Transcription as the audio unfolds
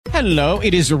Hello,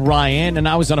 it is Ryan, and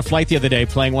I was on a flight the other day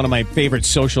playing one of my favorite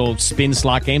social spin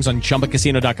slot games on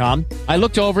ChumbaCasino.com. I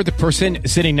looked over at the person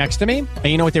sitting next to me, and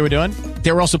you know what they were doing?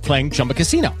 They were also playing Chumba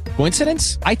Casino.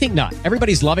 Coincidence? I think not.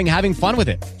 Everybody's loving having fun with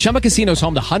it. Chumba Casino is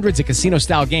home to hundreds of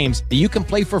casino-style games that you can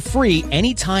play for free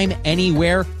anytime,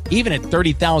 anywhere, even at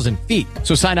 30,000 feet.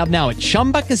 So sign up now at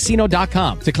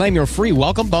ChumbaCasino.com to claim your free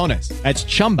welcome bonus. That's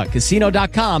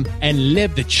ChumbaCasino.com and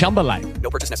live the Chumba life. No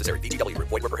purchase necessary. VGW.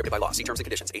 Void where prohibited by law. See terms and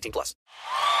conditions. 18+.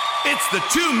 It's the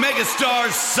two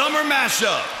megastars summer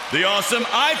mashup. The awesome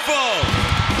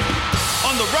iPhone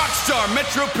on the Rockstar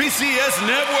Metro PCS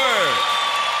network.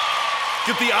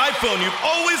 Get the iPhone you've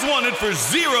always wanted for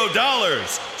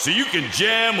 $0 so you can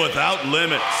jam without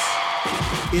limits.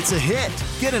 It's a hit.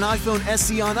 Get an iPhone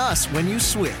SE on us when you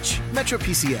switch. Metro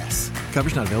PCS.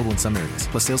 Coverage not available in some areas,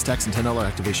 plus sales tax and $10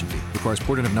 activation fee. Requires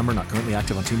ported of number not currently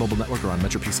active on T-Mobile network or on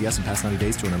Metro PCS in past 90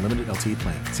 days to an unlimited LTE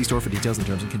plan. See store for details and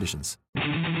terms and conditions.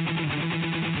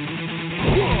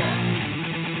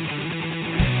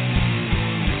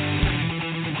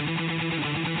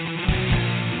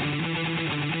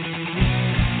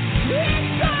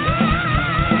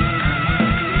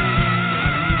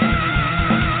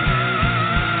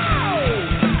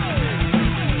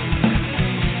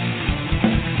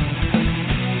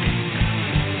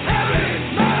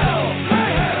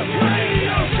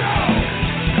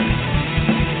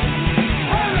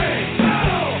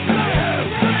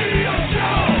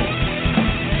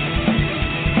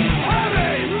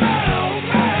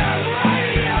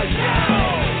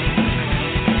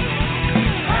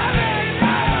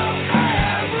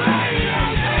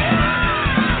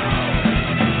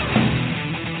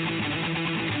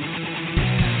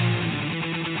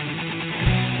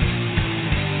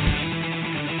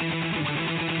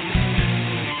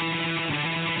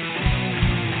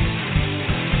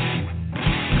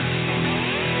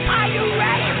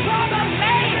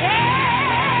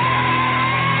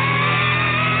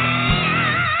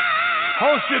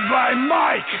 Hosted by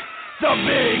Mike, the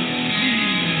Big G.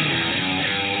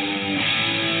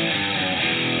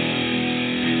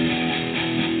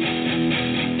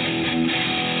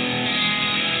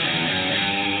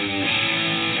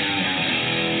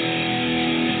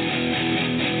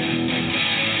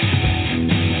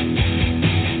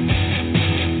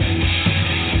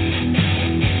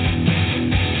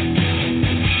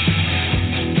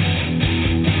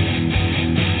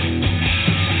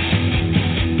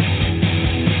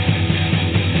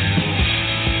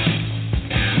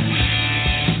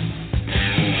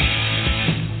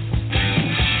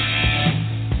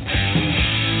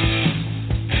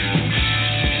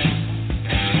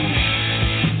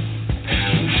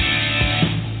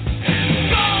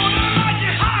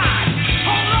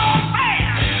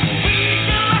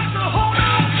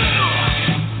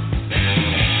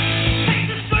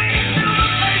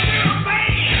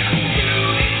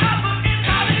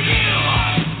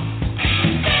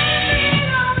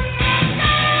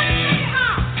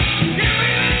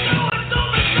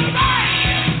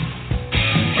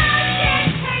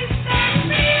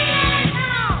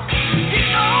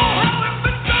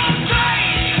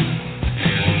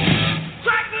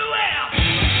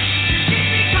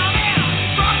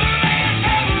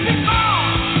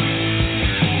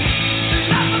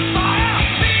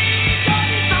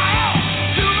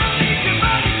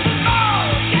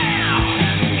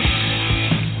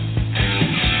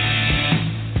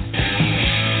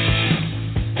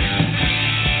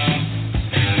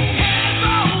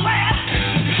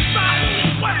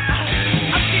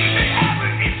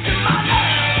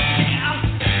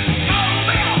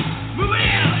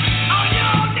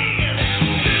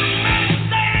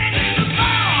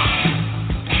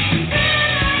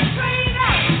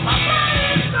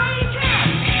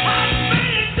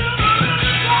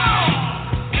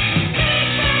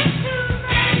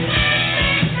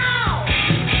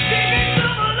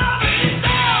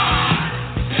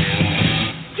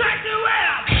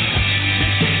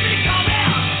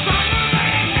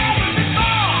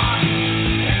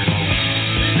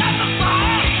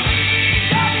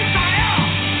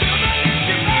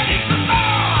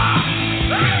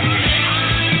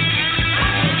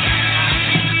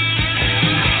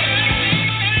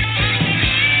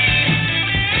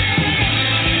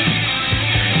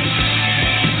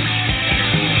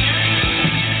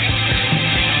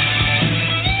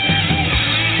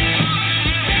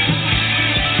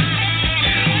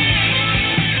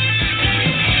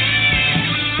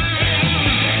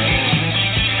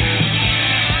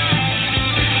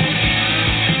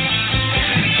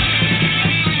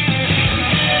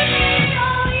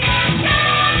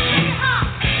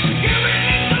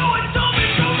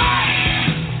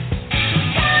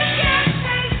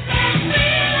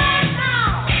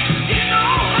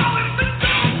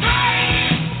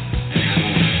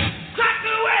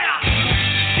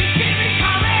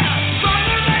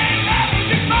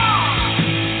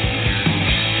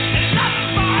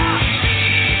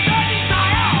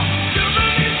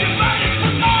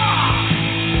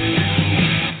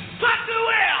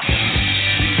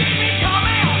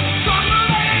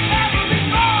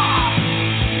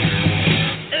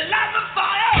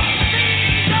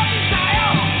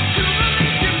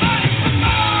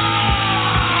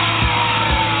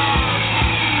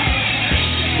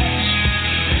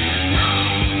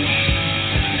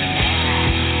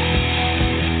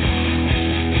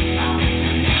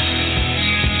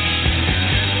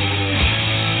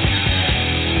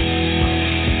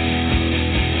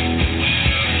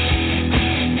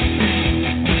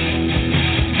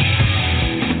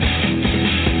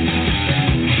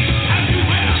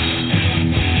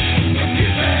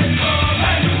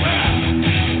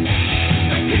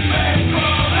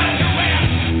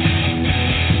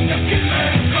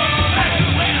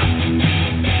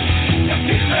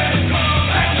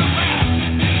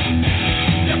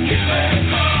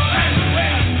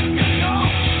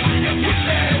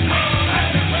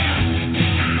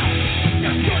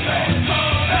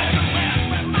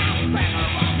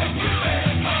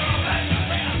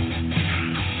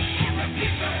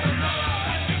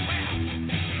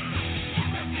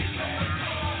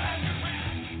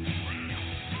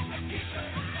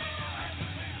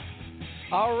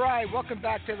 All right, welcome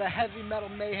back to the Heavy Metal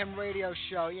Mayhem Radio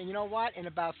Show. And you know what? In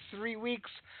about 3 weeks,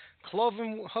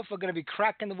 Cloven Hoof are going to be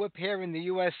cracking the whip here in the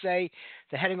USA.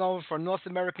 They're heading over for a North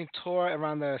American tour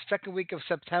around the second week of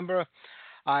September.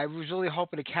 I was really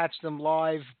hoping to catch them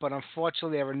live, but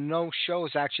unfortunately there are no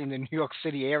shows actually in the New York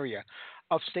City area.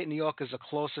 Upstate New York is the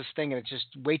closest thing, and it's just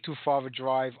way too far of a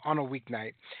drive on a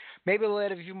weeknight. Maybe they'll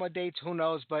add a few more dates, who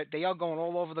knows, but they are going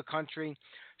all over the country.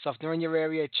 So if they're in your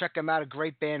area, check them out. A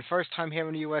great band. First time here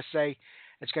in the USA.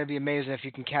 It's going to be amazing if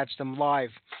you can catch them live.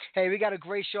 Hey, we got a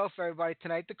great show for everybody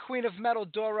tonight. The Queen of Metal,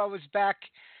 Doro, is back.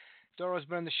 Doro's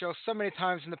been on the show so many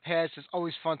times in the past. It's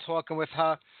always fun talking with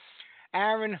her.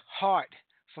 Aaron Hart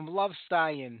from Love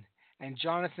Stallion and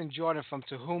Jonathan Jourdan from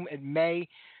To Whom It May.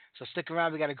 So stick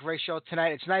around. We got a great show tonight.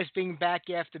 It's nice being back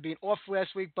after being off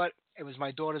last week, but it was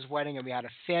my daughter's wedding, and we had a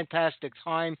fantastic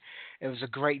time. It was a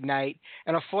great night.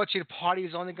 And unfortunately, the party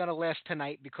is only going to last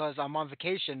tonight because I'm on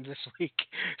vacation this week,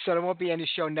 so there won't be any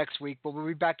show next week. But we'll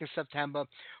be back in September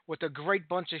with a great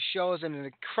bunch of shows and an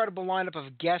incredible lineup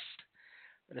of guests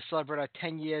to celebrate our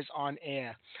 10 years on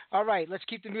air. All right, let's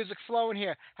keep the music flowing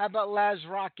here. How about Laz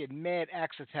Rocket, Mad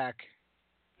Axe Attack?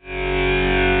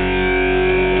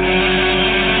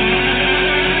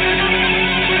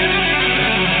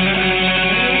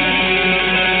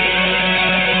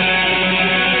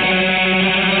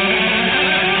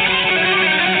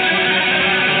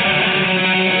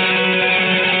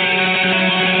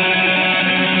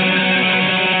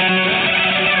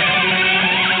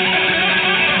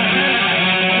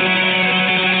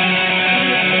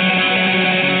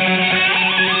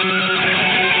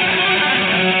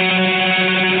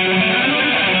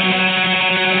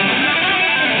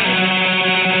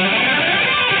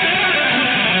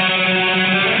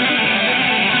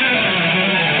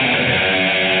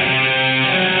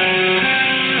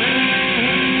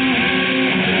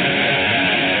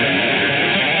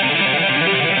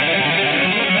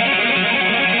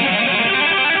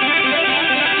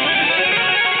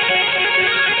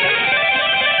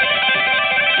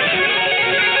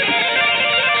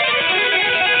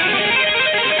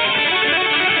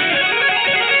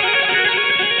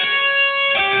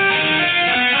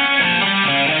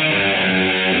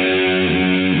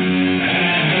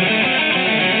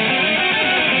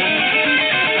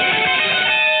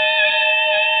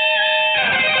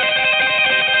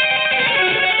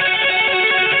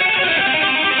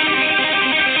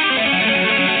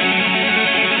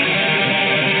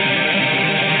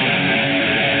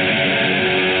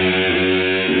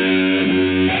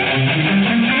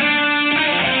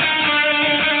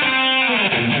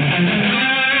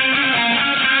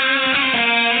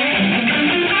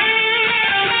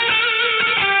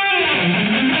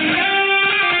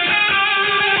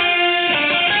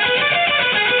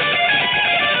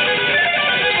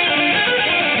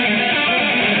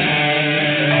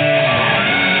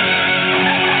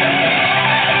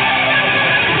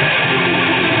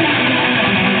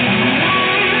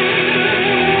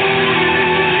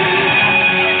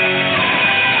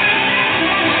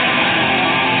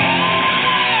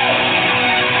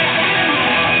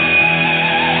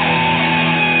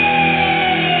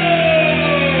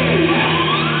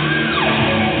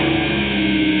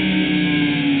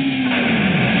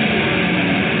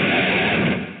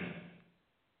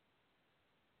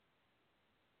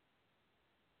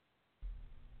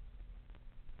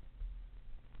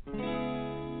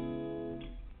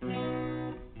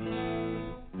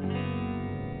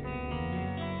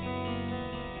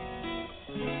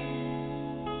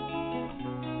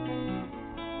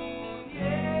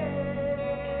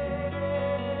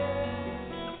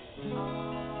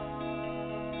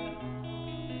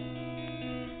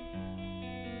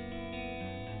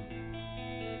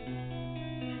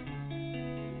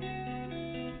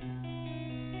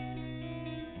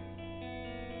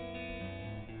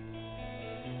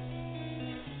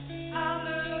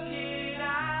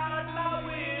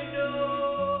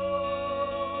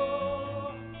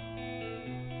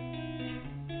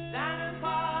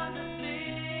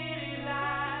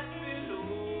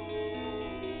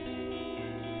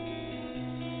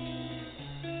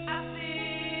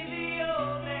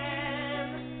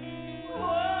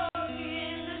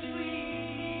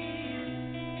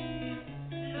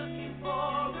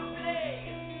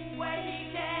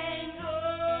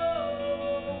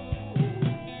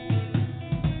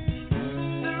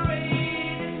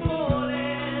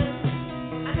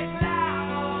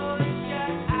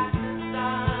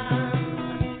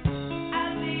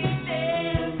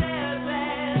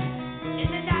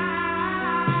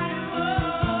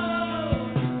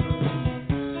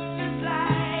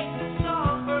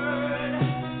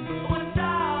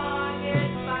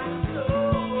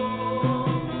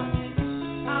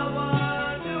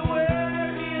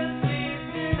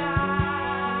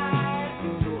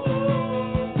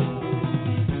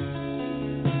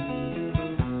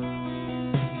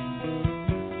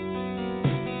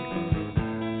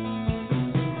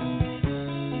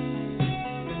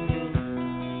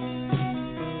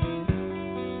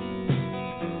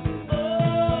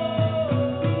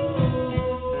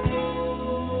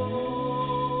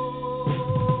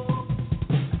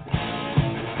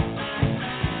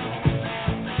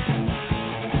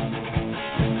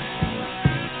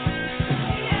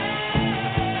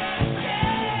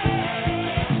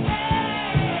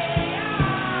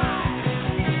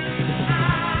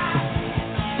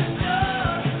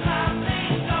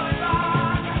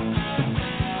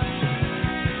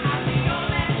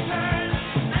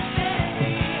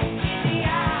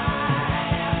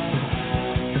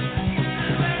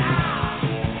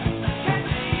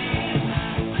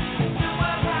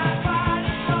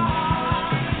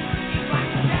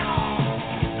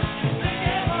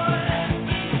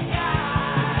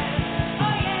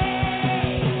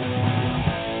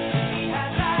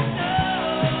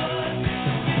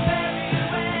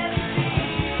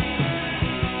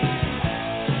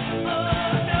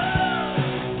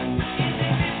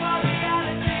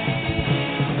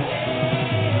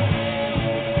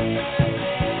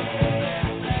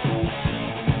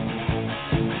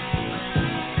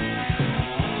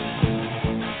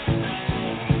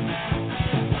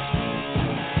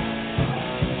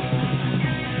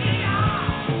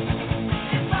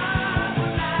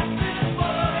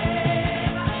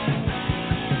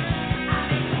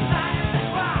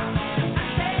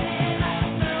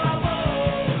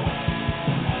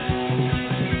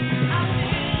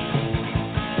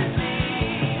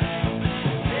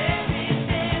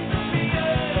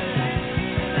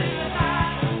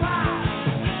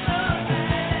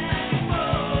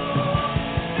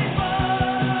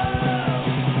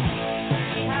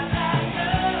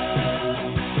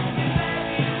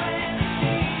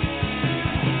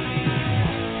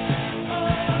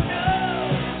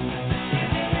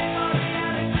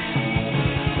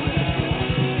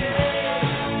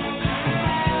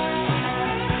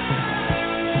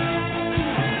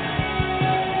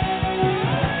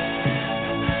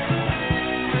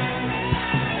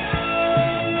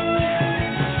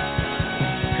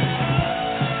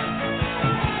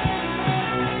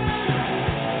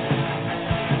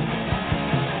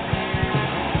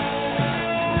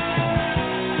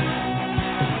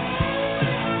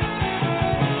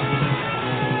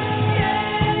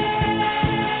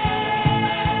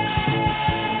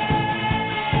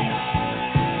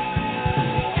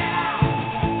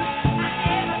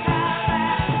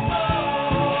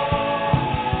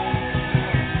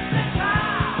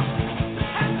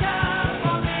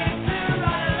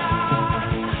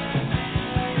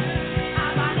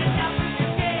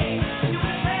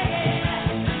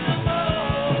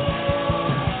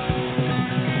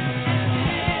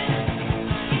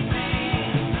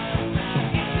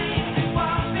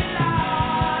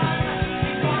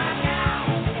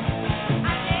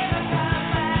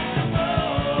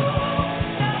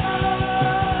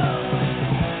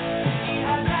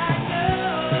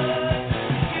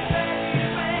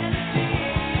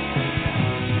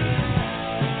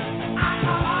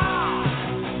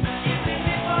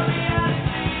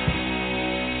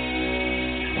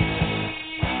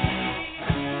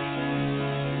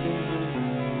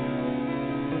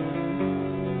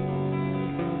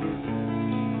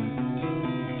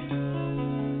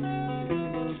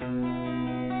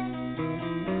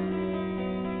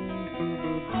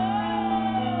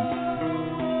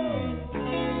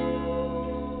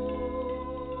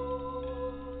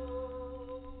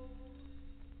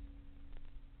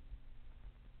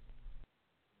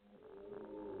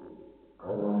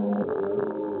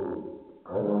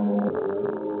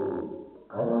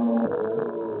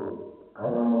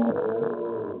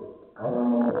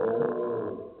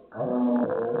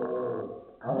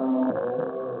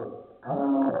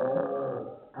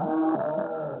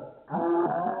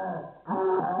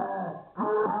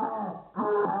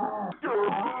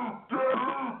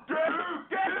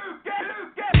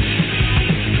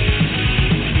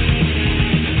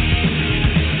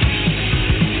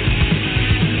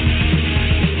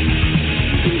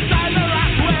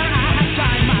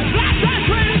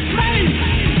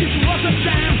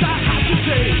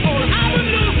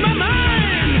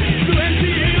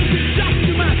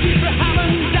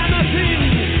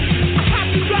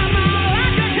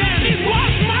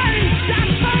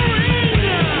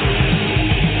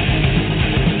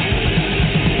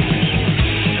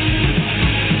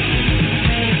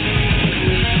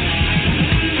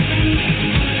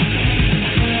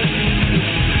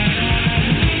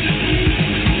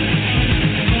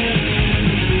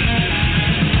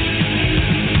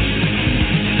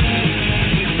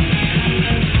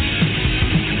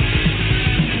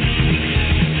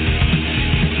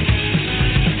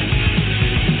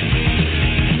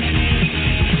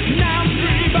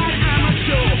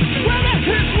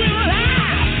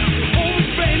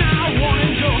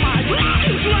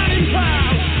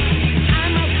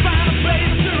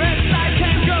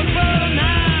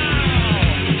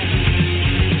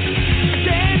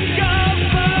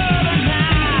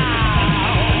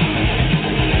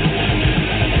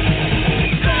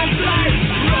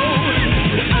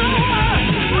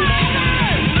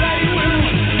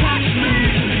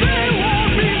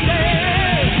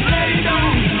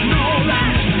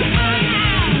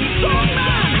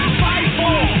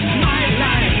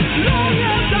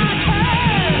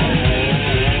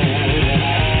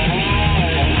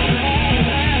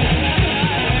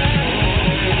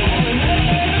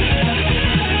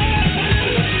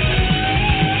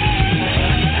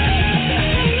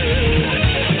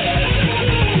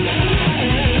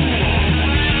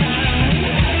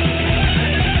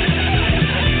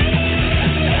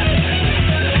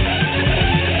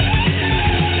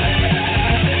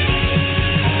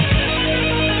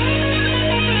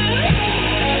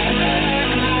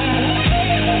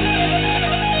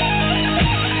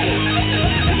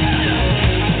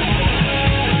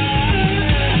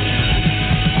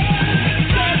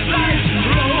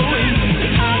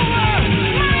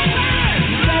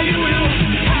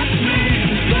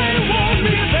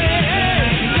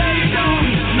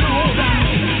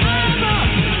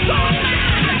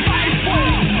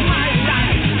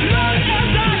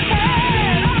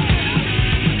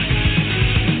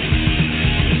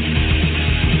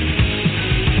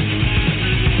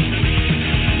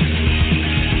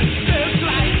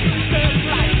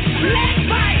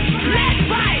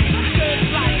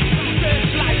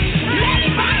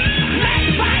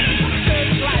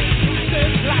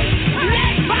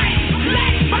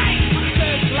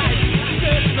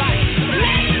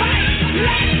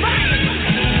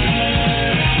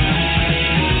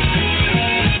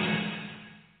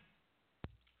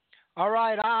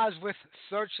 Laz with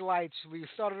Searchlights. We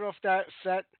started off that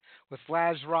set with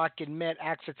Laz Rock and Matt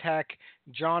Axe Attack.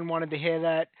 John wanted to hear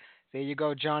that. There you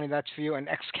go, Johnny. That's for you. And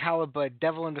Excalibur,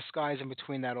 Devil in Disguise in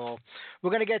between that all. We're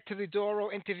going to get to the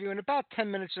Doro interview in about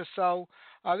 10 minutes or so.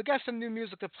 We got some new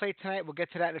music to play tonight. We'll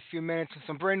get to that in a few minutes.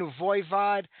 Some brand new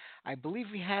Voivod. I believe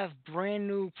we have brand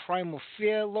new Primal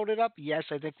Fear loaded up. Yes,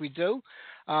 I think we do.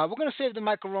 We're going to save the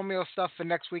Michael Romeo stuff for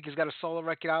next week. He's got a solo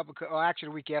record out. Actually,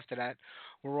 the week after that.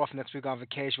 We're off next week on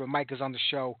vacation, but Mike is on the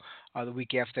show the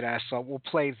week after that. So we'll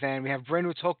play then. We have brand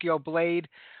new Tokyo Blade.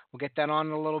 We'll get that on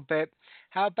in a little bit.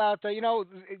 How about,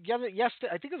 yesterday,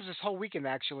 I think it was this whole weekend,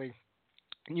 actually,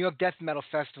 New York Death Metal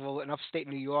Festival in upstate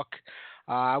New York.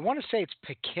 I want to say it's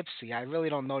Poughkeepsie. I really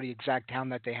don't know the exact town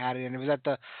that they had it in. It was at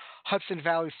the Hudson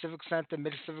Valley Civic Center,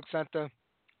 Mid-Civic Center.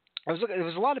 There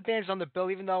was a lot of bands on the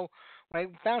bill, even though when I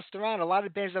bounced around, a lot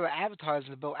of bands that were advertised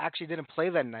in the bill actually didn't play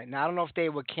that night. Now, I don't know if they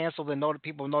were canceled and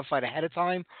people were notified ahead of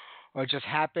time, or it just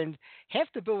happened. Half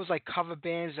the bill was like cover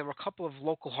bands. There were a couple of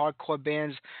local hardcore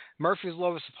bands. Murphy's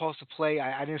Law was supposed to play.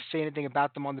 I didn't say anything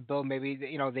about them on the bill. Maybe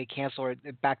they canceled or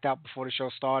it backed out before the show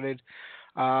started.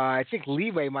 I think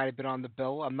Leeway might have been on the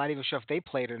bill. I'm not even sure if they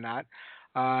played or not.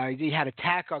 You had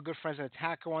Attack, our good friends at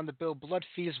Attacker on the bill, Blood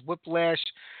Feast, Whiplash,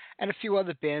 and a few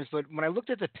other bands. But when I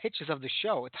looked at the pictures of the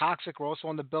show, Toxic were also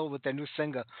on the bill with their new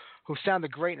singer, who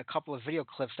sounded great in a couple of video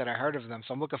clips that I heard of them.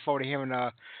 So I'm looking forward to hearing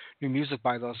new music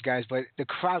by those guys. But the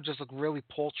crowd just looked really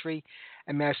paltry.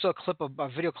 I mean, I saw a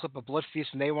video clip of Blood Feast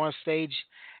when they were on stage,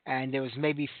 and there was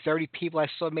maybe 30 people I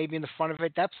saw maybe in the front of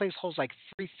it. That place holds like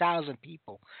 3,000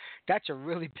 people. That's a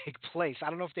really big place. I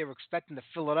don't know if they were expecting to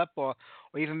fill it up or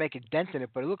even make a dent in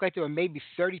it, but it looked like there were maybe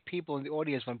 30 people in the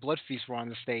audience when Blood Feast were on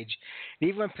the stage. And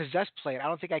even when Possessed played, I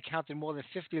don't think I counted more than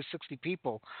 50 or 60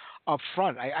 people up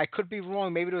front. I could be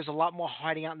wrong. Maybe there was a lot more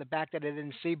hiding out in the back that I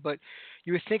didn't see, but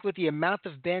you would think with the amount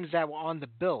of bands that were on the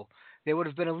bill, there would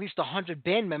have been at least 100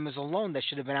 band members alone that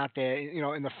should have been out there,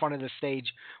 in the front of the stage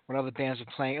when other bands were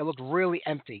playing. It looked really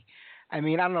empty. I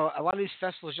mean, I don't know. A lot of these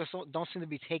festivals just don't seem to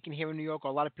be taken here in New York,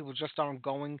 or a lot of people just aren't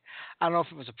going. I don't know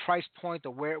if it was a price point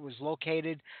or where it was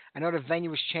located. I know the venue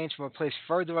was changed from a place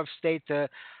further upstate to,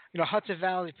 Hudson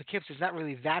Valley, Poughkeepsie is not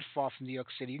really that far from New York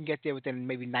City. You can get there within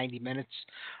maybe 90 minutes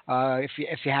if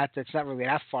you had to. It's not really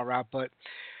that far out, but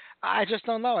I just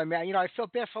don't know. I mean, I feel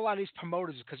bad for a lot of these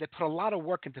promoters because they put a lot of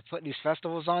work into putting these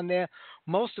festivals on there.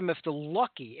 Most of them, if they're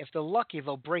lucky,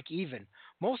 they'll break even.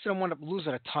 Most of them wind up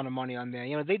losing a ton of money on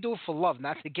there. They do it for love,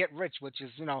 not to get rich, which is,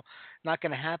 not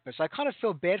going to happen. So I kind of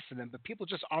feel bad for them, but people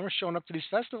just aren't showing up to these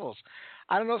festivals.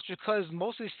 I don't know if it's because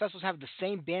most of these festivals have the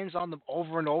same bands on them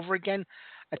over and over again.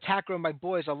 Attacker and my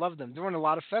boys, I love them. They're on a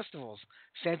lot of festivals.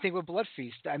 Same thing with Blood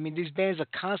Feast. I mean, these bands are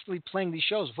constantly playing these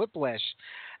shows. Whiplash.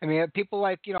 I mean, people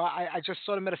like, I just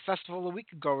saw them at a festival a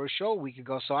week ago or a show a week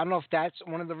ago. So I don't know if that's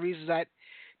one of the reasons that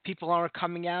people aren't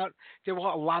coming out. There were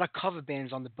a lot of cover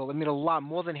bands on the bill. I mean, a lot.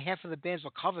 More than half of the bands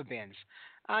were cover bands.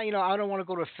 I don't want to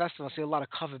go to a festival and see a lot of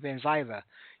cover bands either.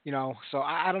 So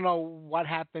I don't know what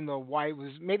happened or why it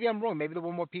was. Maybe I'm wrong. Maybe there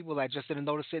were more people that just didn't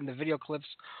notice it in the video clips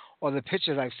or the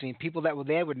pictures I've seen. People that were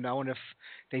there would know, and if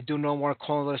they do know and want to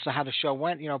call and let us know how the show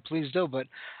went, please do. But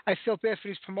I feel bad for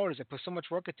these promoters. They put so much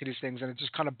work into these things, and it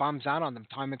just kind of bombs out on them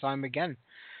time and time again.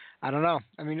 I don't know.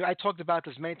 I mean, I talked about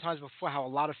this many times before, how a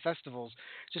lot of festivals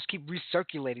just keep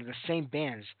recirculating the same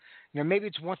bands. Maybe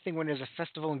it's one thing when there's a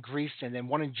festival in Greece and then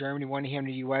one in Germany, one here in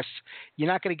the U.S. You're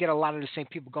not going to get a lot of the same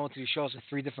people going to these shows in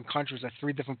 3 different countries or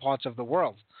 3 different parts of the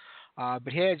world.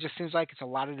 But here it just seems like it's a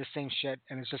lot of the same shit,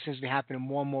 and it just seems to be happening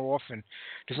more and more often.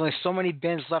 There's only so many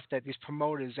bands left that these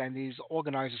promoters and these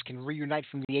organizers can reunite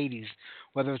from the 80s,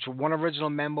 whether it's one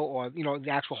original member or, the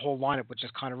actual whole lineup, which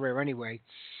is kind of rare anyway.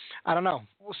 I don't know.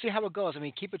 We'll see how it goes. I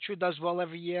mean, Keep It True does well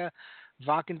every year.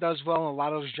 Wacken does well, and a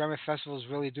lot of those German festivals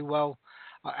really do well.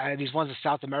 These ones in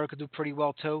South America do pretty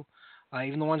well, too.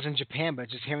 Even the ones in Japan, but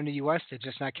just here in the U.S., they're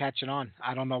just not catching on.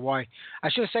 I don't know why. I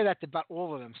should say that about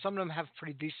all of them. Some of them have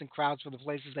pretty decent crowds for the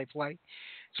places they play.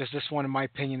 Just this one, in my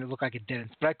opinion, it looked like it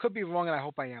didn't. But I could be wrong, and I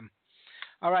hope I am.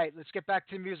 All right, let's get back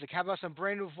to the music. How about some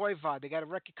brand new Voivod? They got a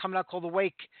record coming out called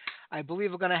Awake. I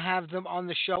believe we're going to have them on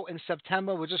the show in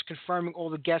September. We're just confirming all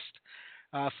the guests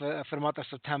for the month of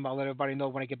September. I'll let everybody know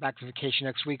when I get back from vacation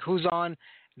next week who's on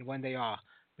and when they are.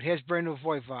 But here's brand new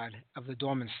Voivod of the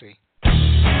Dormancy.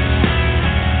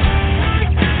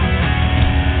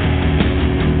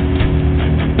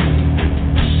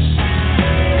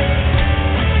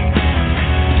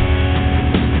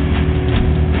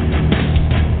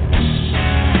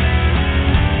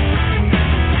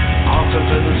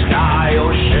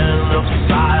 Ocean of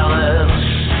silence.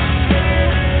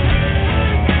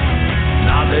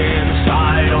 Nothing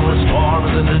inside, only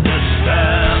storms in the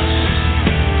distance.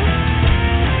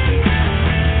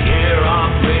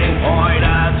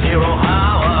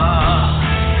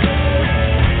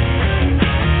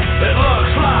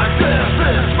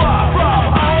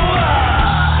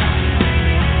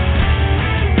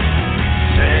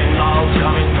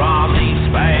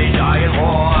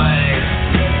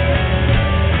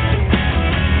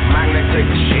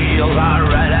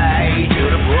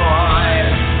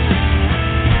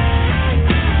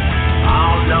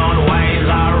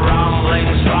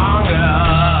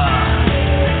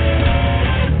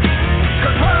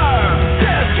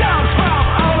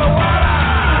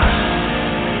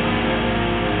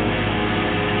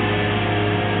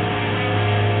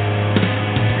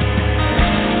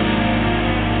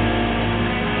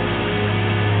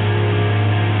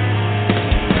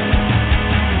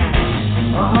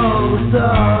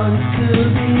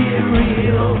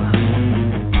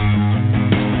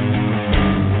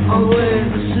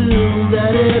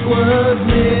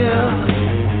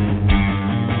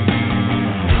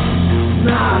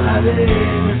 having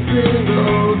a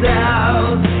single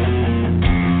doubt,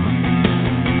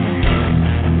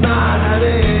 not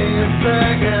having a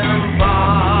second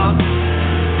thought.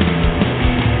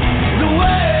 The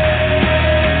way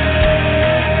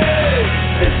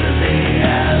this is the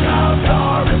end of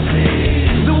dormancy.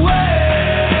 The way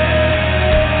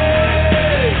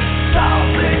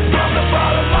something from the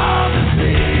bottom of the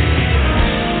sea.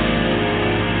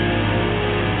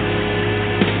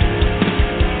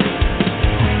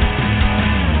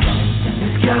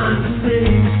 These kinds of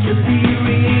things can be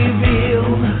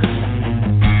revealed.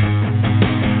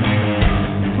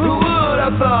 Who would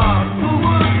have thought? Who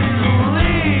would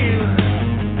believe?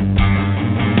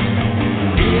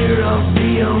 Fear of the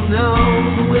unknown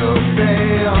will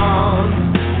stay on,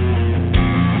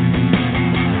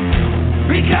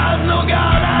 because no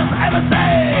God has ever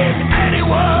saved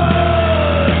anyone.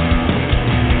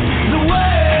 The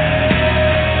way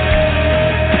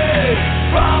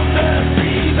from the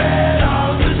seabed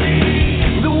of the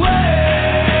sea. The way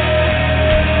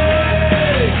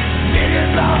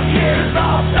millions of years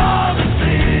of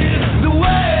dormancy. The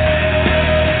way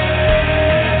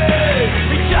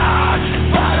we charge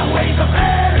by the weight of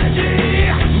energy.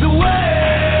 The way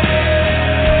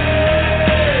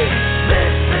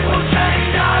this thing will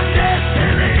change our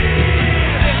destiny.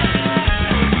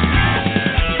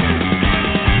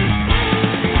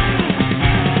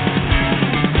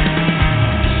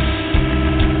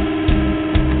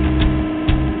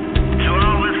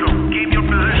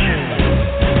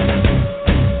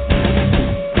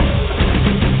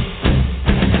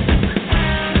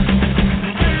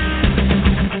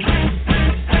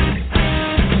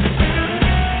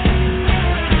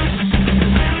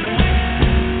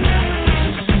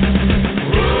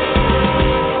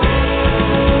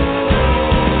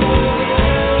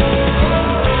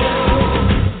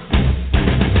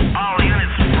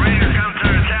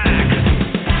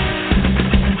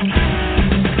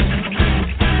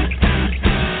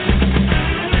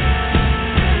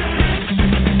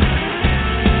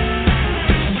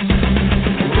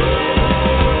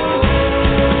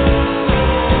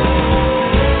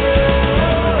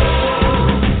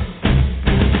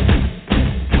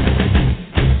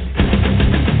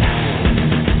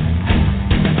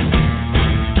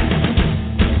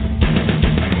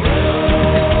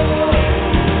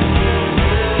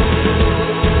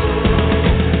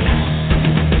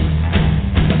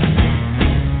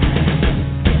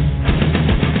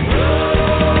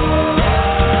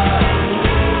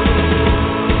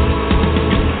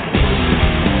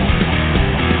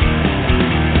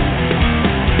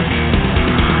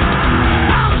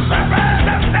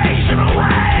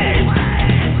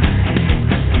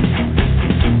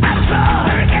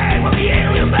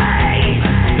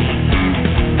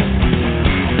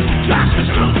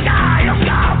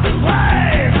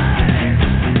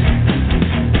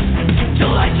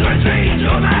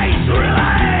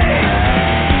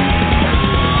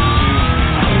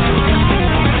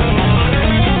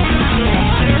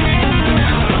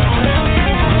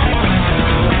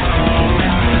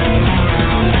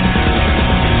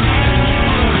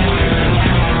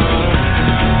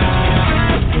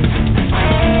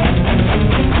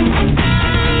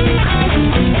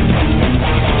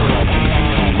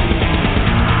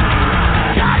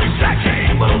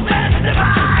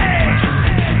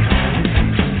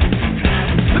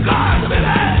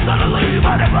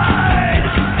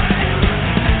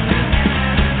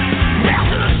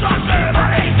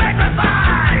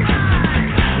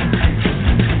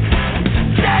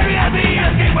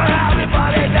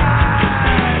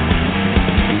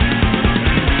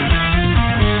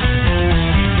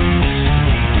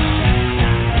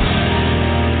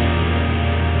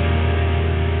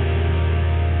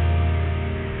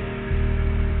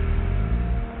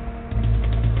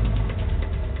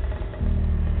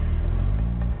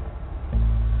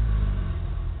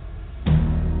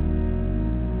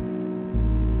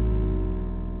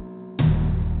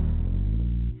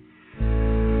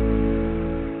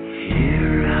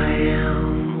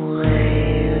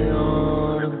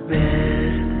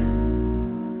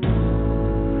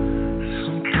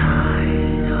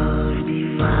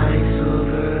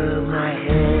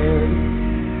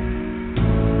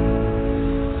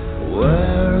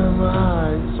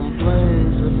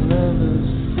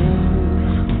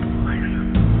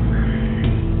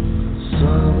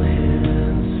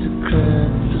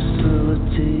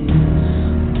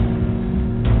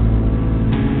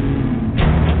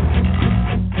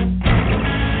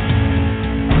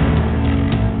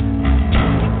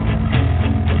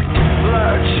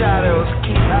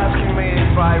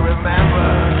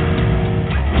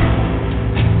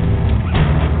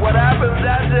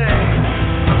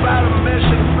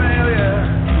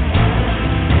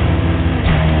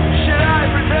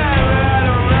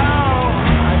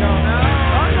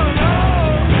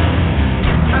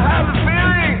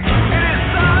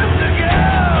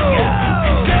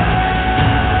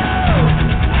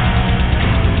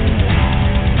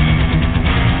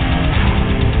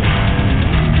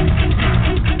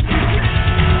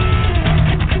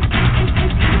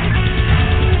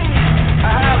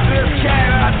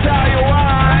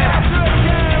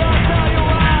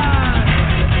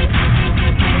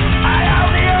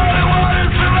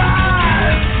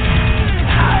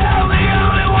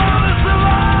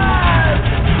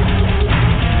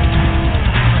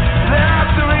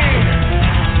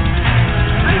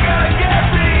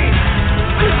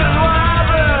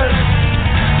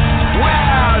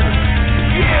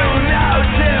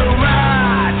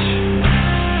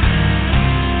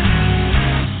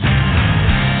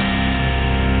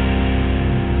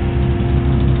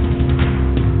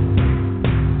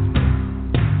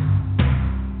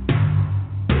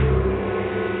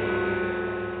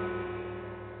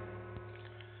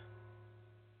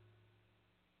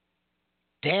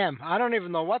 Damn, I don't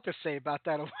even know what to say about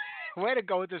that. Way to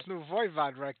go with this new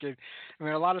Voivod record. I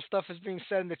mean, a lot of stuff is being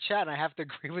said in the chat, and I have to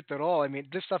agree with it all. I mean,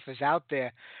 this stuff is out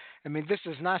there. I mean, this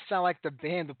does not sound like the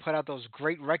band who put out those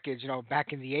great records,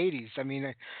 back in the 80s. I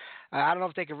mean, I don't know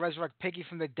if they could resurrect Piggy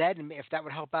from the dead and if that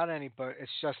would help out any, but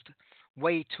it's just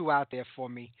way too out there for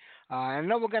me. I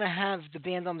know we're going to have the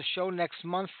band on the show next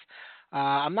month.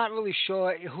 I'm not really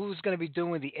sure who's going to be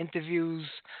doing the interviews.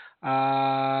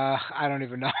 I don't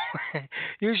even know.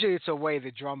 Usually it's Away,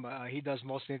 the drummer. He does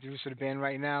most of the interviews for the band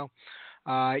right now.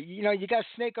 You got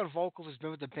Snake on vocals, who's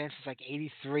been with the band since like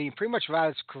 83, pretty much throughout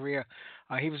his career.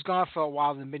 He was gone for a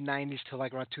while in the mid-90s till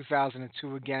like around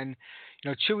 2002 again.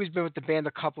 Chewy's been with the band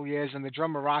a couple years, and the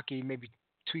drummer Rocky, maybe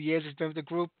 2 years he's been with the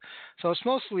group. So it's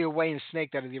mostly Away and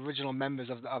Snake that are the original members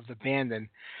of the band, and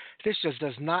this just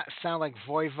does not sound like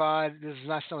Voivod. This does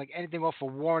not sound like anything off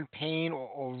of War and Pain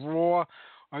or Raw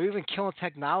or even Killing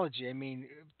Technology. I mean,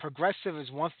 progressive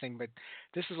is one thing, but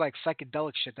this is like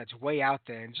psychedelic shit that's way out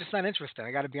there and just not interesting.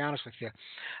 I got to be honest with you.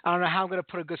 I don't know how I'm going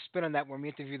to put a good spin on that when we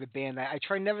interview the band. I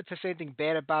try never to say anything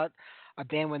bad about a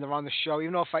band when they're on the show,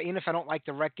 even if I don't like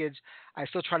the records, I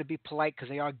still try to be polite because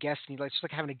they are guests, and it's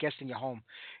like having a guest in your home.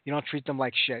 You don't treat them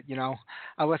like shit,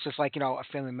 unless it's like a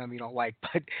family member you don't like.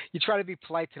 But you try to be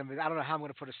polite to them. I don't know how I'm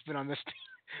going to put a spin on this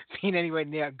being anywhere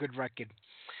near a good record.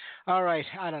 All right,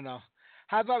 I don't know.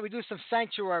 How about we do some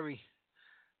Sanctuary?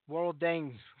 Worrell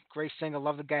Dane, great singer.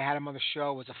 Love the guy. Had him on the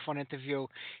show. It was a fun interview.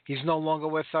 He's no longer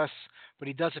with us, but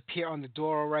he does appear on the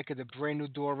Doro record, the brand new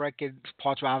Doro record.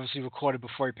 Parts were obviously recorded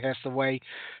before he passed away.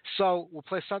 So we'll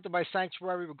play something by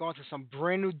Sanctuary. We're going to some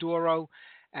brand new Doro,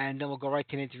 and then we'll go right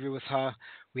to an interview with her.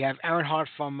 We have Aaron Hart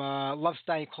from Love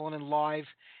Stallion calling in live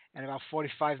in about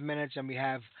 45 minutes, and we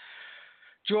have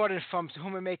Jourdan from To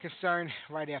Whom It May Concern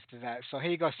right after that. So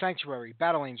here you go, Sanctuary,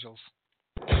 Battle Angels.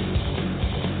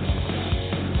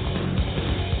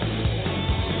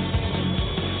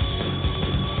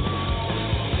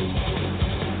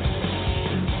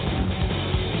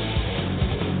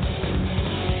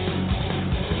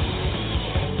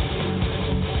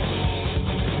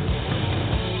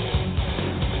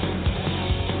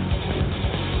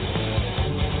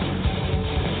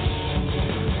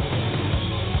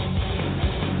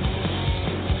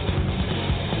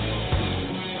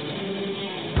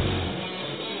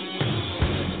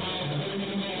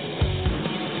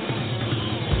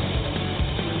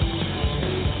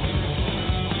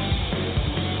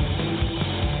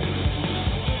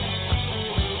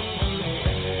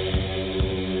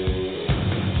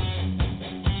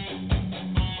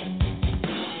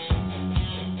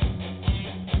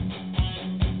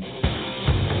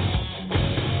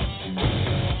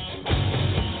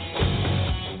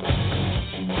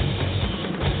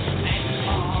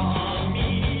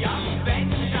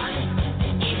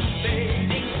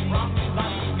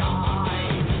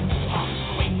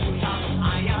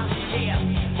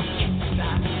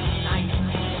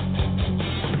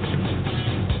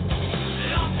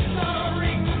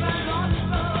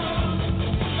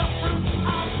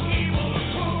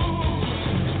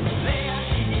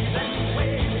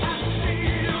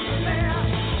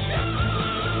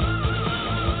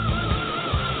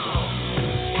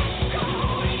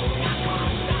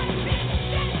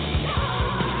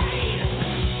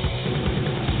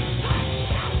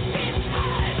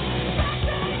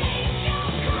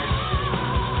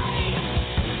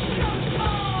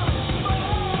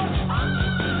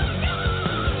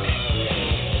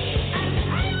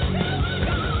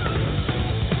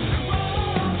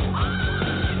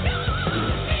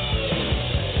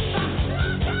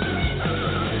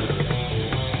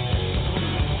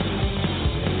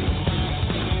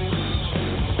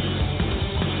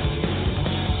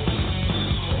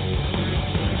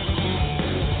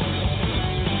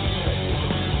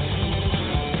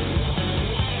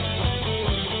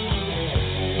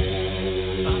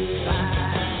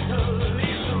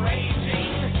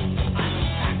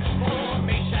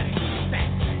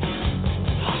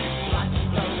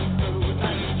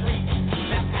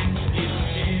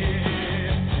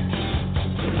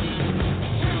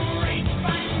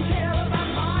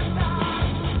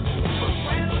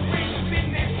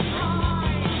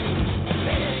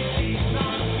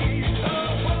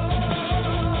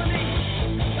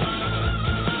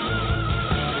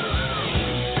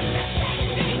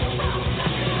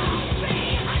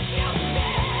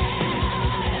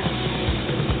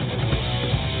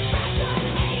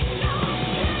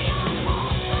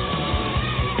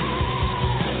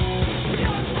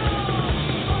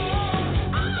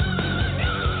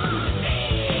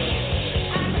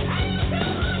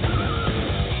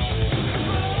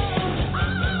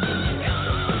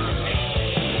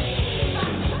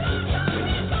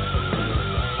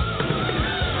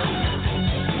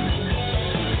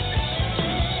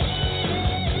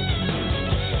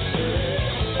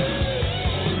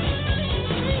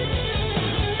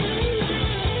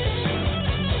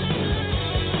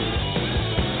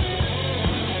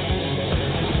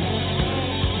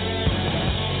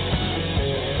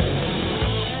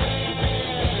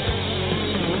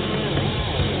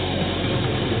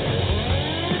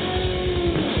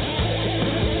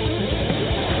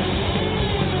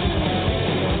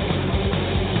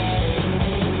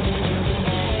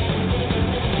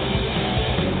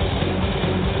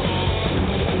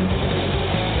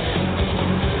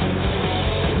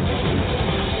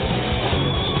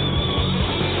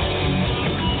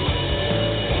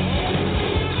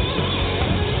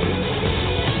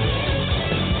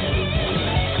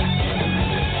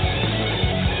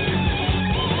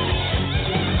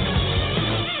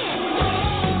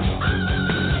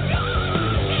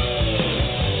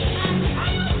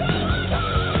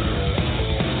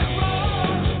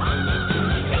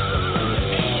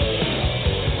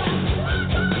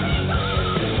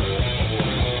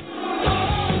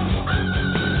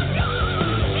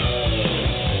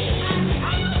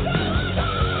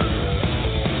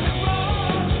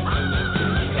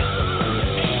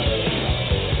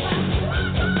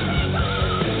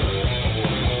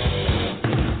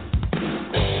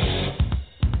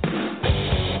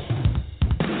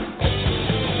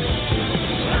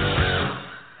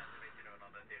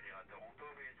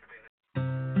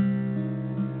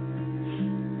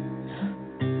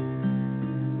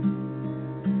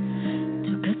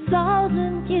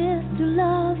 to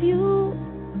love you,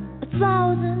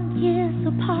 1,000 years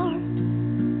apart,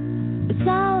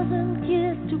 1,000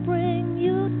 years to bring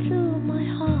you to my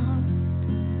heart,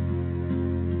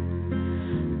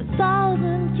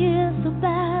 1,000 years of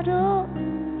battle,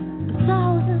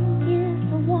 1,000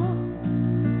 years of war,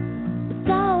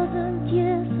 1,000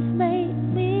 years have made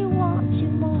me want you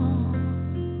more.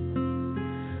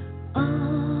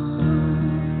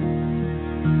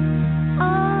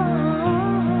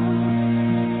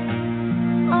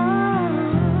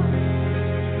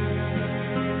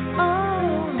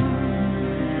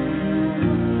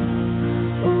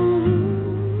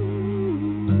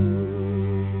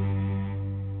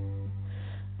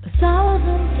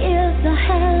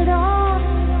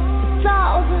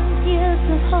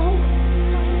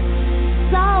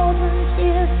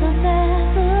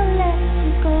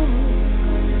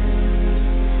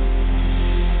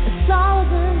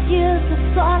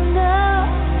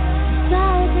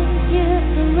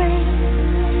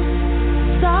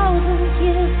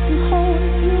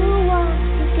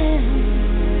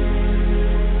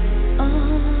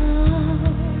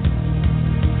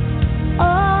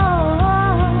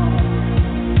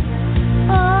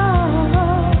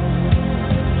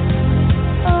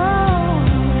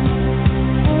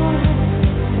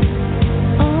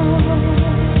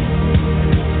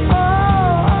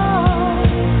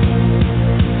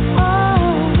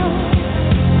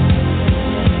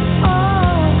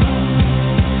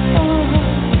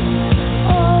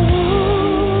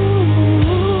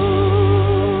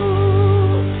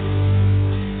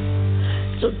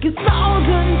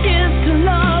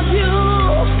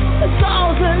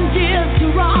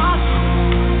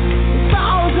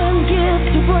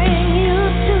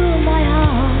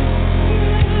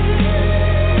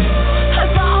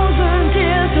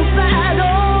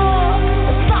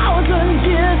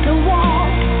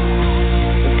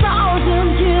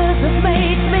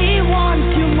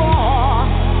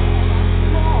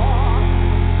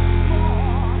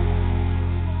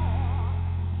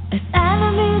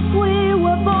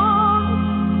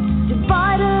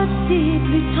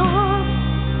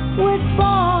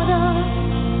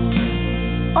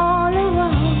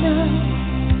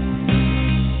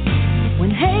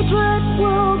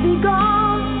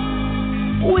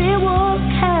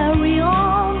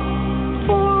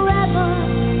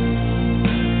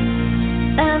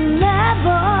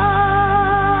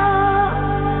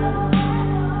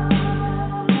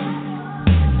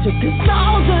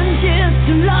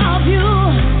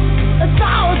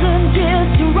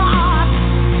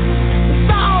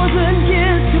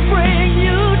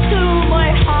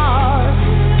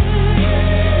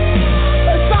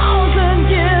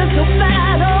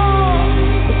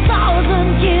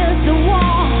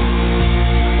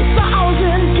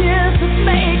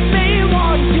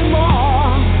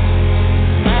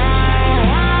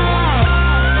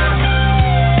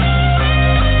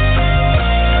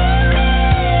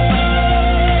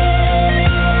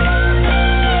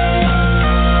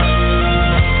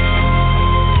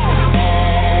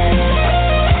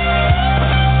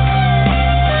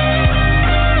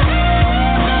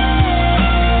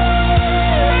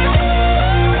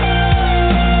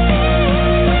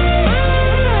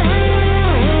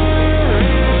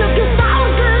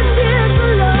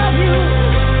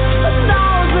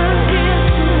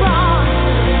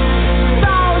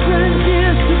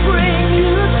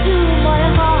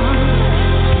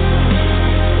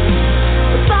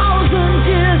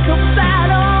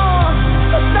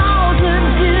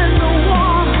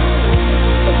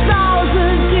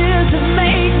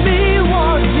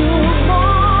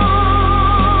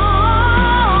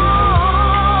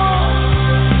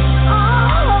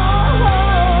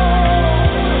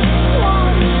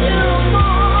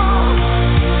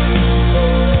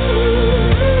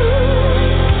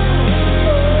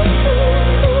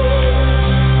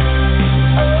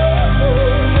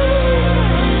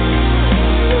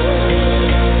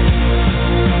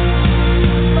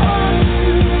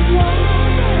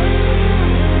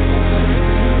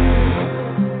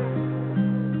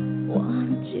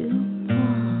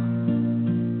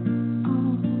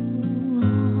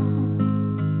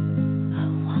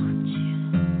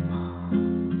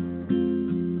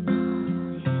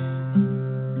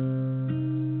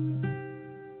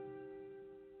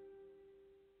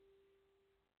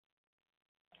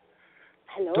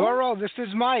 Doro, this is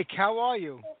Mike. How are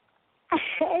you?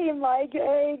 Hey, Mike.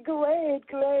 Hey, great.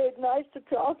 Nice to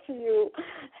talk to you.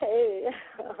 Hey.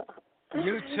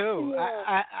 You too.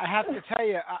 Yeah. I have to tell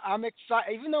you, I'm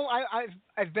excited. Even though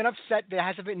I've been upset there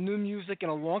hasn't been new music in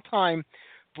a long time,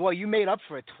 boy, you made up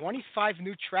for it. 25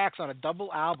 new tracks on a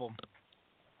double album.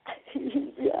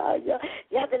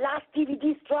 Yeah. The last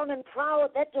DVD, Strong and Proud,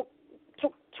 that took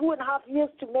 2.5 years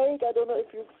to make. I don't know if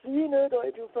you've seen it or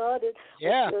if you've heard it.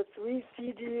 Yeah. With 3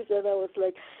 CDs, and I was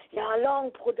like,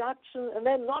 long production, and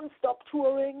then non-stop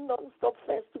touring, non-stop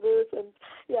festivals, and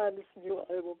this new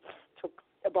album took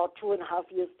about 2.5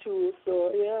 years too.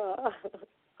 So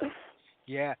yeah.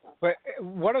 Yeah, but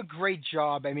what a great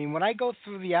job. I mean, when I go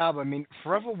through the album, I mean,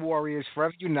 Forever Warriors,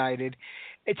 Forever United,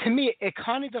 to me, it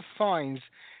kind of defines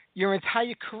your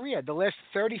entire career, the last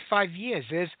 35 years.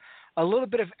 There's a little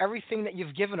bit of everything that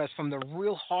you've given us, from the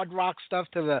real hard rock stuff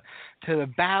to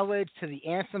the ballads to the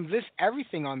anthems. There's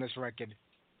everything on this record.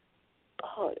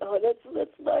 Oh,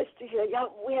 that's nice to hear. Yeah,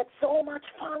 we had so much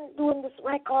fun doing this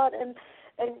record, and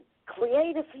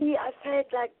creatively, I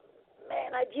felt like,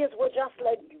 man, ideas were just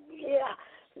like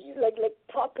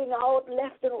popping out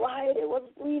left and right. It was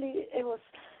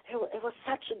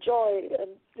such a joy,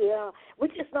 and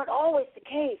which is not always the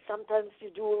case. Sometimes you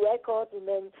do a record and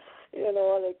then you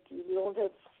don't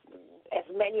have as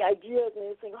many ideas, and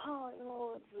you think,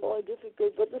 it's more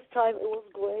difficult. But this time it was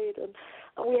great, and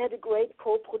we had a great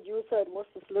co-producer. It was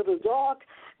this little dog.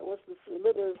 It was this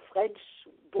little French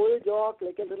bulldog,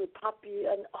 like a little puppy,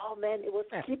 and oh man, it was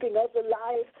keeping us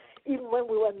alive. Even when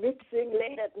we were mixing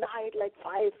late at night, like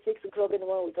 5, 6 o'clock in the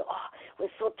morning, we thought, we're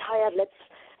so tired, let's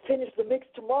finish the mix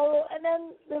tomorrow. And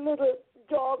then the little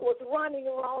dog was running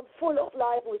around full of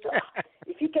life. We thought,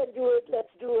 if he can do it, let's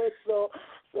do it. So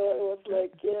it was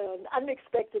like, an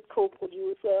unexpected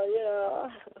co-producer,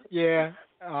 Yeah.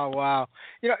 Oh, wow.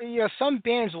 You know, some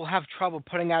bands will have trouble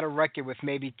putting out a record with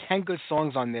maybe 10 good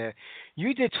songs on there.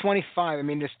 You did 25. I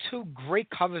mean, there's 2 great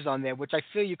covers on there, which I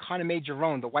feel you kind of made your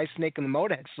own, the White Snake and the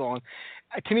Motorhead song.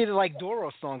 To me, they're like Doro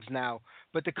songs now.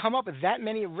 But to come up with that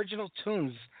many original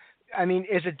tunes, I mean,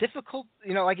 is it difficult?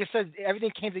 You know, like I said, everything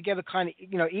came together kind of,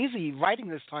 easy writing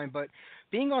this time. But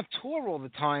being on tour all the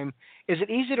time, is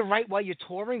it easy to write while you're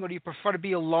touring, or do you prefer to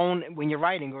be alone when you're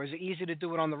writing, or is it easy to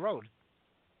do it on the road?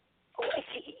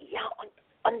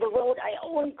 On the road, I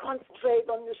only concentrate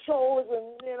on the shows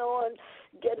and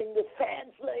getting the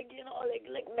fans like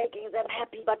making them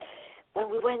happy. But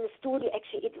when we were in the studio,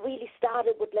 actually, it really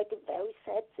started with like a very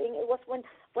sad thing. It was when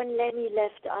Lemmy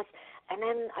left us, and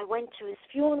then I went to his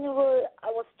funeral.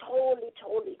 I was totally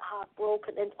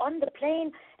heartbroken. And on the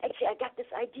plane, actually, I got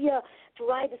this idea to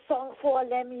write a song for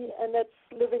Lemmy, and that's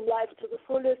 "Living Life to the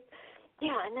Fullest."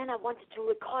 Yeah, and then I wanted to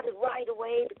record it right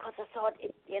away because I thought,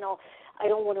 I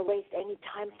don't want to waste any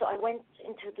time. So I went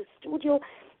into the studio,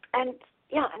 and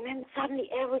then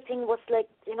suddenly everything was like,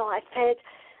 I felt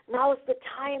now is the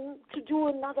time to do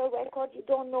another record. You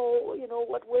don't know,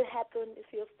 what will happen if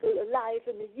you're still alive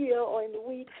in a year or in a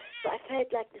week. So I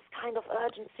felt like this kind of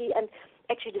urgency, and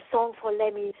actually the song for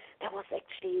Lemmy, that was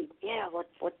actually, what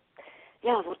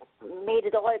made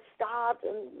it all start.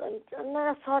 And then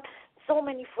I thought, so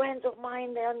many friends of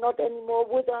mine, they are not anymore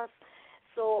with us.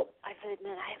 So I felt,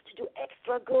 man, I have to do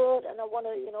extra good, and I want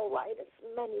to, write as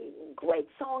many great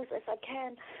songs as I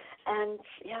can. And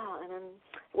then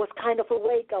it was kind of a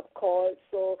wake-up call.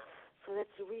 So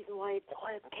that's the reason why it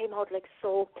all came out like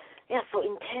so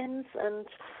intense, and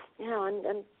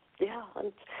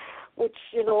which,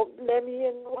 Lemmy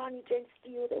and Ronnie James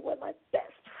Dio, they were my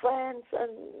best friends,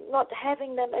 and not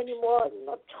having them anymore,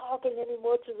 not talking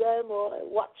anymore to them or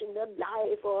watching them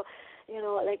live, or,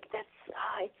 that's,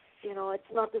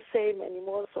 it's not the same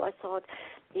anymore. So I thought,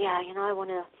 I want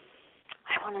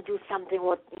to do something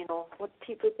what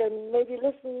people can maybe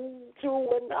listen to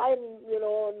when I'm,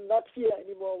 not here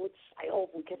anymore, which I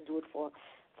hope we can do it for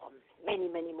many,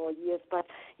 many more years. But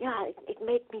it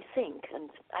made me think, and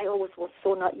I always was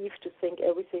so naive to think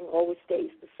everything always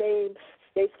stays the same,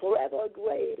 stays forever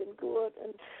great and good,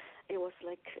 and it was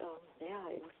like,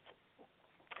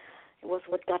 it was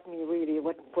what got me really,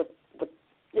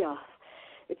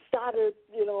 it started,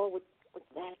 with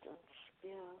that,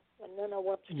 and then I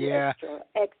want to do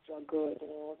extra good,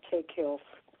 take care of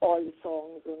all the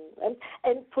songs,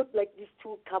 and put like these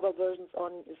 2 cover versions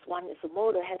on. This one is a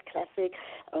Motorhead classic,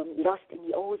 Lost in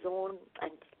the Ozone,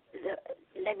 and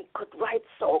Lemmy could write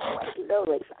so great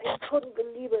lyrics. I couldn't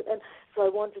believe it, and so I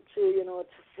wanted to, to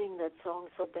sing that song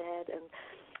so bad.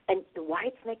 And the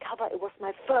Whitesnake cover, it was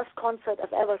my first concert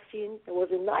I've ever seen. It was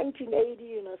in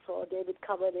 1980, and I saw David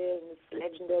cover there in this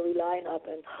legendary lineup,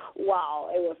 and wow,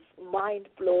 it was mind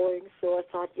blowing. So I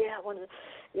thought, I want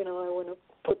to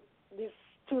put these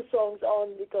 2 songs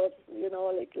on because,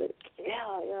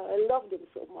 I loved them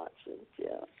so much, and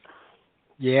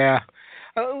Yeah.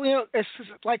 It's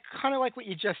like kind of like what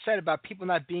you just said about people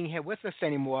not being here with us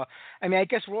anymore. I mean, I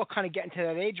guess we're all kind of getting to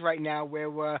that age right now where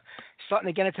we're starting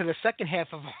to get into the second half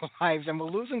of our lives and we're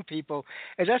losing people.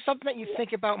 Is that something that you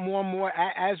think about more and more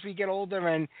as we get older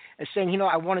and saying,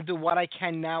 I want to do what I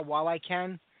can now while I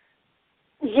can?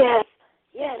 Yes,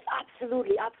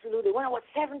 absolutely. When I was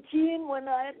 17, when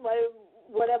I had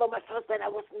my first band, I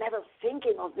was never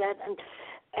thinking of that,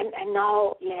 and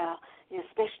now,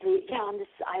 especially on this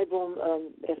album,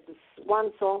 there's this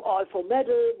one song, All for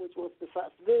Metal, which was the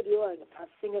first video and the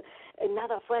first single.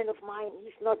 Another friend of mine,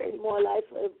 he's not anymore alive,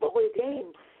 Doro,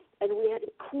 and we had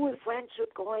a cool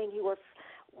friendship going. He was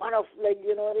one of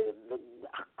the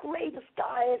greatest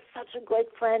guys, such a great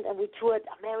friend, and we toured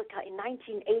America in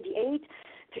 1988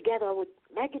 together with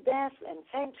Megadeth and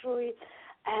Sanctuary,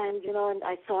 and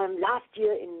I saw him last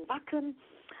year in Wacken,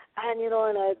 and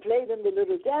I played him the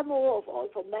little demo of All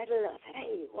for Metal. I said,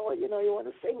 hey, well, you want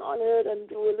to sing on it and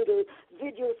do a little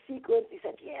video sequence? He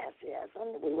said, yes,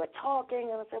 and we were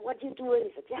talking, and I said, what are you doing?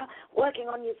 He said, working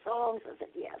on your songs. I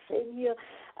said, same here.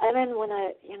 And then when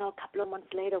a couple of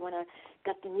months later, when I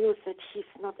got the news that he's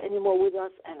not anymore with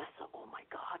us, and I thought, oh my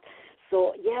God.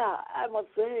 So I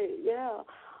must say,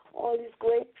 all these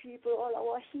great people, all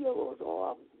our heroes, all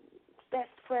our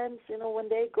best friends, when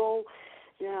they go,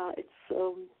 it's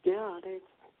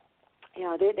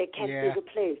they can't be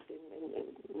replaced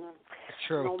in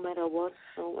True. No matter what.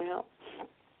 So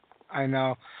I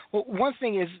know. Well, one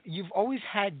thing is you've always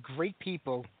had great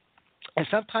people and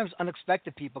sometimes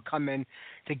unexpected people come in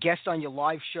to guest on your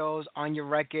live shows, on your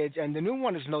records, and the new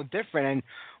one is no different. And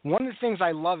one of the things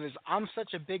I love is I'm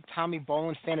such a big Tommy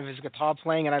Bolin fan of his guitar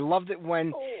playing, and I loved it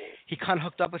when he kind of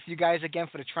hooked up with you guys again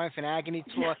for the Triumph and Agony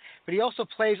tour. But he also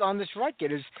plays on this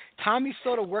record. Is Tommy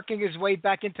sort of working his way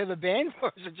back into the band,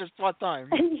 or is it just part-time?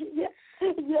 Yeah.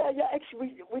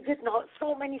 Actually, we did now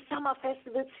so many summer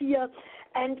festivals here,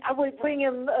 and I will bring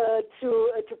him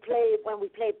to play when we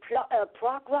play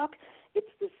Prague Rock. It's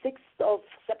the 6th of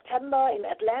September in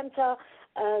Atlanta,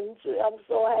 and I'm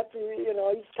so happy,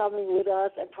 he's coming with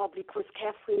us, and probably Chris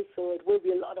Caffrey, so it will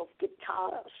be a lot of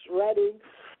guitar shredding.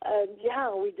 And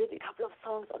we did a couple of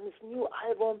songs on this new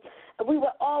album, and we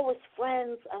were always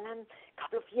friends. And then a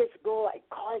couple of years ago, I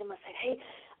called him and said, hey,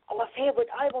 our favorite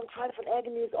album, Triumph and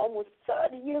Agony, is almost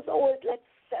 30 years old. Let's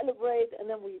celebrate. And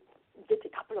then we did a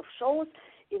couple of shows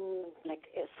in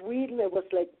Sweden. It was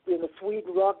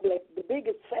Sweden Rock, the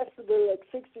biggest festival,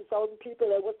 60,000 people.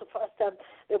 That was the first time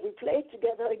that we played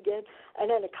together again.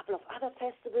 And then a couple of other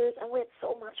festivals, and we had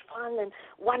so much fun. And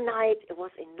one night, it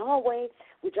was in Norway.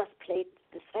 We just played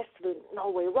this festival,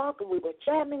 Norway Rock, and we were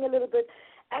jamming a little bit.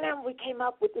 And then we came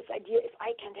up with this idea, if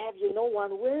I can't have you, no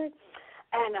one will.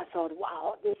 And I thought,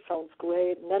 wow, this sounds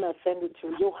great. And then I sent it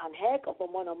to Jourdan of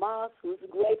Amon Amarth, who's a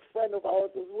great friend of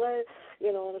ours as well.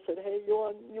 And I said, hey,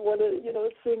 Jourdan, you want to,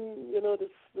 sing,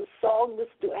 this song, this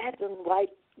duet, and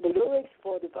write the lyrics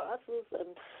for the verses?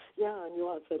 And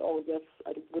Jourdan said, oh, yes,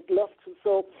 I would love to.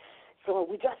 So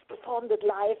we just performed it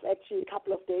live, actually, a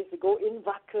couple of days ago in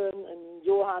Wacken, and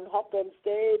Jourdan hopped on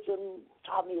stage, and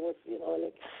Tommy was,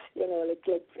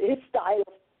 his style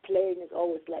of playing is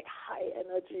always high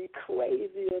energy,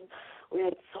 crazy, and we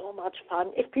had so much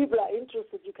fun. If people are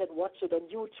interested, you can watch it on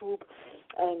YouTube,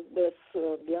 and there's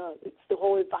it's the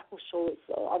whole Wacken show is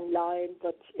online.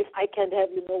 But if I can't have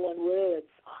you, no one will.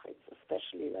 It's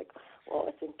especially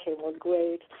I think came out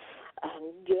great,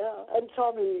 and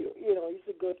Tommy, he's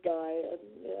a good guy,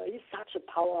 and he's such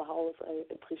a powerhouse. I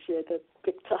appreciate it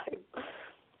big time.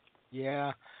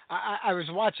 Yeah, I was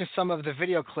watching some of the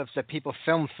video clips that people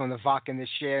filmed from the Wacken this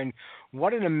year, and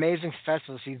what an amazing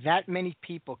festival to see that many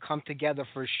people come together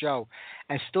for a show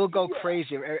and still go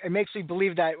crazy. It makes me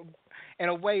believe that, in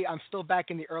a way, I'm still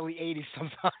back in the early 80s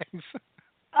sometimes.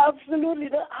 Absolutely.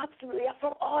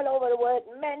 From all over the world,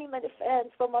 many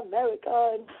fans from America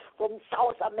and from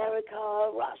South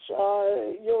America,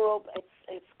 Russia, Europe.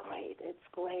 It's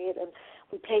great. And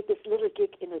we played this little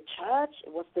gig in a church.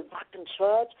 It was the Wacken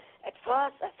Church. At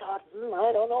first, I thought,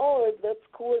 I don't know if that's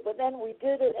cool. But then we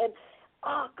did it, and,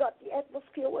 oh, God, the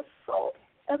atmosphere was so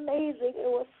amazing. It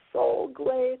was so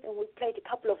great. And we played a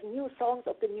couple of new songs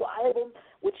of the new album,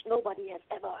 which nobody has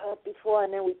ever heard before.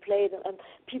 And then we played, and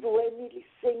people were immediately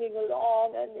singing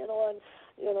along and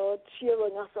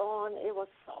cheering us on. It was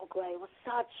so great. It was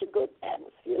such a good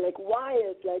atmosphere,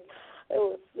 wild. It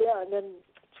was, and then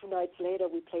 2 nights later,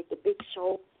 we played the big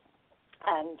show,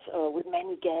 and with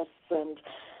many guests, and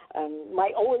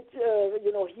my old,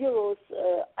 heroes.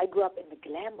 I grew up in the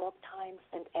glam rock times,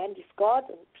 and Andy Scott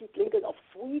and Pete Lincoln of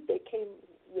Sweet, they came,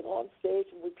 on stage,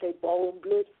 and we played Ballroom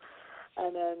Blitz,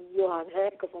 And then Johan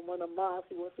Henke from Monomath,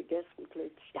 he was a guest. We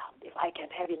played, If I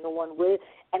Can't Have You, No One Will.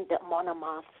 And the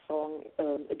Monomath song,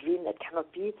 A Dream That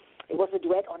Cannot Be. It was a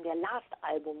duet on their last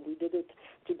album. We did it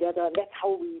together, and that's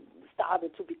how we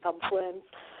started to become friends.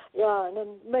 Yeah, and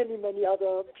then many, many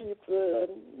other people.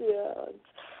 And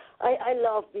I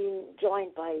love being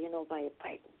joined by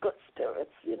good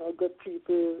spirits, good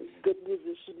people, good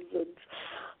musicians, and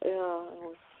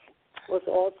it was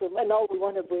awesome. And now we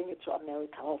want to bring it to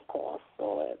America, of course.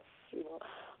 So it's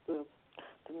the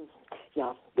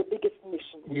biggest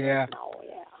mission now.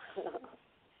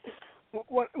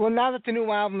 Well, now that the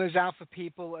new album is out for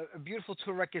people, a beautiful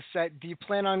tour record set, do you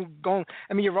plan on going?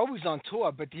 I mean, you're always on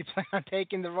tour, but do you plan on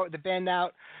taking the band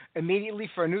out immediately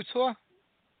for a new tour?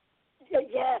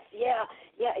 Yes, yeah.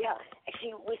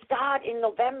 Actually, we start in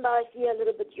November here, a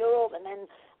little bit Europe, and then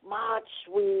March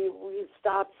we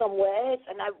start somewhere else.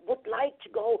 And I would like to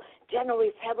go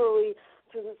January, February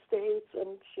to the States,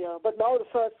 and But now the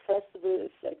first festival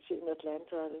is actually in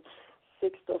Atlanta, the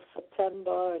 6th of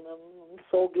September, and I'm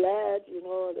so glad,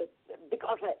 that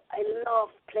because I love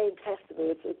playing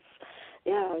festivals.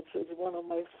 It's one of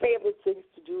my favorite things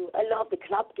to do. I love the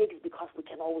club gigs because we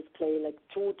can always play like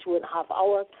 2.5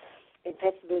 hours. In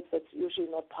festivals, that's usually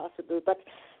not possible. But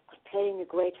playing a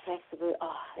great festival,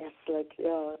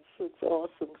 it's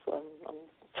awesome. So I'm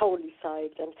totally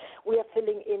psyched. And we are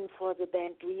filling in for the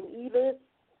band Dream Evil.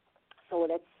 So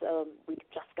we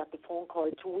just got the phone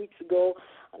call 2 weeks ago,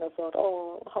 and I thought,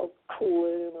 oh, how cool,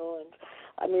 And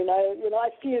I mean, I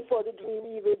feel for the Dream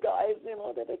Evil guys,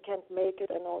 that they can't make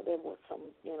it. I know there was some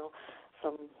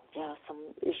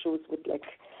issues with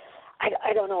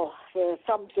I don't know,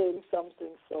 something.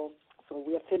 So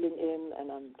we are filling in,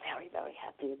 and I'm very, very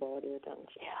happy about it. And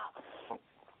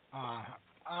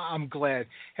I'm glad.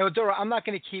 Hey, Doro, I'm not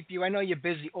going to keep you. I know you're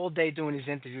busy all day doing these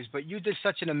interviews, but you did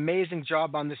such an amazing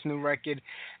job on this new record,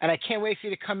 and I can't wait for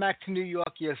you to come back to New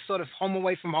York. You're sort of home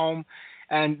away from home,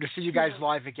 and to see you guys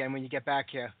live again when you get back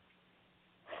here.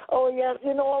 Oh, yes,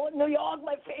 New York,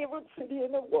 my favorite city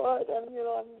in the world, and,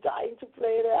 I'm dying to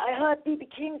play there. I heard B.B.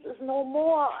 King's is no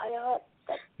more. I heard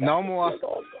that. No more.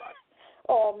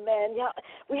 Oh, man,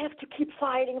 we have to keep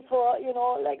fighting for,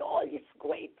 all these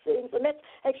great things. And that's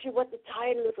actually what the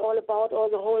title is all about, or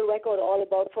the whole record all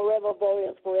about, Forever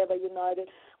Warriors, Forever United.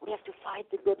 We have to fight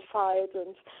the good fight,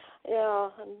 and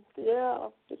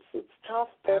it's tough.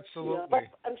 But, absolutely. But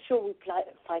I'm sure we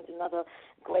find another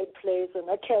great place, and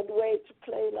I can't wait to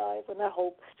play live, and I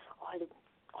hope all the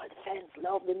fans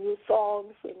love the new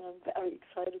songs, and I'm very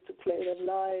excited to play them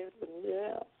live, and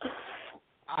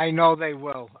I know they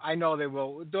will.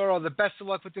 Doro, the best of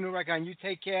luck with the new record, and you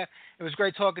take care. It was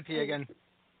great talking to you again.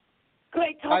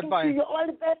 Great talking Bye-bye. to you. All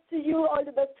the best to you. All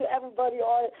the best to everybody.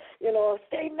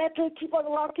 Stay metal, keep on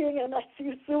rocking, and I'll see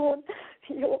you soon.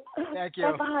 Thank you.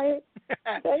 Bye-bye.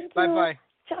 Thank you. Bye-bye.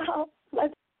 Ciao. Bye.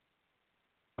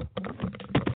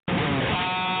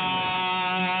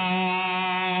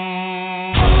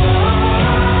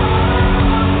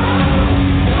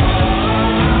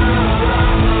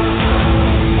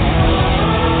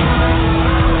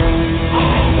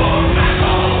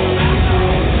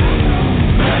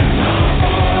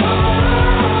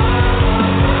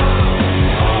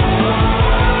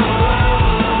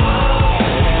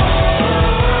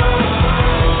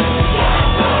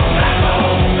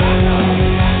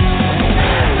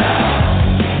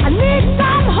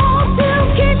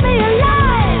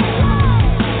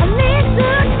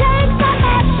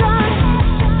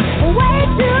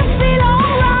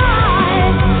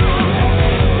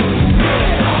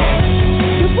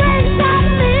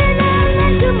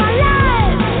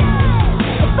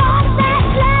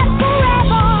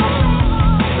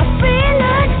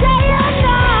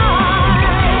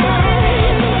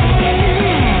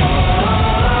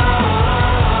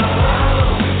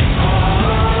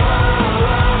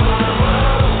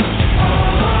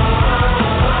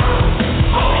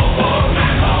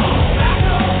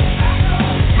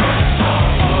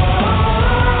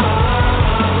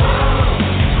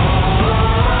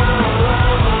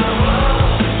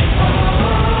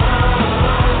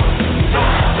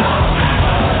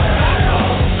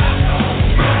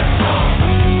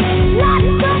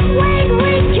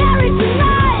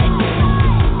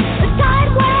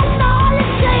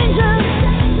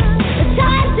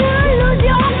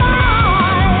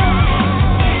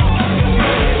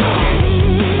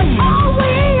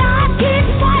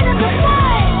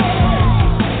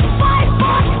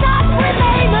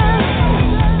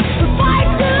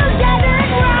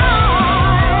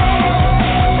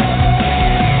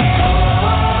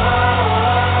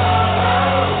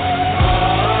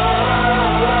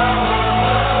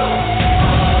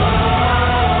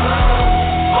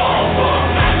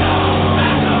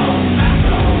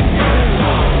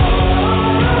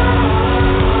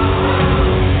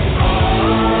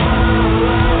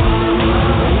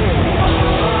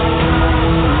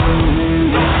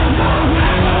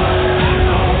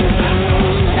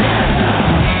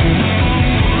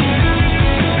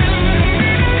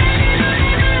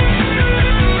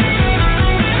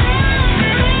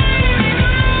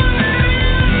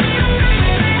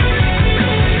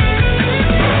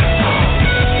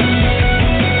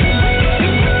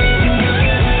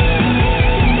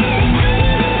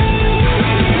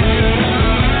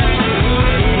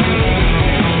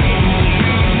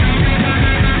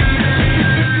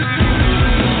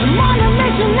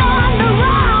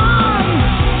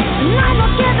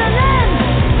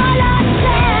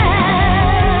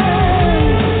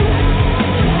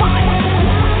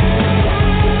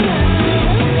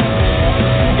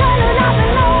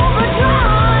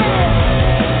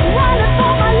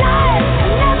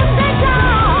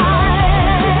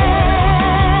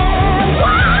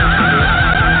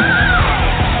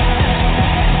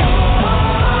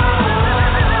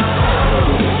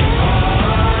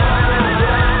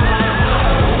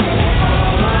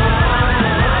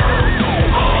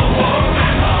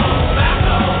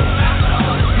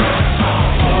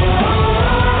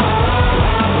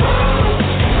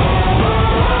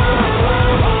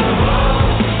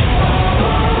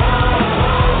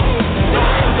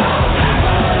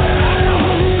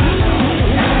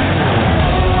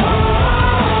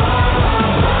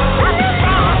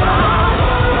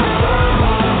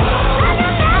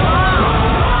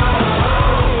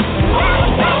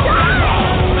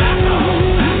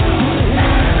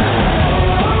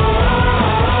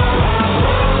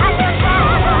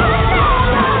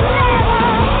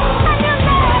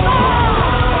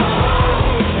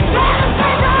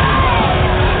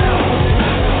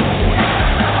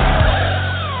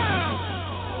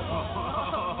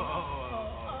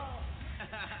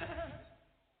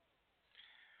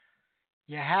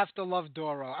 have to love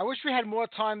Doro. I wish we had more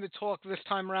time to talk this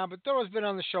time around, but Doro's been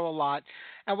on the show a lot,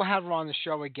 and we'll have her on the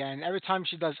show again. Every time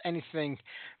she does anything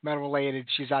metal-related,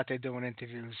 she's out there doing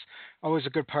interviews. Always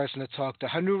a good person to talk to.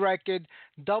 Her new record,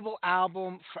 double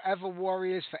album, Forever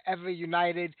Warriors, Forever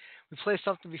United. We played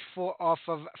something before off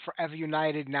of Forever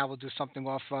United. Now we'll do something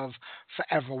off of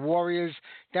Forever Warriors.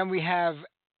 Then we have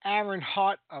Aaron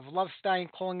Hart of Love Stallion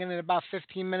calling in about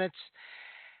 15 minutes.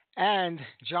 And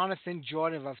Jonathan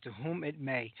Jourdan of To Whom It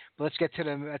May. But let's get to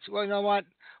them. Well, you know what?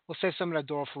 We'll save some of that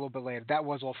Doro for a little bit later. That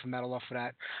was all for metal off of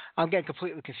that. I'm getting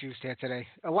completely confused here today.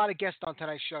 A lot of guests on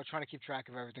tonight's show trying to keep track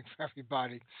of everything for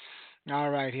everybody. All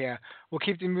right, here. We'll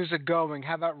keep the music going.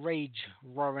 How about Rage,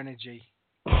 Raw Energy?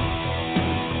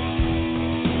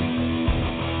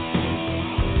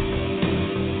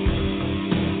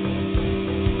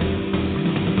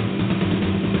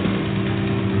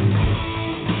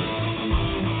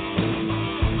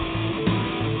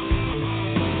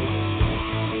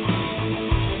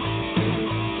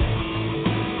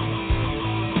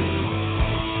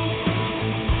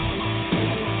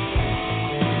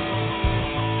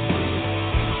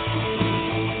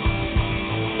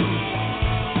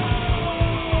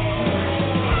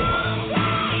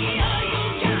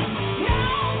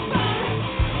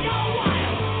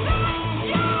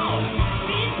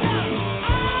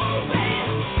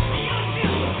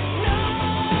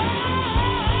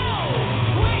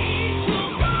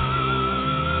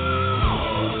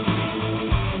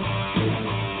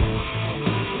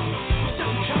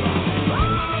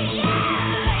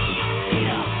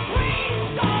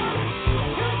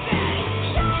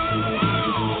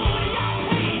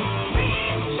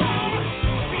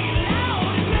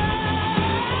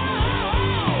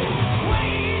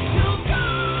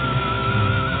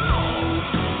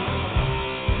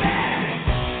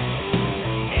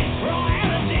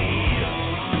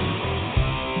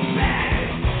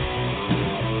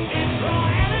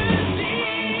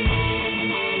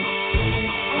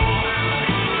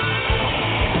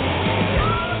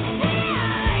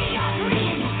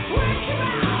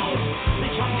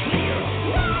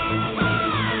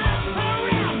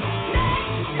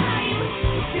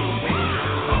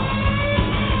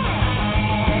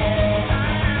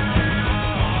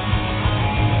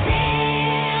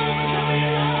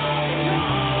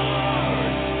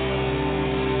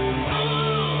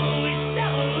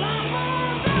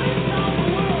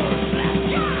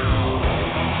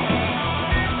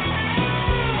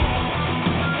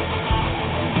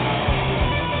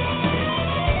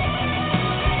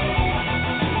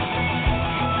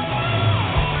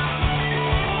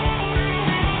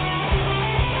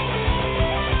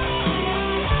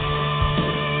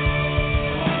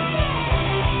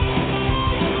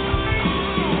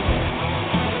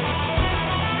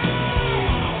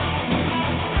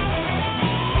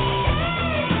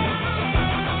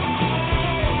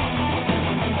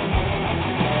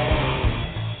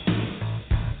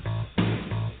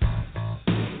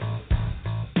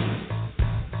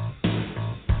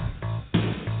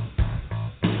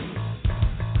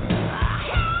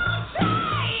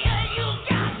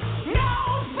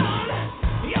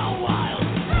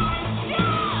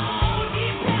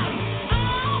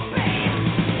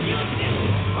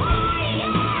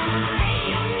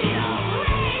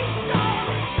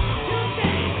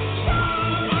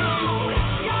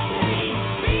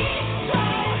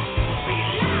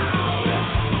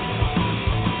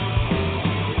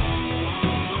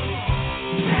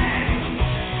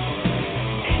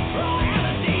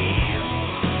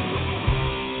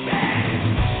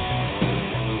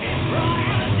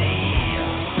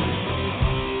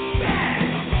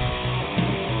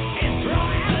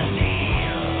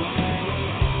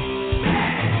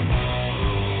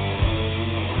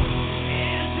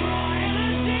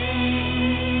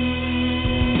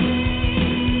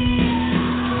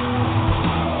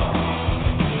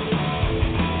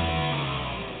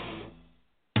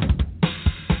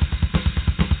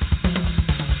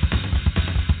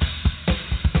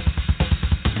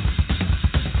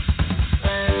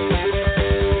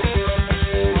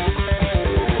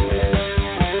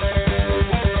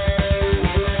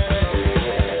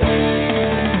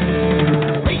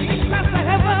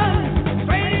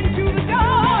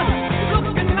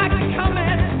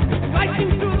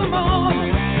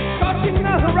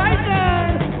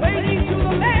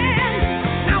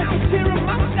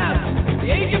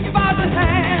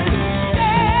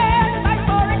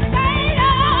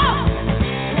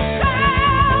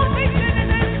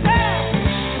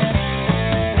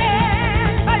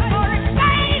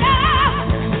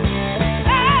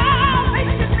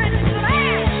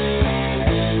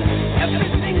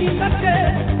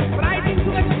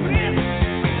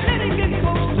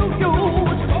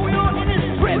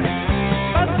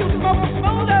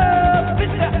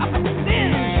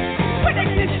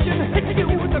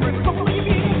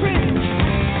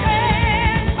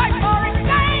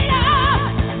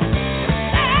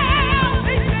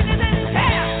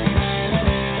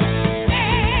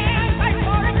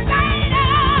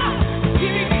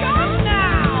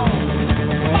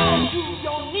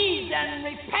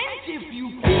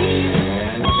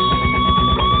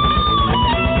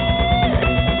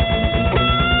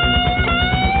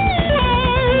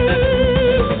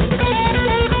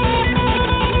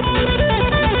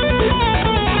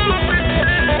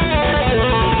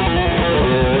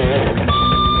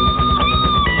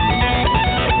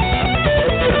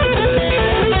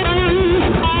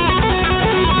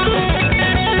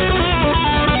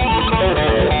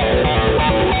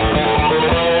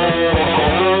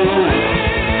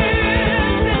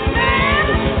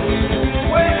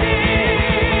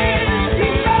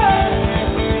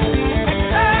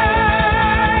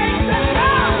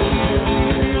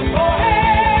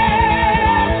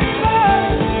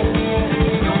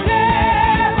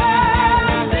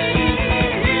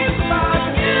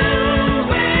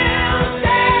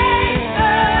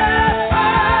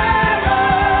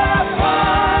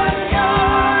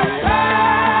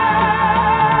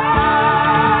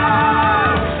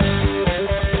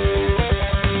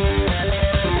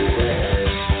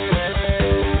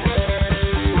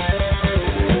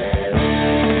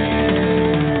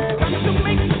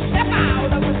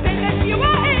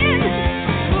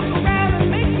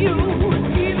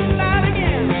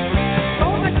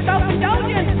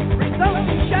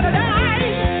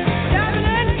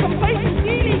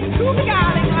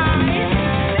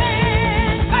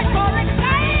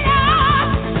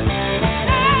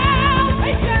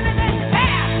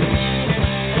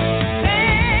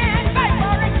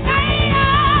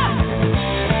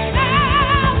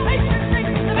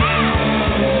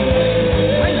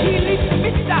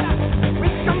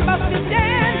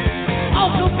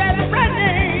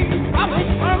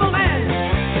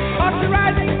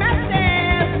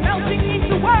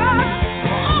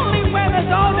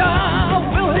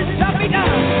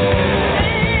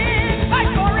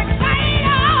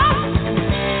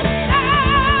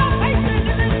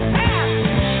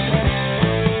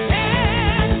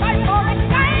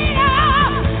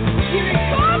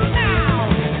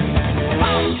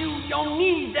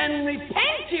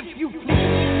 if you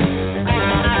please.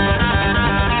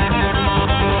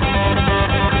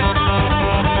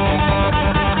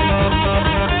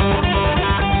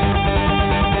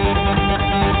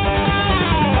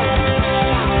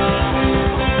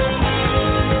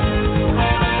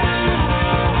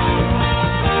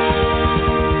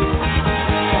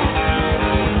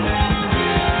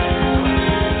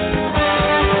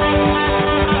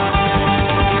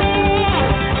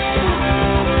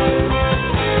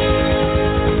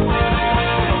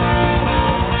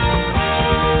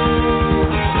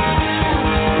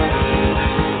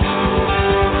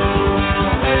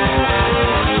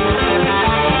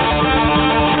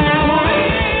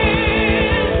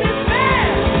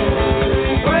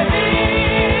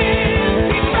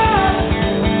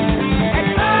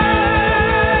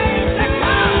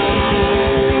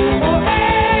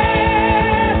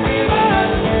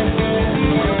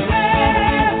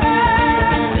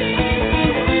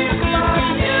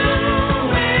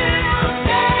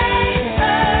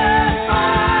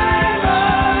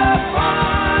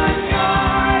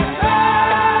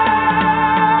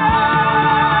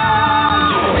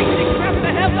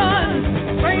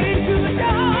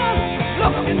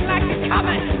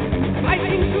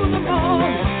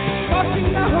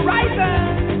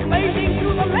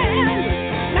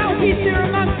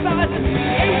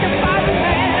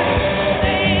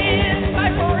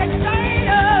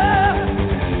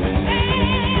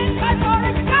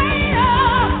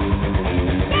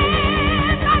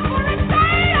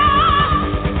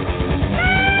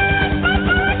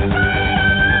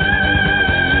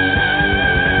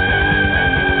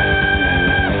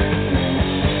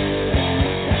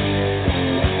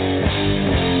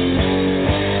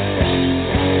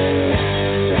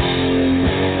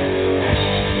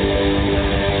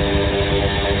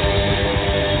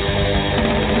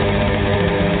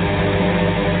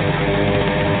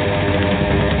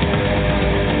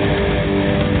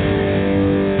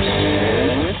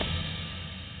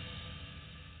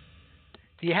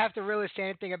 Do you have to really say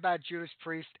anything about Judas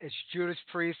Priest? It's Judas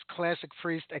Priest, classic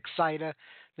Priest, Exciter.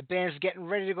 The band's getting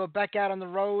ready to go back out on the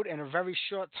road in a very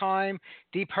short time.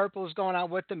 Deep Purple is going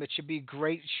out with them. It should be a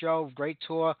great show, great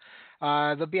tour.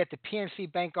 They'll be at the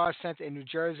PNC Bank Arts Center in New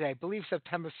Jersey, I believe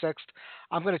September 6th.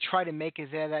 I'm going to try to make it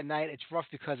there that night. It's rough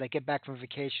because I get back from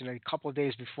vacation a couple of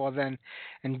days before then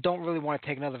and don't really want to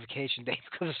take another vacation day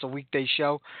because it's a weekday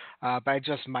show, but I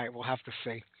just might. We'll have to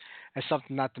see. That's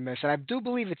something not to miss. And I do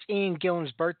believe it's Ian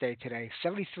Gillan's birthday today,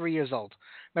 73 years old.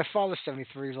 My father's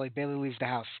 73 years old. He barely leaves the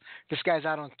house. This guy's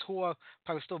out on tour,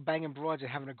 probably still banging broads and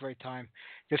having a great time.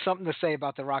 There's something to say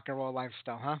about the rock and roll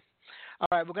lifestyle, huh? All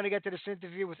right, we're going to get to this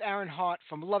interview with Aaron Hart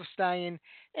from Love Stallion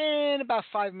in about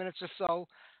 5 minutes or so.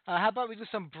 How about we do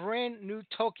some brand new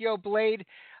Tokyo Blade?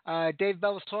 Dave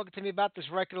Bell was talking to me about this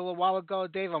record a little while ago.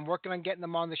 Dave, I'm working on getting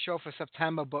them on the show for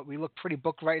September, but we look pretty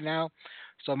booked right now,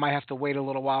 so I might have to wait a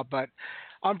little while. But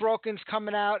Unbroken's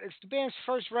coming out. It's the band's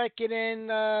first record in,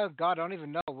 God, I don't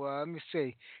even know. Let me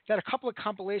see. They had a couple of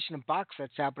compilation and box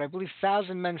sets out, but I believe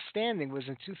Thousand Men Standing was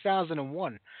in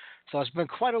 2001. So it's been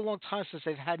quite a long time since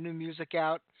they've had new music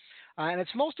out. And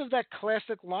it's most of that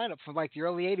classic lineup from like the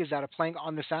early 80s that are playing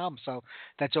on this album, so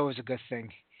that's always a good thing.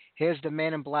 Here's the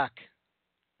Man in Black.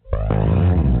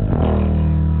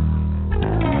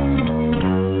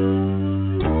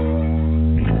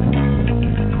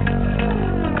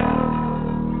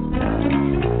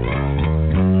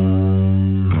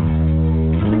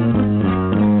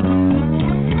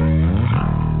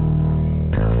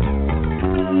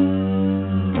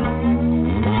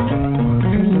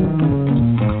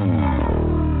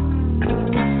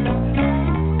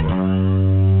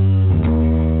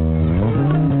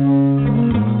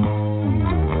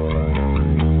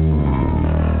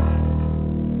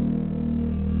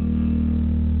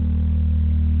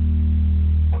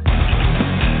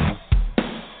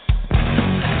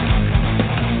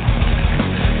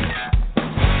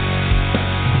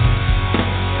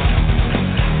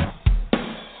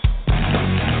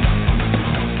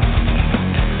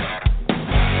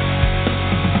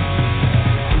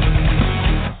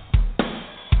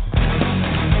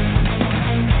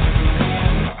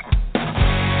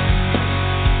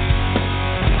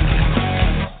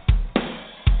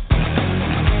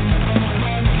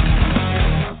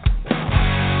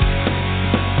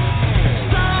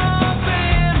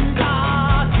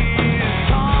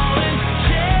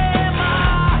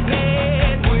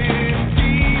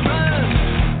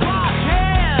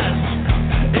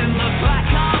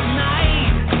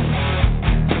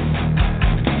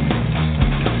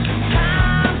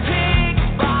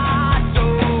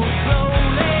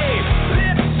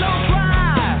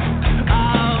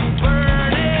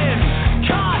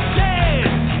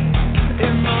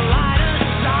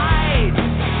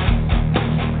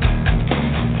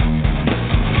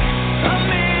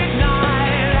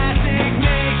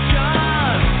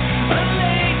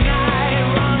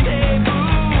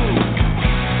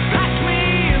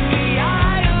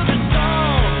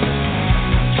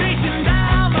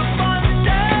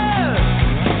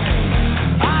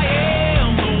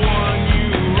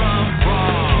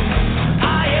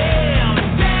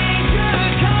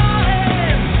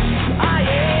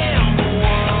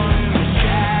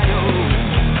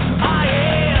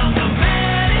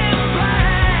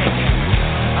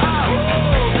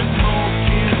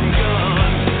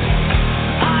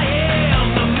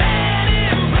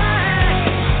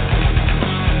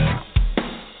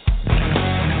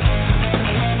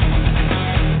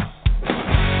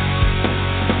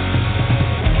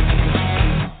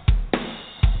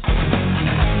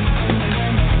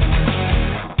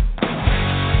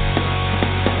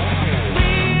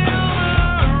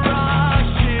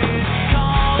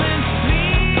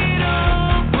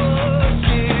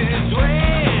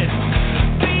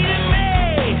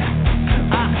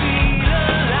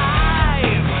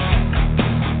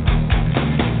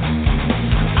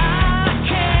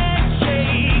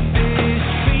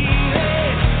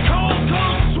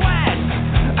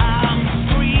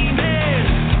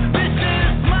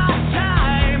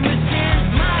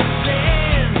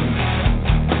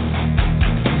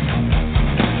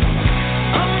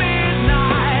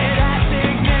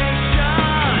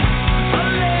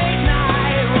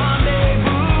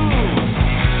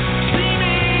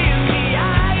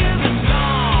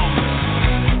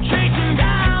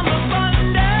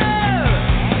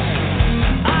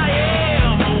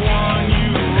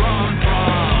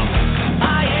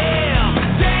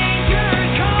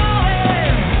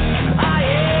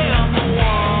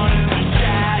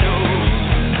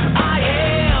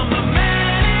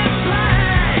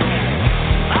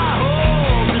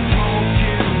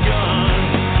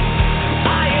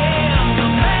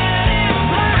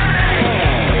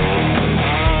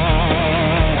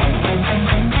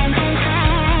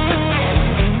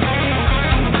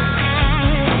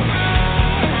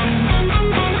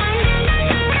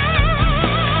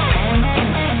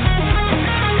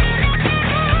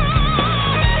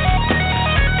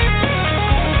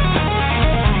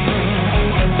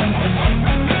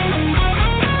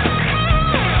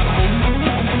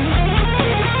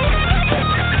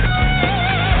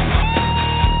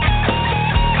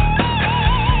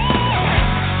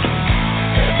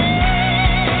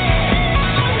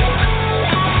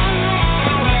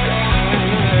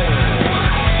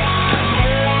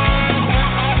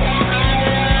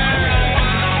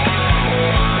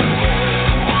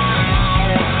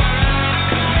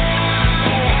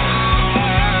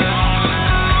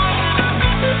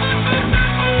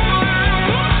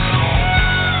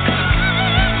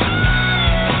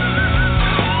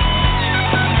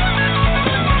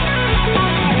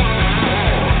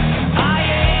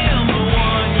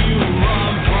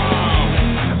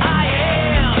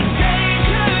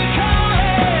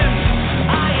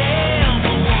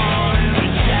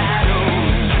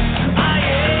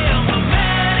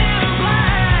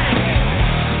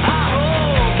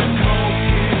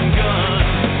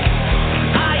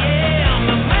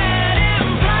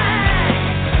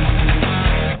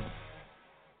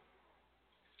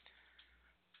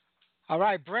 All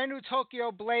right, brand new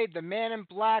Tokyo Blade, The Man in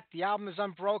Black. The album is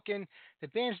Unbroken. The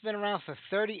band's been around for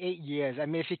 38 years. I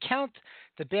mean, if you count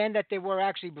the band that they were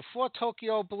actually before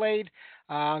Tokyo Blade,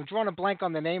 I'm drawing a blank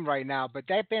on the name right now, but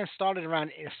that band started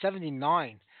around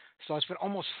 79. So it's been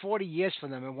almost 40 years for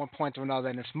them at one point or another,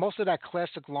 and it's most of that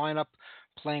classic lineup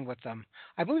playing with them.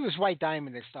 I believe it was White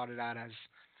Diamond they started out as.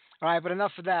 All right, but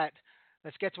enough of that.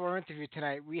 Let's get to our interview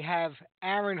tonight. We have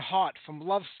Aaron Hart from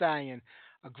Love Stallion,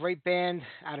 a great band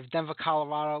out of Denver,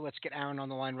 Colorado. Let's get Aaron on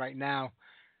the line right now.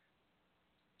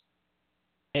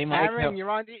 Hey, Mike. Aaron, you're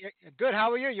on the good.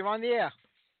 How are you? You're on the air.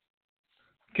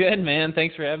 Good, man.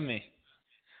 Thanks for having me.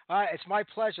 All right, it's my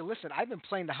pleasure. Listen, I've been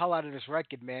playing the hell out of this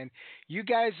record, man. You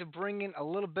guys are bringing a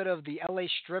little bit of the LA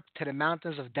Strip to the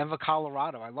mountains of Denver,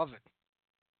 Colorado. I love it.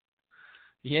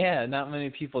 Yeah, not many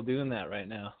people doing that right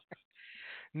now.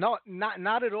 No,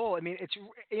 not at all. I mean, it's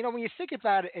when you think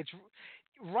about it,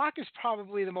 rock is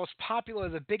probably the most popular,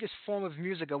 the biggest form of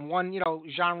music in one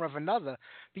genre of another.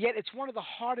 But yet, it's one of the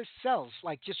hardest sells,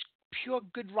 like just pure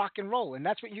good rock and roll, and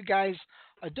that's what you guys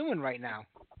are doing right now.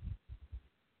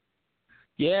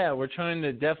 Yeah, we're trying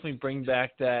to definitely bring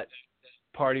back that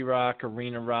party rock,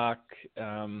 arena rock,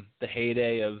 the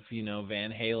heyday of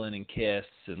Van Halen and Kiss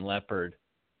and Leopard.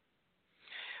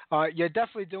 You're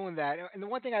definitely doing that. And the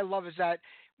one thing I love is that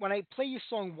when I play your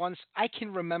song once, I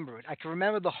can remember it. I can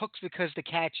remember the hooks because they're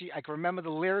catchy. I can remember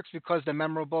the lyrics because they're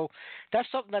memorable. That's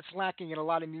something that's lacking in a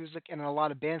lot of music and in a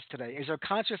lot of bands today. Is there a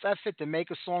conscious effort to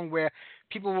make a song where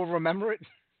people will remember it?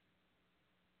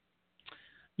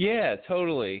 Yeah,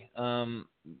 totally.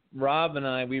 Rob and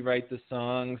I, we write the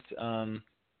songs.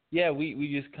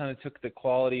 We just kind of took the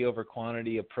quality over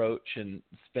quantity approach and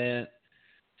spent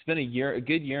a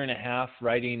good year and a half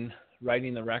writing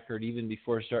the record even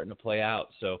before starting to play out.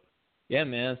 So, yeah,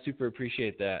 man, super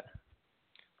appreciate that.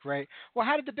 Great. Well,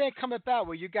 how did the band come about?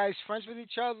 Were you guys friends with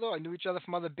each other or knew each other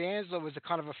from other bands, or was it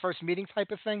kind of a first meeting type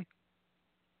of thing?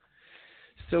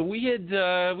 So we'd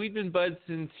been buds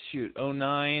since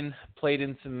 2009, played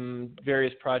in some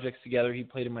various projects together. He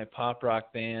played in my pop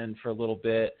rock band for a little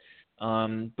bit.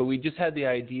 But we just had the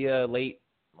idea late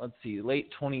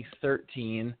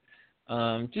 2013.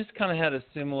 Just kind of had a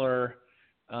similar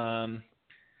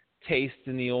taste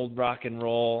in the old rock and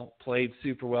roll, played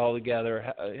super well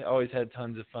together, always had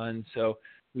tons of fun. So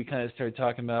we kind of started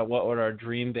talking about what would our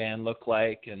dream band look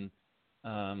like, and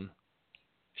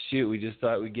we just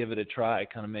thought we'd give it a try,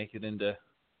 kind of make it into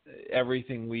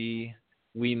everything we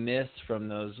miss from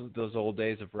those old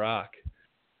days of rock.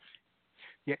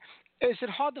 Yeah. Is it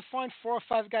hard to find 4 or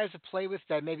 5 guys to play with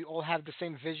that maybe all have the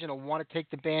same vision or want to take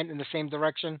the band in the same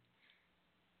direction?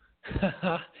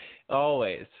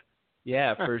 Always.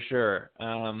 Yeah, for sure.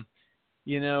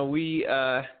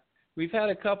 We've had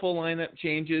a couple lineup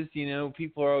changes.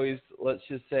 People are always, let's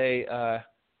just say,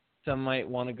 some might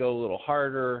want to go a little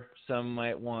harder. Some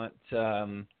might want,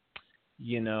 a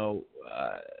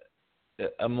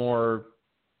more,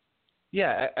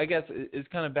 I guess it's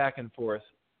kind of back and forth.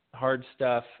 Hard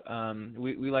stuff.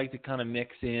 We like to kind of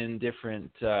mix in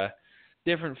different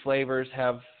flavors,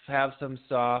 have some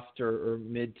soft or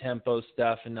mid-tempo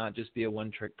stuff, and not just be a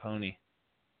one-trick pony.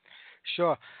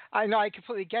 Sure. I know, I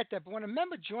completely get that. But when a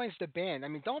member joins the band, I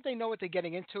mean, don't they know what they're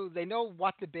getting into? They know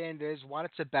what the band is, what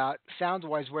it's about,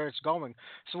 sound-wise, where it's going.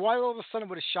 So why all of a sudden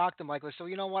would it shock them? Like, so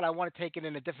you know what? I want to take it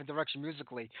in a different direction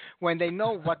musically, when they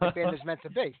know what the band is meant to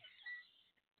be.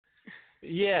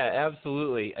 Yeah,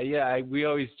 absolutely. We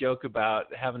always joke about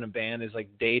having a band is like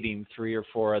dating 3 or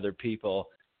 4 other people,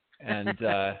 and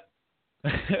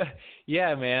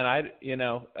yeah, man. I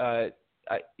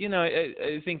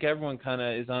think everyone kind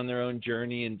of is on their own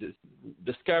journey and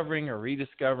discovering or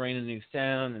rediscovering a new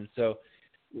sound, and so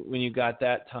when you got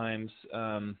that times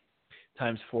 4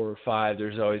 or 5,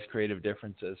 there's always creative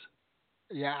differences.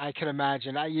 Yeah, I can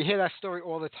imagine. You hear that story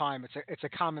all the time. It's a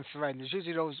common thread. And there's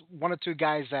usually those 1 or 2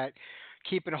 guys that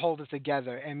keep and hold it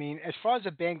together. I mean, as far as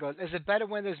the band goes, is it better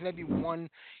when there's maybe 1,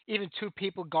 even 2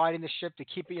 people guiding the ship to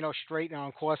keep it, straight and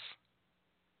on course?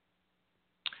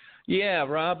 Yeah,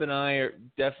 Rob and I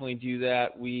definitely do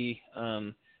that. We,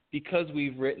 because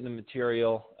we've written the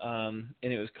material, and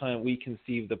it was kind of, we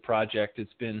conceived the project.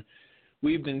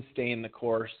 We've been staying the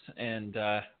course, and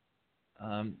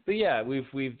but yeah,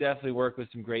 we've definitely worked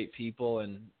with some great people,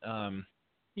 and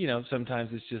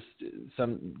sometimes it's just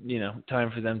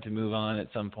time for them to move on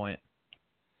at some point.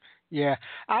 Yeah,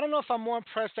 I don't know if I'm more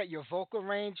impressed at your vocal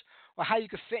range or how you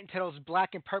could fit into those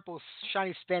black and purple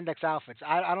shiny spandex outfits.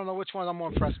 I don't know which one I'm more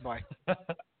impressed by.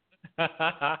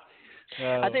 I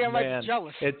think I might be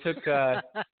jealous. It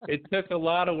took a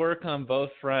lot of work on both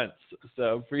fronts,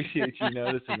 so appreciate you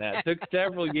noticing that. It took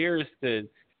several years to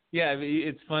Yeah,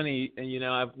 it's funny.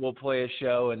 We'll play a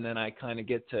show, and then I kind of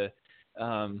get to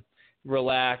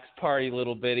relax, party a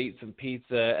little bit, eat some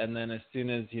pizza, and then as soon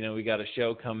as we got a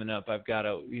show coming up, I've got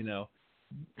to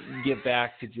get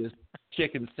back to just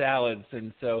chicken salads.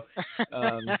 And so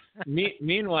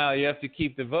meanwhile, you have to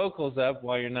keep the vocals up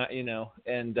while you're not,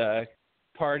 and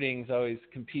partying's always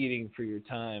competing for your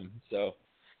time. So,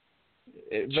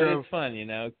 but it's fun,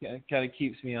 it kind of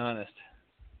keeps me honest.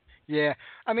 Yeah,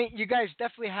 I mean, you guys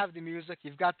definitely have the music.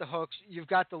 You've got the hooks. You've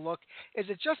got the look. Is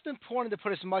it just important to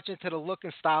put as much into the look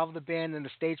and style of the band and the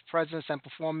stage presence and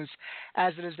performance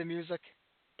as it is the music?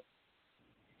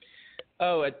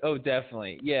 Oh,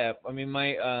 definitely. Yeah, I mean,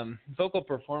 my vocal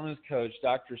performance coach,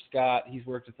 Dr. Scott, he's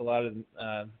worked with a lot of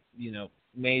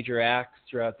major acts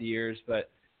throughout the years,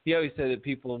 but he always said that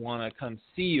people want to come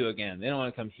see you again. They don't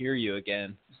want to come hear you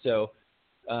again. So,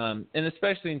 and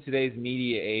especially in today's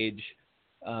media age,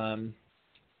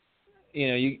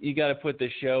 you got to put the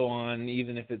show on,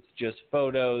 even if it's just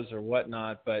photos or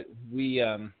whatnot. But we,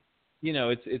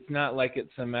 it's not like it's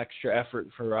some extra effort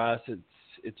for us.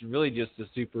 It's really just a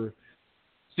super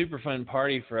fun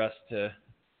party for us to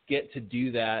get to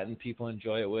do that, and people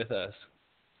enjoy it with us.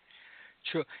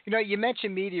 True. You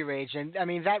mentioned media age, and I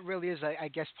mean that really is, I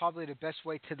guess, probably the best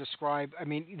way to describe. I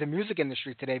mean, the music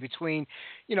industry today, between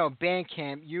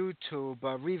Bandcamp, YouTube,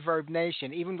 Reverb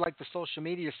Nation, even like the social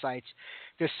media sites.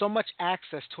 There's so much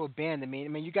access to a band. I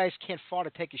mean, you guys can't afford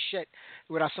to take a shit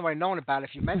without somebody knowing about it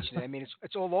if you mention it. I mean,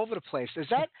 it's all over the place. Does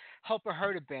that help or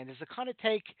hurt a band? Does it kind of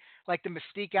take like the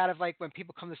mystique out of like when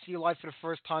people come to see you live for the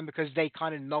first time because they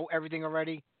kind of know everything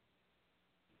already?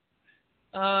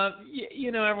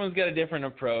 Everyone's got a different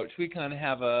approach. We kind of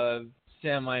have a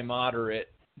semi-moderate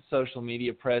social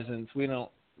media presence. We don't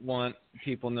want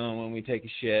people knowing when we take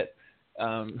a shit.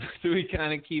 So we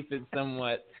kind of keep it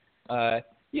somewhat,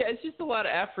 it's just a lot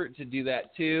of effort to do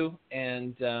that too.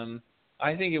 And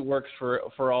I think it works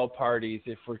for all parties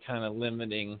if we're kind of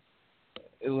limiting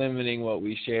what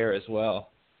we share as well.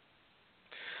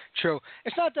 True.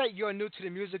 It's not that you're new to the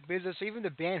music business, or even the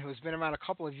band who's been around a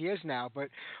couple of years now, but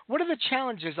what are the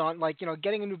challenges on,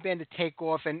 getting a new band to take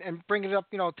off and bring it up,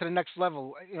 to the next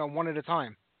level, one at a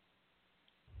time?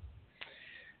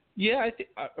 Yeah,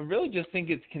 I really just think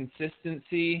it's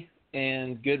consistency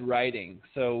and good writing.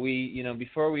 So we,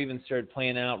 before we even started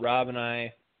playing out, Rob and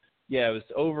I, it was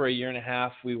over a year and a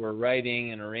half we were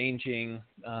writing and arranging,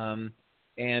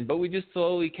 but we just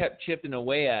slowly kept chipping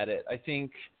away at it. I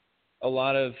think a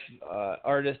lot of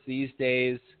artists these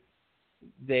days,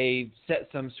 they set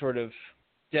some sort of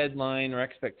deadline or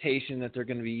expectation that they're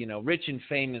going to be, rich and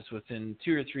famous within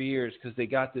 2 or 3 years because they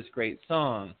got this great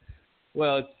song.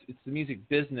 Well, it's the music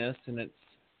business, and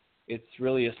it's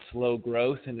really a slow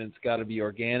growth, and it's got to be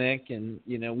organic. And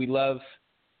we love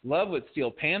what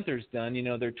Steel Panther's done.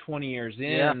 They're 20 years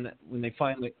in when they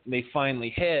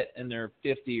finally hit, and they're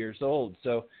 50 years old.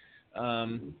 So,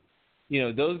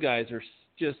 those guys are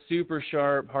just super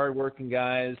sharp, hardworking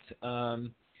guys.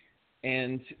 And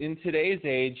in today's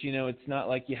age, it's not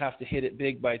like you have to hit it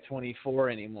big by 24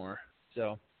 anymore.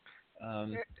 So,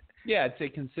 I'd say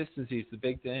consistency is the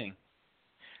big thing.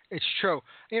 It's true.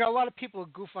 A lot of people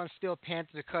goof on Steel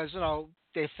Panther because,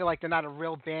 they feel like they're not a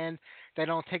real band. They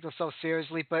don't take themselves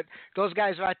seriously. But those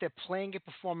guys are out there playing and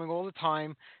performing all the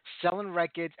time, selling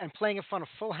records, and playing in front of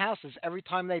full houses every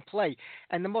time they play.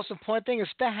 And the most important thing is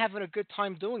they're having a good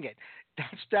time doing it.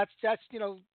 That's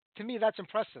to me, that's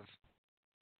impressive.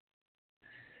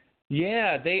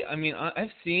 Yeah,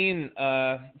 I've seen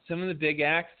some of the big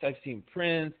acts. I've seen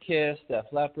Prince, Kiss, Def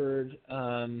Leppard,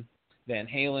 Van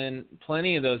Halen,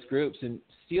 plenty of those groups. And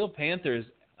Steel Panthers,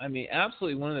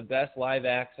 absolutely one of the best live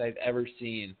acts I've ever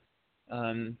seen.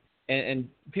 And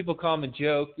people call them a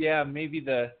joke. Yeah, maybe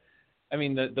the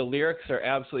lyrics are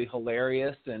absolutely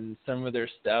hilarious, and some of their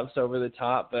stuff's over the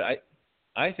top. But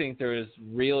I think they're as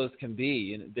real as can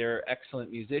be. And they're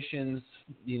excellent musicians.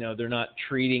 They're not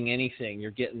treating anything.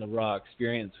 You're getting the raw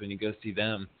experience when you go see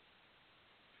them.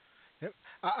 Yep,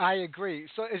 I agree.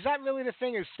 So is that really the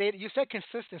thing? You said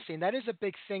consistency, and that is a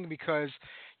big thing because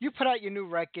you put out your new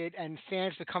record and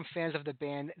fans become fans of the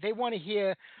band. They want to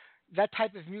hear that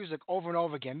type of music over and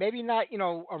over again. Maybe not,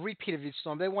 a repeat of each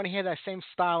song. They want to hear that same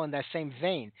style and that same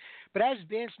vein. But as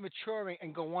bands mature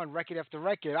and go on record after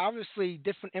record, obviously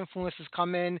different influences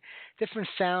come in, different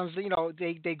sounds,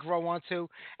 they grow onto,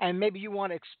 and maybe you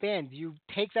want to expand. Do you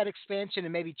take that expansion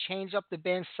and maybe change up the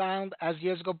band's sound as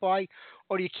years go by,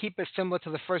 or do you keep it similar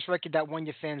to the first record that won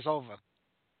your fans over?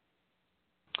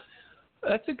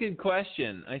 That's a good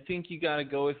question. I think you got to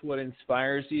go with what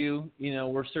inspires you.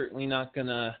 We're certainly not going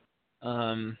to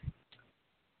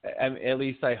at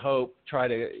least I hope, try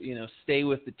to, stay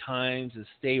with the times and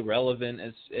stay relevant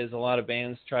as a lot of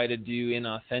bands try to do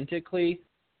inauthentically.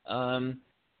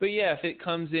 But yeah, if it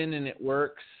comes in and it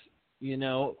works,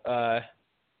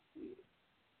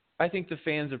 I think the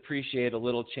fans appreciate a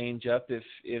little change up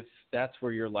if that's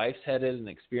where your life's headed and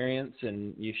experience,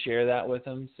 and you share that with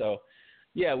them. So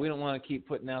yeah, we don't want to keep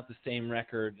putting out the same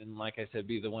record and, like I said,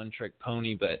 be the one trick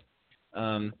pony, but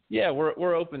yeah,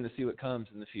 we're open to see what comes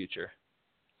in the future.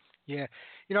 Yeah.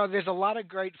 There's a lot of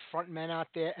great frontmen out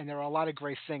there, and there are a lot of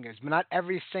great singers, but not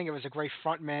every singer is a great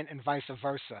frontman and vice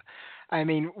versa. I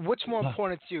mean, what's more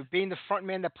important to you, being the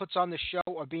frontman that puts on the show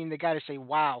or being the guy to say,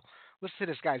 wow, listen to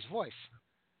this guy's voice?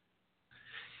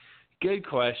 Good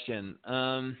question.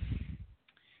 Because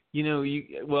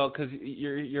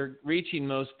you're reaching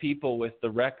most people with the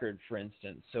record, for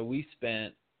instance. So we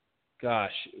spent,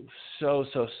 so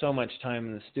much time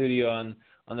in the studio on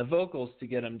the vocals to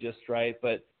get them just right.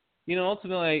 But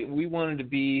ultimately, we wanted to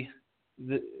be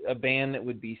a band that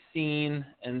would be seen,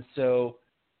 and so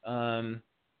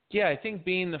I think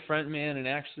being the front man and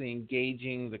actually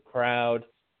engaging the crowd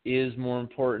is more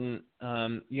important.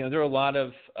 There are a lot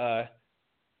of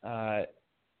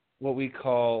what we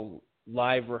call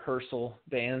live rehearsal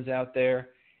bands out there,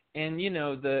 and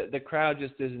the crowd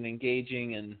just isn't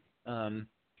engaging, and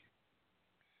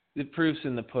the proof's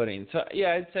in the pudding. So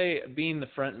yeah, I'd say being the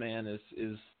front man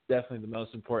is definitely the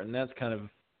most important. That's kind of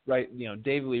right.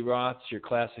 David Lee Roth's your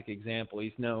classic example.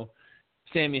 He's no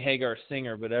Sammy Hagar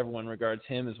singer, but everyone regards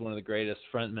him as one of the greatest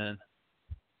frontmen.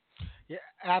 Yeah,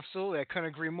 absolutely. I couldn't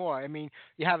agree more. I mean,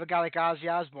 you have a guy like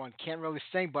Ozzy Osbourne, can't really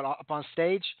sing, but up on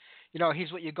stage,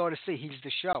 he's what you go to see. He's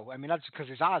the show. I mean, that's because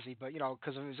he's Ozzy, but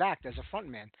because of his act as a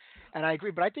frontman. And I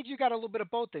agree, but I think you got a little bit of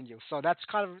both in you. So that's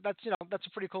a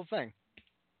pretty cool thing.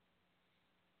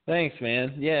 Thanks,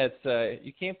 man. Yeah, it's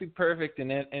you can't be perfect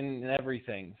in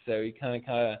everything, so you kind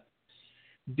of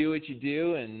do what you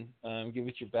do and give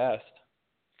it your best.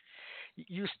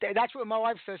 That's what my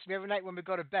wife says to me every night when we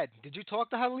go to bed. Did you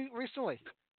talk to her recently?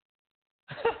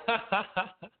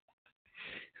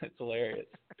 That's hilarious.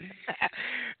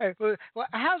 Well,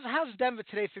 how's Denver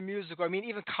today for music? Or, I mean,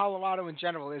 even Colorado in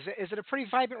general. Is it a pretty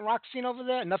vibrant rock scene over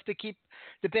there? Enough to keep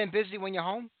the band busy when you're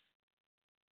home?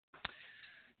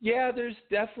 Yeah, there's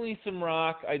definitely some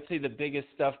rock. I'd say the biggest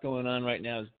stuff going on right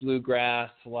now is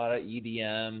bluegrass, a lot of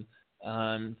EDM,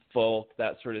 folk,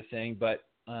 that sort of thing. But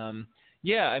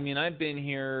yeah, I mean, I've been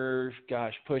here,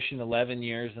 pushing 11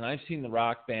 years, and I've seen the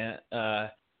rock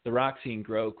scene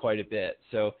grow quite a bit.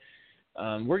 So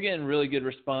we're getting really good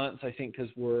response, I think, because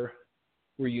we're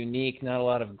unique. Not a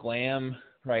lot of glam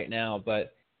right now,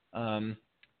 but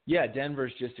yeah,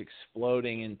 Denver's just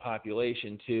exploding in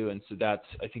population too, and so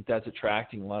I think that's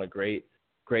attracting a lot of great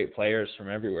players from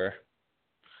everywhere.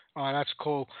 Oh, that's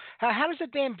cool. How does the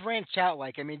band branch out?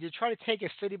 Like, I mean, do you try to take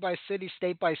it city by city,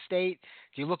 state by state?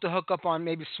 Do you look to hook up on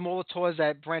maybe smaller tours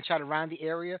that branch out around the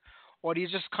area? Or do you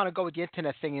just kind of go with the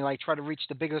internet thing and try to reach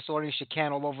the biggest audience you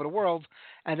can all over the world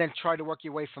and then try to work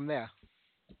your way from there?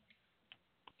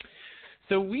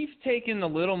 So we've taken a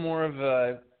little more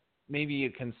of maybe a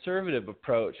conservative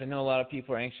approach. I know a lot of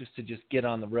people are anxious to just get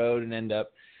on the road and end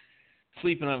up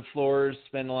sleeping on floors,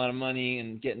 spend a lot of money,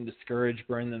 and getting discouraged,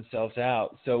 burn themselves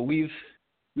out. So we've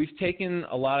taken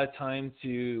a lot of time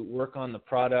to work on the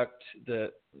product,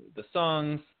 the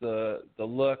songs, the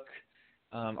look,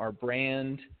 our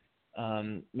brand,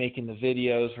 making the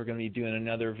videos. We're going to be doing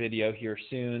another video here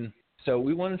soon. So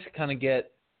we wanted to kind of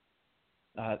get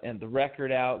and the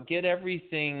record out, get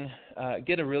everything,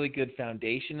 get a really good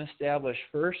foundation established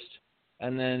first.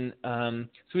 And then,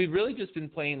 so we've really just been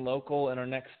playing local, and our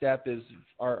next step is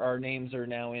our names are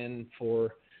now in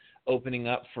for opening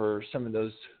up for some of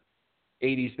those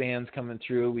 80s bands coming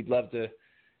through. We'd love to,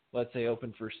 let's say,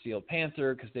 open for Steel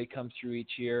Panther because they come through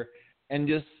each year, and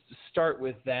just start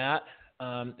with that.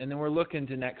 And then we're looking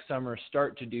to next summer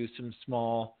start to do some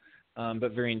small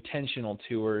but very intentional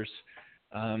tours,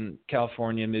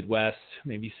 California, Midwest,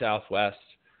 maybe Southwest.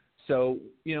 So,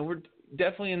 we're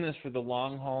definitely in this for the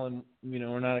long haul, and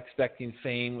we're not expecting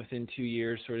fame within 2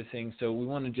 years, sort of thing. So we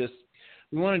want to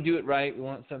do it right. We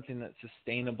want something that's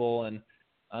sustainable, and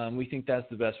we think that's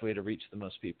the best way to reach the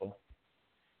most people.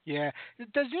 Yeah.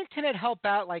 Does the internet help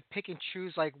out, pick and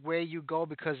choose, where you go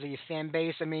because of your fan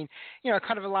base? I mean, it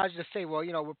kind of allows you to say, well,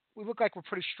 we look like we're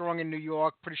pretty strong in New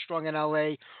York, pretty strong in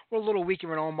L.A., we're a little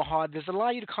weaker in Omaha. Does it allow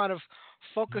you to kind of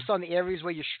focus on the areas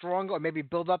where you're strong, or maybe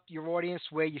build up your audience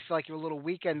where you feel like you're a little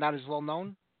weaker and not as well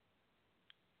known?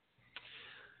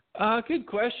 Good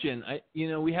question.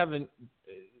 We haven't,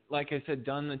 like I said,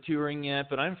 done the touring yet,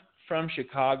 but I'm from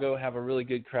Chicago, have a really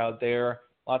good crowd there.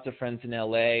 A lots of friends in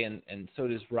LA, and so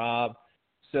does Rob.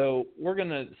 So we're going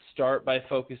to start by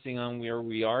focusing on where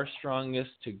we are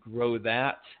strongest to grow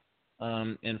that,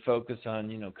 and focus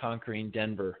on, conquering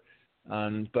Denver.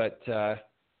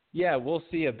 Yeah, we'll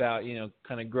see about,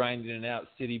 kind of grinding it out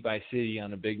city by city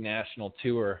on a big national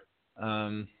tour.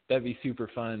 That'd be super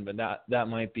fun, but that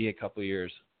might be a couple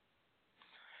years.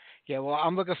 Yeah, well,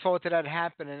 I'm looking forward to that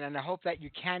happening, and I hope that you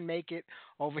can make it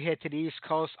over here to the East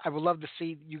Coast. I would love to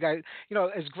see you guys.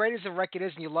 As great as the record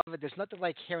is and you love it, there's nothing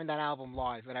like hearing that album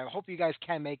live, and I hope you guys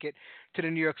can make it to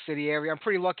the New York City area. I'm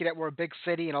pretty lucky that we're a big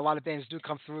city, and a lot of bands do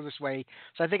come through this way,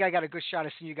 so I think I got a good shot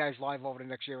of seeing you guys live over the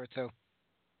next year or two.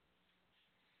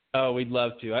 Oh, we'd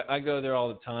love to. I go there all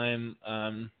the time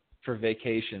for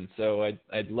vacation, so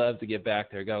I'd love to get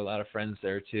back there. Got a lot of friends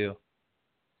there, too.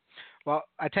 Well,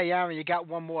 I tell you, Aaron, you got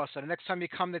one more. So the next time you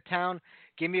come to town,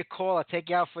 give me a call. I'll take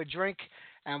you out for a drink,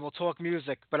 and we'll talk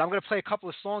music. But I'm going to play a couple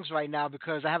of songs right now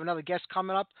because I have another guest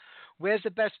coming up. Where's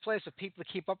the best place for people to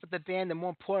keep up with the band and,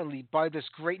 more importantly, buy this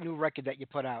great new record that you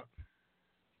put out?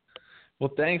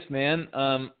 Well, thanks, man.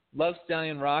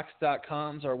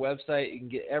 LoveStallionRocks.com is our website. You can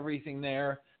get everything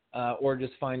there, or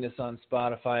just find us on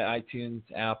Spotify, iTunes,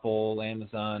 Apple,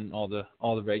 Amazon, all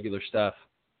the regular stuff.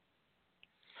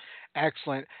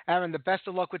 Excellent. Aaron, the best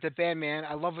of luck with the band, man.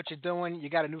 I love what you're doing. You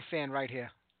got a new fan right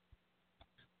here.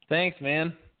 Thanks,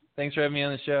 man. Thanks for having me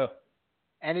on the show.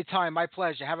 Anytime. My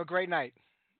pleasure. Have a great night.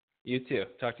 You too.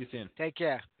 Talk to you soon. Take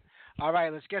care. All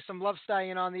right, let's get some Love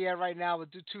Stallion on the air right now. We'll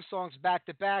do 2 songs back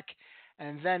to back,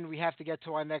 and then we have to get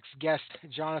to our next guest,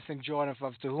 Jonathan Jourdan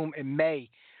of To Whom It May.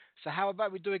 So how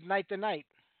about we do Ignite the Night?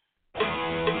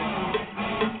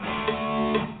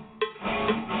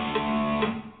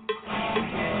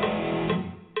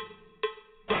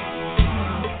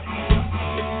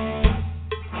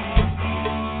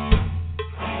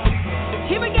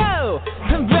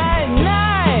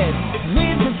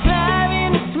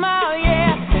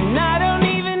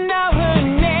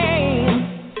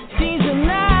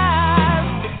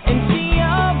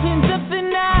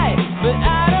 But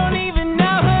I don't even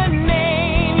know her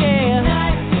name, yeah.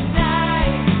 Night to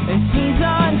night.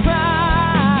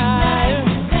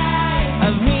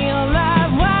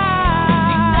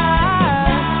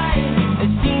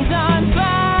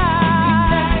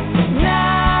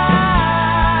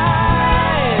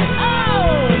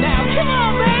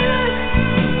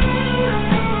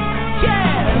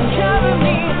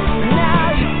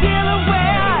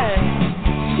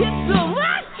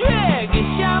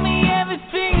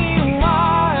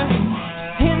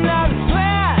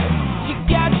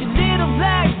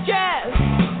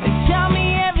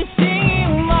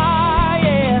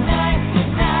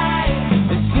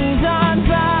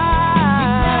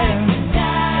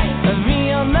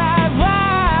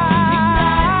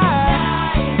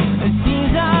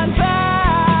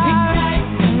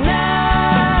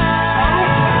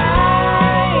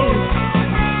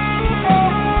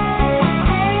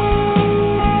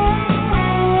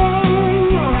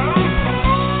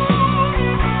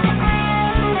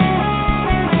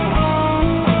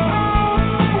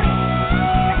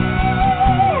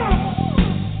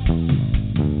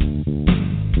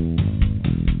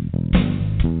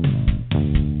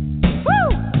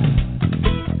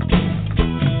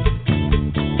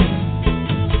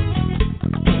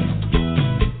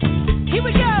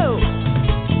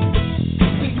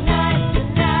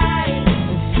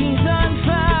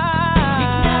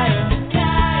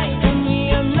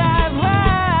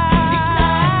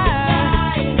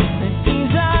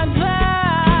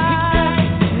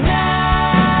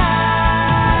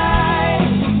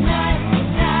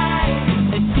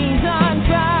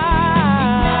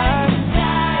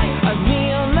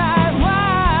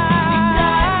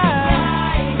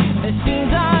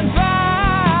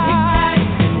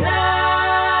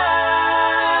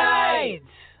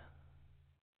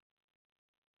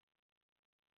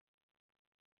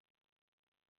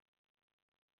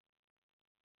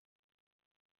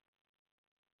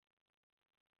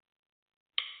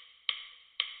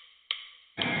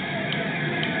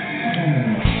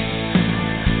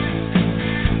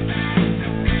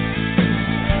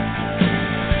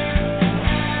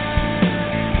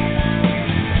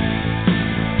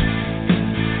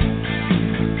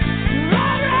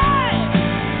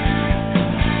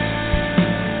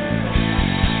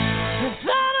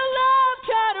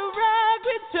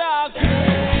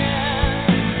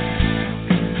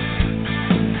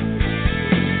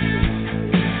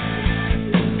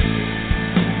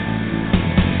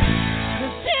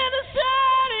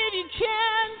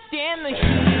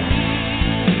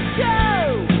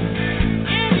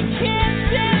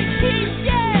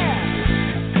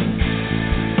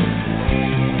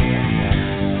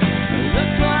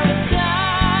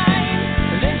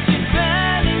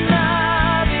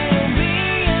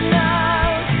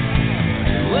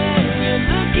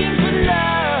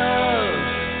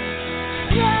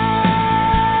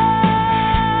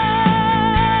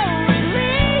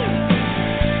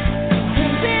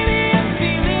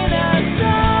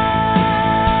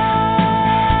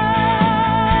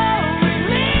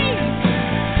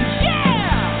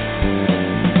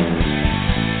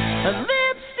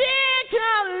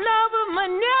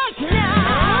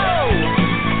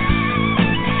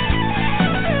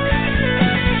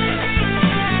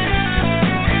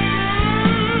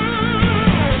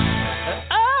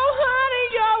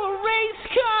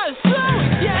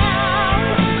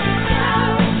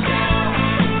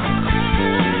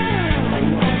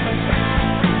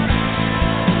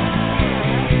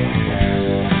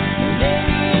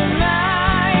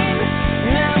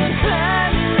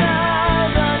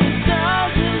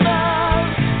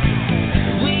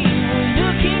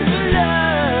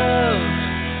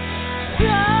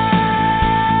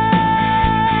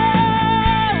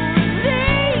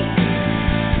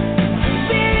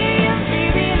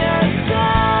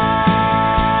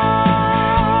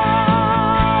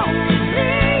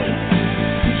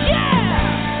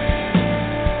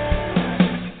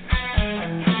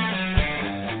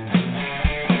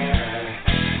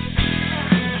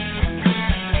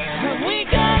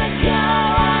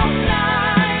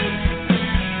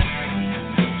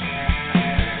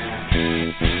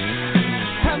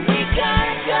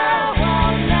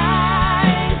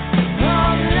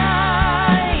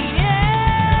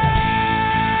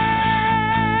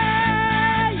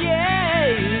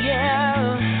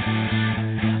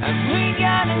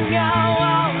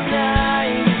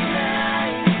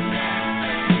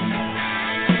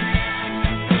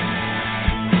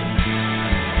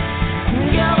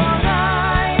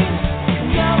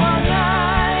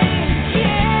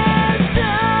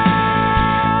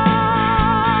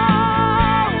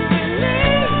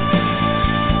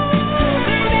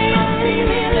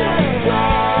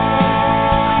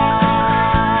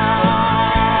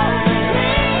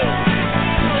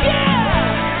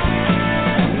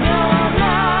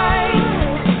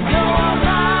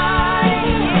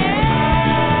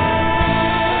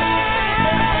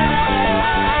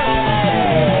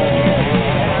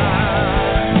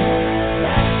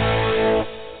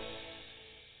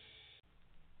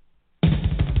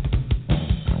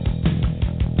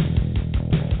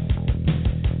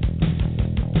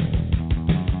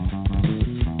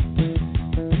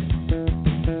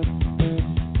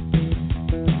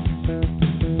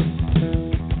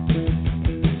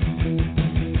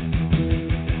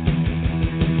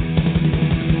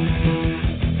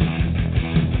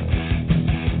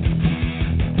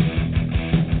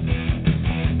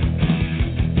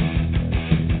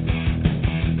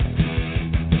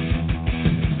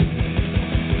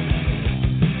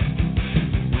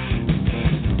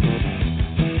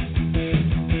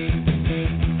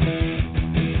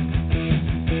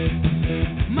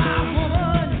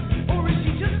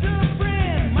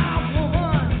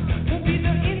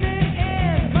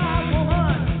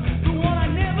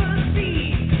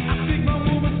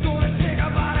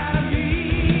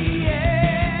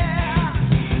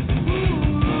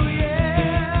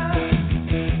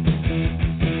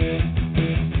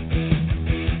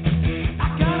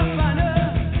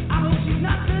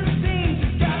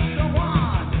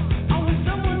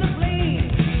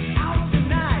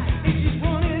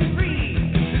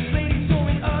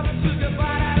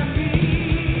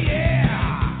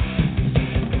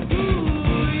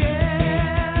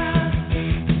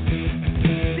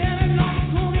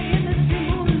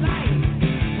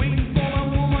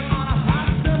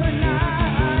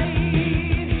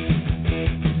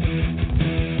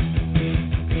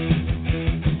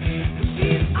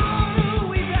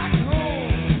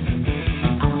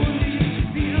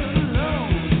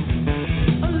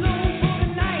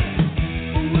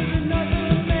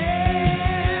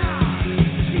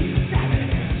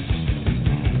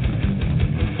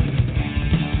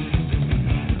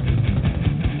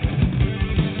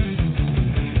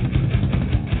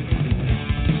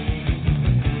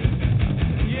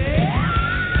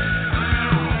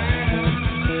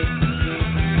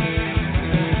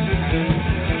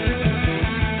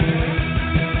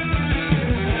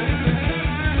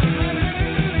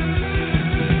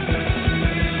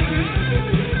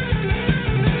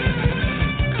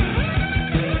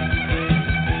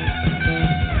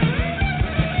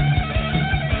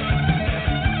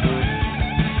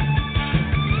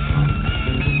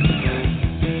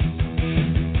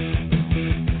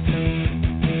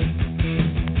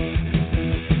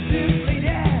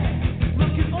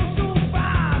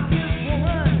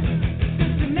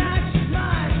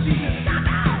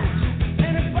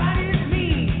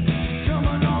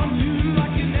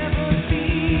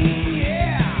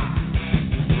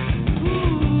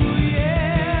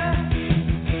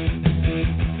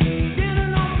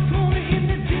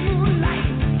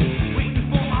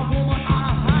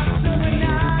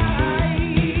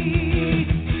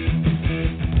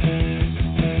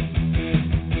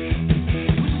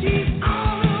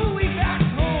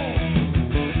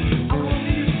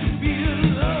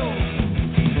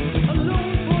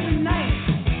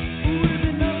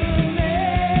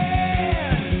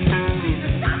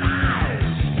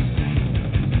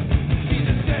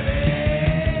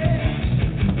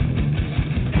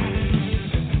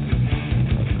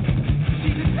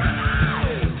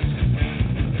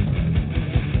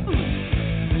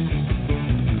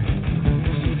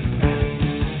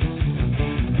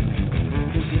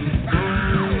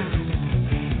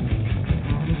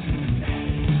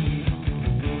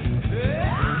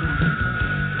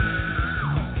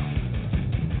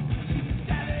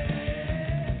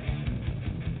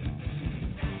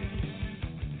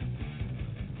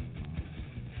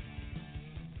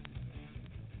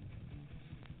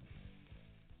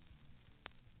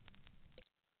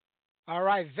 All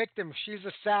right, Victim, She's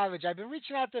a Savage. I've been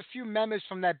reaching out to a few members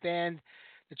from that band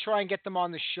to try and get them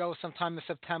on the show sometime in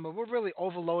September. We're really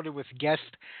overloaded with guests,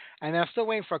 and I'm still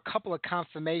waiting for a couple of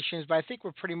confirmations, but I think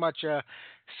we're pretty much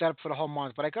set up for the whole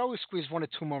month. But I can always squeeze one or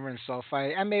two more in, so if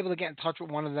I am able to get in touch with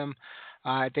one of them,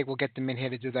 I think we'll get them in here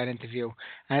to do that interview.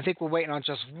 And I think we're waiting on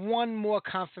just one more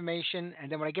confirmation, and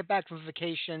then when I get back from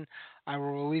vacation, I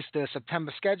will release the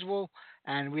September schedule,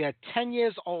 and we are 10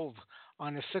 years old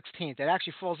on the 16th. It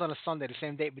actually falls on a Sunday, the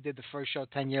same date we did the first show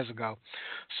 10 years ago.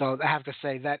 So I have to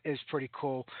say that is pretty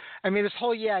cool. I mean, this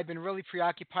whole year I've been really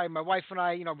preoccupied. My wife and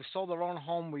I, we sold our own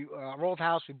home, our old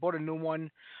house. We bought a new one.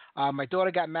 My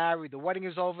daughter got married. The wedding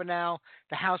is over now.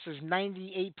 The house is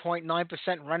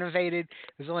 98.9% renovated.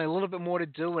 There's only a little bit more to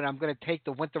do, and I'm going to take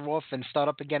the winter off and start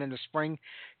up again in the spring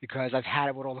because I've had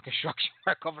it with all the construction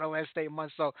work over the last 8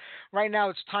 months. So right now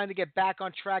it's time to get back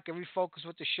on track and refocus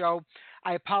with the show.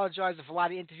 I apologize if a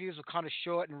lot of interviews were kind of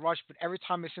short and rushed, but every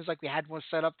time it seems like we had one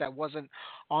set up that wasn't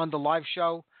on the live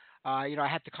show, I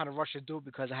had to kind of rush to do it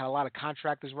because I had a lot of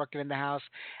contractors working in the house.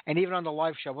 And even on the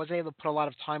live show, I wasn't able to put a lot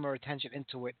of time or attention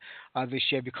into it this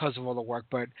year because of all the work.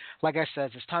 But like I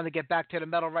said, it's time to get back to the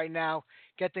metal right now,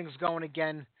 get things going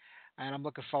again, and I'm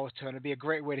looking forward to it. It'll be a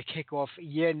great way to kick off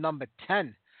year number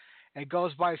 10. It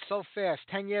goes by so fast.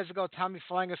 10 years ago, Tommy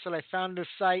Flanger said, I found this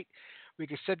site. We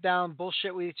could sit down,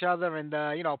 bullshit with each other, and,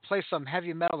 play some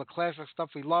heavy metal, the classic stuff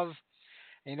we love.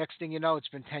 And next thing you know, it's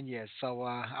been 10 years. So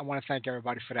I want to thank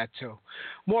everybody for that, too.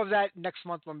 More of that next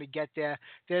month when we get there.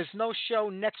 There's no show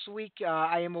next week.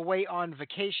 I am away on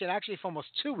vacation, actually for almost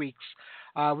 2 weeks.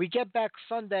 We get back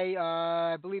Sunday,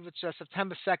 I believe it's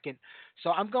September 2nd. So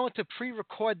I'm going to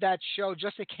pre-record that show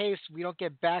just in case we don't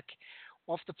get back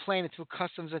off the plane until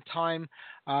customs and time.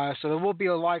 So there will be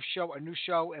a live show, a new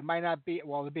show. It might not be,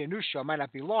 there'll be a new show. It might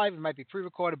not be live. It might be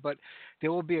pre-recorded, but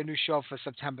there will be a new show for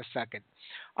September 2nd.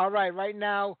 All right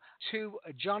now to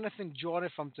Jonathan Jourdan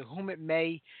from To Whom It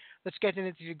May. Let's get an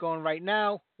interview going right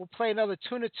now. We'll play another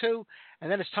tune or two,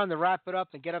 and then it's time to wrap it up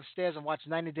and get upstairs and watch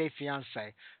 90 Day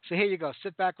Fiancé. So here you go.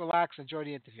 Sit back, relax, enjoy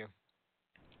the interview.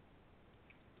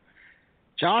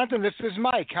 Jonathan, this is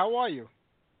Mike. How are you?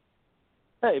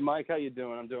 Hey, Mike, how you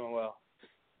doing? I'm doing well.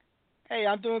 Hey,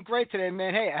 I'm doing great today,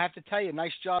 man. Hey, I have to tell you,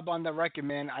 nice job on the record,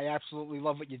 man. I absolutely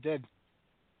love what you did.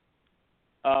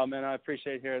 Oh, man, I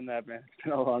appreciate hearing that, man. It's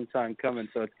been a long time coming,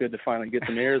 so it's good to finally get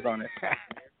some ears on it.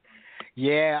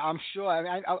 Yeah, I'm sure. I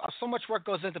mean, so much work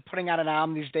goes into putting out an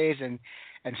album these days and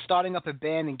starting up a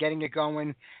band and getting it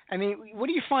going. I mean, what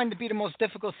do you find to be the most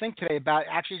difficult thing today about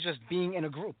actually just being in a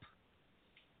group?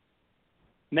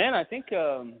 Man, I think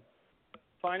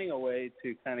finding a way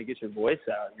to kind of get your voice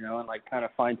out, and like kind of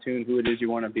fine-tune who it is you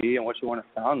want to be and what you want to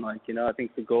sound like. I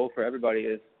think the goal for everybody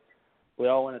is we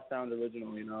all want to sound original,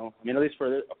 I mean, at least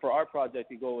for our project,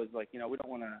 the goal is like, we don't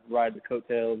want to ride the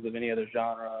coattails of any other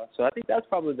genre. So I think that's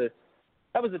probably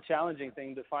that was a challenging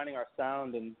thing, defining our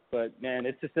sound. But man,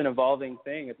 it's just an evolving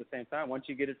thing at the same time. Once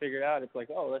you get it figured out, it's like,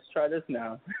 oh, let's try this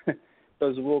now.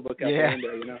 Those rule book out the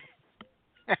window,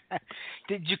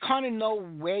 Did you kind of know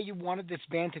where you wanted this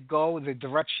band to go, the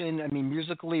direction, I mean,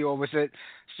 musically, or was it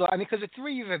 – so, I mean, because the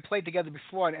three of you had played together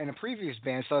before in a previous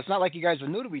band, so it's not like you guys were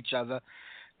new to each other.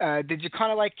 Did you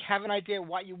kind of, like, have an idea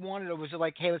what you wanted, or was it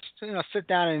like, hey, let's, sit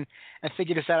down and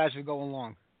figure this out as we go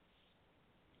along?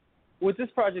 With this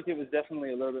project, it was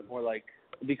definitely a little bit more like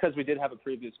 – because we did have a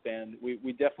previous band,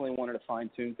 we definitely wanted to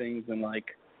fine-tune things and, like,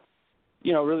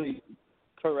 really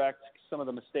correct some of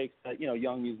the mistakes that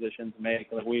young musicians make.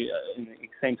 Like we, at the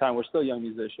same time, we're still young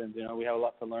musicians. We have a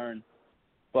lot to learn.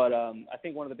 But I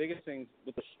think one of the biggest things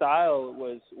with the style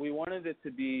was we wanted it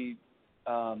to be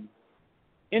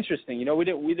interesting. We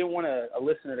didn't want a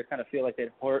listener to kind of feel like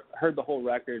they'd heard the whole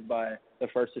record by the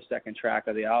first or second track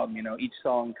of the album. Each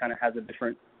song kind of has a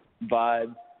different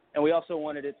vibe. And we also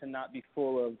wanted it to not be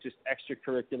full of just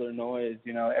extracurricular noise.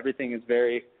 Everything is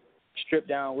very stripped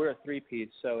down. We're a three-piece,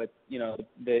 so it's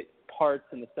the parts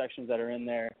and the sections that are in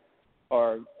there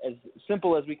are as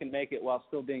simple as we can make it while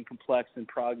still being complex and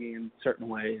proggy in certain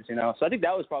ways. So I think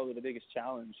that was probably the biggest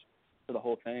challenge for the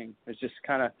whole thing. It's just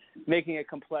kind of making it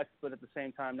complex, but at the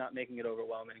same time not making it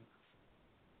overwhelming.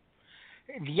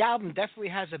 The album definitely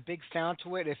has a big sound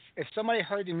to it. If somebody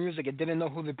heard the music and didn't know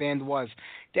who the band was,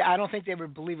 I don't think they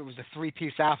would believe it was a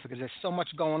three-piece outfit because there's so much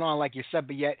going on, like you said,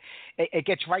 but yet it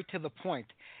gets right to the point.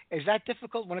 Is that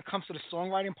difficult when it comes to the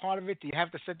songwriting part of it? Do you have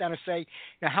to sit down and say,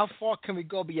 how far can we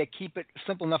go, but yet keep it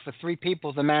simple enough for three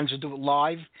people to manage to do it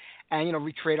live and,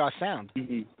 recreate our sound?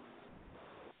 Mm-hmm.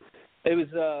 It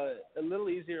was a little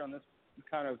easier on this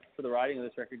kind of for the writing of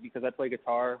this record because I play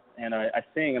guitar and I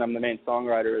sing and I'm the main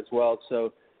songwriter as well.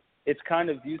 So it's kind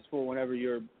of useful whenever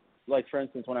you're, like for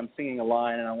instance, when I'm singing a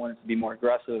line and I want it to be more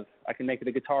aggressive, I can make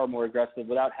the guitar more aggressive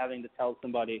without having to tell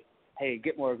somebody, hey,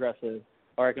 get more aggressive.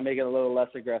 Or I can make it a little less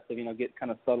aggressive, get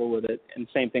kind of subtle with it. And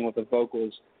same thing with the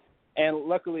vocals. And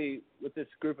luckily with this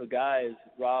group of guys,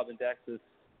 Rob and Dexus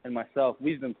and myself,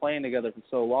 we've been playing together for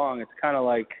so long. It's kind of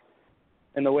like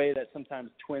in the way that sometimes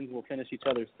twins will finish each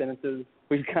other's sentences.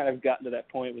 We've kind of gotten to that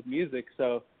point with music.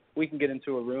 So we can get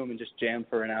into a room and just jam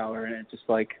for an hour and it just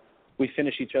like we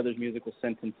finish each other's musical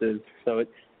sentences. So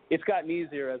it's gotten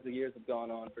easier as the years have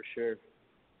gone on, for sure.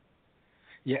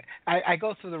 Yeah, I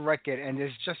go through the record, and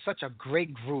there's just such a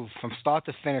great groove from start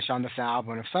to finish on this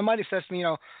album. If somebody says to me,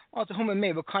 oh, to whom it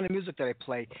may, what kind of music do I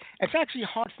play? It's actually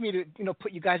hard for me to,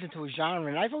 put you guys into a genre.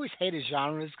 And I've always hated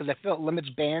genres because I feel it limits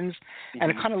bands,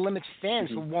 and it kind of limits fans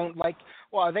who won't like,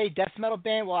 well, are they a death metal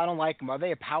band? Well, I don't like them. Are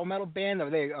they a power metal band? Are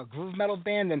they a groove metal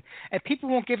band? And people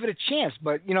won't give it a chance.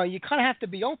 But, you kind of have to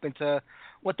be open to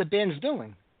what the band's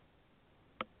doing.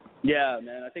 Yeah,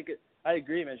 man. I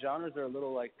agree, man. Genres are a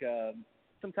little like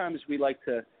sometimes we like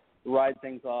to ride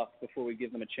things off before we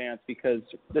give them a chance because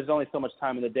there's only so much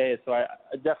time in the day. So I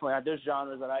definitely, there's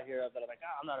genres that I hear of that I'm like,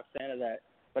 I'm not a fan of that.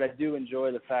 But I do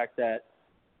enjoy the fact that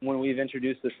when we've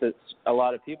introduced this to a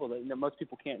lot of people, that most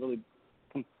people can't really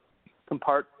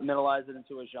compartmentalize it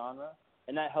into a genre.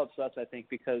 And that helps us, I think,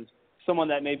 because someone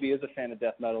that maybe is a fan of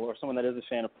death metal or someone that is a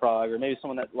fan of prog or maybe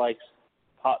someone that likes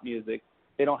pop music,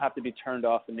 they don't have to be turned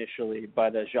off initially by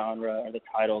the genre or the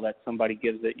title that somebody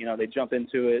gives it. They jump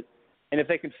into it. And if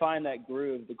they can find that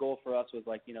groove, the goal for us was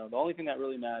like, the only thing that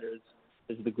really matters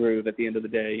is the groove at the end of the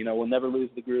day. We'll never lose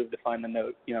the groove to find the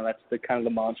note. That's the kind of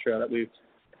the mantra that we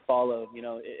follow.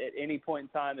 At any point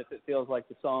in time, if it feels like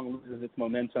the song loses its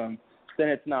momentum, then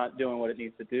it's not doing what it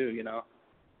needs to do,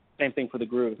 Same thing for the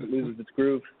groove. If it loses its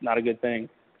groove, not a good thing.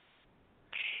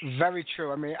 Very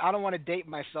true. I mean, I don't want to date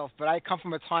myself, but I come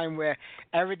from a time where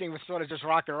everything was sort of just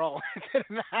rock and roll. It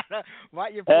didn't matter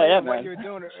what you played, what you were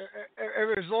doing.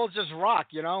 It was all just rock,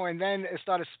 And then it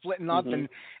started splitting up, and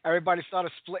everybody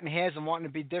started splitting hairs and wanting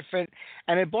to be different.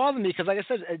 And it bothered me because, like I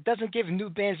said, it doesn't give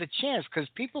new bands a chance because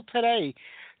people today,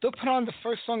 they'll put on the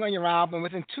first song on your album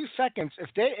within 2 seconds. If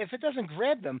it doesn't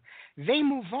grab them, they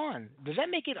move on. Does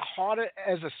that make it harder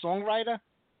as a songwriter?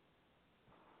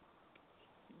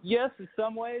 Yes, in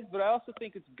some ways, but I also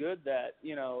think it's good that,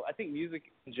 I think music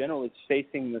in general is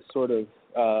facing this sort of,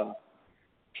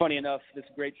 funny enough, this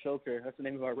great filter. That's the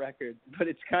name of our record. But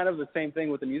it's kind of the same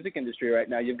thing with the music industry right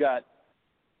now. You've got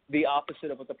the opposite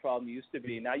of what the problem used to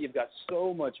be. Now you've got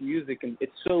so much music, and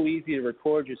it's so easy to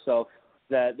record yourself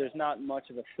that there's not much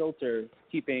of a filter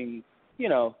keeping,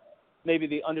 maybe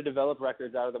the underdeveloped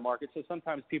records out of the market. So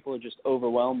sometimes people are just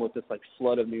overwhelmed with this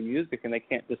flood of new music and they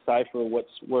can't decipher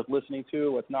what's worth listening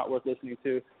to, what's not worth listening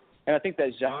to. And I think that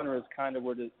genres kind of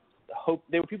were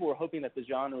people were hoping that the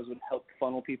genres would help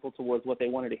funnel people towards what they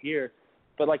wanted to hear.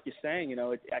 But like you're saying,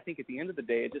 I think at the end of the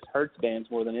day, it just hurts bands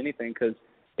more than anything because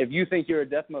if you think you're a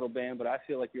death metal band, but I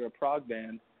feel like you're a prog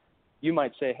band, you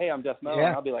might say, hey, I'm death metal, and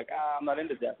I'll be like, I'm not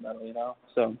into death metal,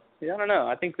 So, I don't know.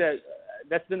 I think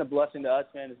that's been a blessing to us,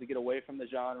 man, is to get away from the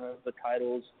genre, the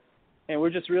titles. And we're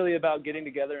just really about getting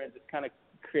together and just kind of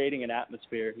creating an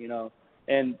atmosphere,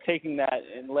 and taking that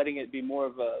and letting it be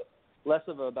less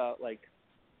about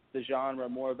the genre,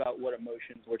 more about what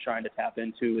emotions we're trying to tap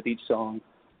into with each song.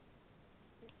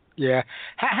 Yeah.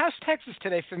 How's Texas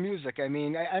today for music? I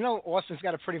mean, I know Austin's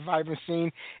got a pretty vibrant scene.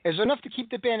 Is there enough to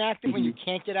keep the band active when you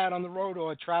can't get out on the road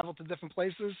or travel to different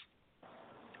places?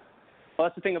 Well,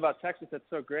 that's the thing about Texas that's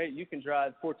so great. You can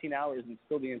drive 14 hours and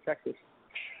still be in Texas.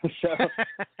 So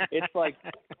it's like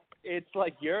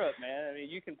Europe, man. I mean,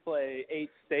 you can play 8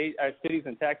 cities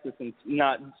in Texas and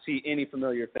not see any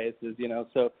familiar faces,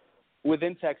 So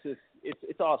within Texas,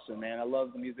 it's awesome, man. I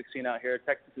love the music scene out here.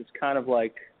 Texas is kind of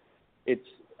like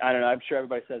I don't know, I'm sure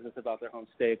everybody says this about their home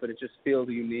state, but it just feels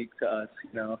unique to us,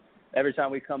 Every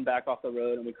time we come back off the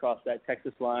road and we cross that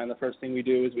Texas line, the first thing we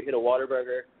do is we hit a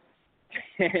Whataburger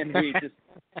and we just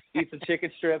eat some chicken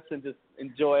strips and just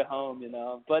enjoy home,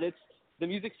 But the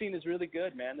music scene is really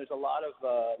good, man. There's a lot of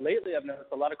lately I've noticed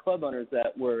a lot of club owners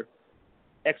that were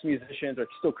ex-musicians or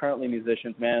still currently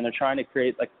musicians, man. They're trying to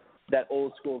create that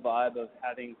old school vibe of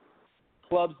having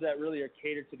clubs that really are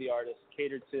catered to the artists,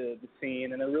 catered to the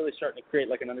scene, and they're really starting to create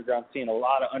an underground scene. A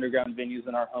lot of underground venues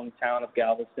in our hometown of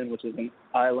Galveston, which is an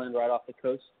island right off the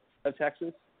coast of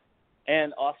Texas.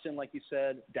 And Austin, like you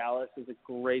said, Dallas is a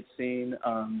great scene.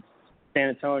 San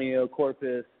Antonio,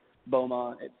 Corpus,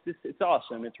 Beaumont. It's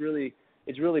awesome. It's really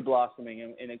blossoming,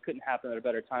 and it couldn't happen at a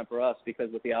better time for us because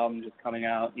with the album just coming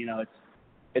out,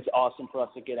 it's awesome for us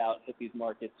to get out and hit these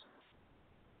markets.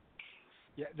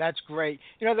 Yeah, that's great.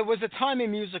 There was a time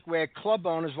in music where club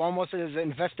owners were almost as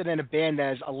invested in a band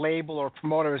as a label or a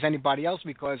promoter as anybody else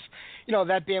because,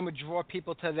 that band would draw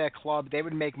people to their club. They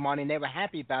would make money, and they were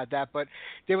happy about that. But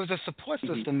there was a support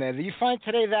system there. Do you find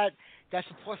today that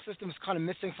support system is kind of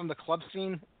missing from the club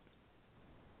scene?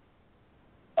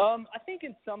 I think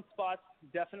in some spots,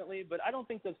 definitely, but I don't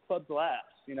think those clubs last.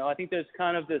 I think there's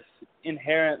kind of this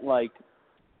inherent,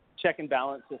 check and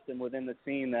balance system within the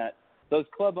scene that those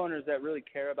club owners that really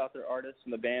care about their artists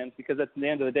and the bands, because at the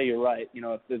end of the day, you're right.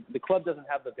 If the club doesn't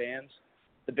have the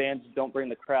bands don't bring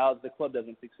the crowds, the club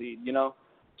doesn't succeed,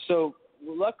 So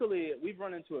luckily, we've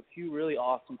run into a few really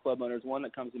awesome club owners. One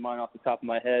that comes to mind off the top of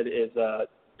my head is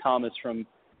Thomas from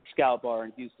Scout Bar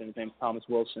in Houston. His name's Thomas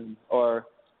Wilson. Or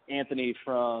Anthony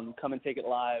from Come and Take It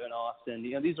Live in Austin.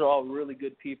 These are all really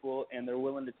good people, and they're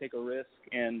willing to take a risk.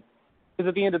 And because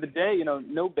at the end of the day,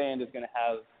 no band is going to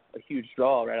have a huge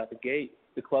draw right out the gate.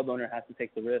 The club owner has to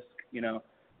take the risk,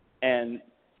 And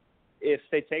if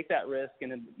they take that risk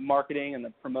and the marketing and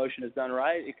the promotion is done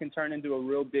right, it can turn into a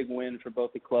real big win for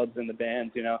both the clubs and the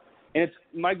bands, And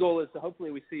my goal is to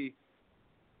hopefully we see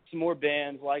some more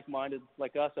bands like-minded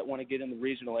like us that want to get in the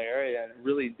regional area and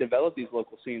really develop these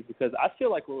local scenes, because I feel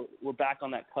like we're back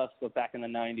on that cusp of back in the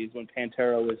 90s when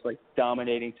Pantera was like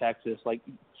dominating Texas. Like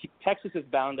Texas is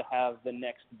bound to have the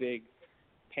next big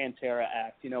Pantera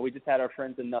act. We just had our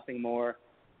friends in Nothing More.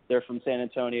 They're from San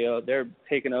Antonio. They're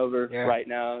taking over right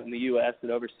now in the U.S.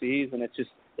 and overseas, and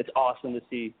it's awesome to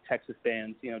see Texas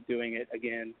bands, doing it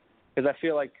again, because I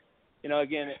feel like,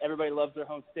 again, everybody loves their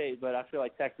home state, but I feel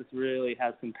like Texas really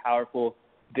has some powerful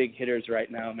big hitters right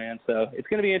now, man. So it's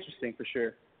going to be interesting for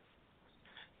sure.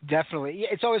 Definitely.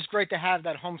 It's always great to have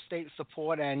that home state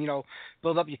support and,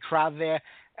 build up your crowd there.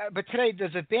 But today,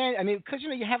 there's a band, because,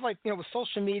 you have, with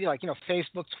social media,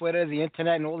 Facebook, Twitter, the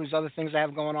internet, and all these other things I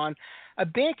have going on, a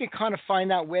band can kind of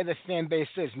find out where the fan base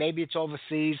is. Maybe it's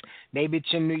overseas. Maybe it's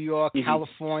in New York,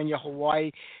 California,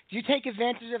 Hawaii. Do you take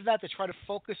advantage of that to try to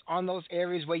focus on those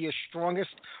areas where you're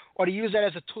strongest, or to use that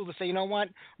as a tool to say, you know what,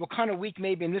 we're kind of weak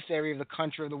maybe in this area of the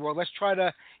country or the world. Let's try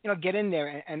to, get in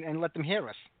there and let them hear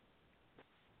us.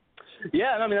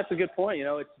 Yeah, that's a good point.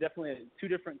 It's definitely two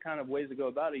different kind of ways to go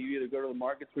about it. You either go to the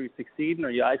markets where you're succeeding, or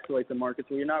you isolate the markets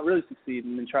where you're not really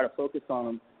succeeding and try to focus on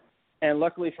them. And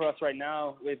luckily for us right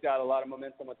now, we've got a lot of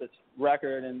momentum with this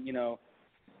record, and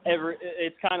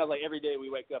it's kind of like every day we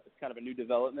wake up, it's kind of a new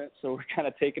development. So we're kind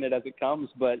of taking it as it comes.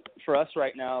 But for us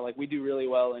right now, we do really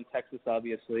well in Texas,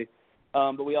 obviously.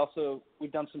 But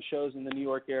we've done some shows in the New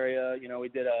York area.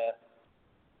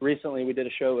 Recently, we did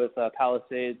a show with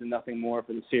Palisades and Nothing More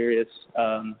for the Sirius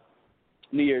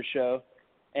New Year's show.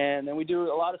 And then we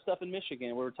do a lot of stuff in Michigan.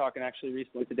 We were talking actually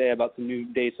recently today about some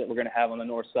new dates that we're going to have on the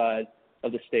north side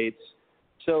of the states.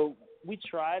 So we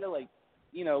try to,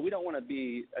 we don't want to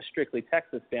be a strictly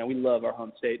Texas band. We love our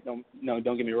home state. Don't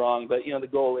get me wrong. But, the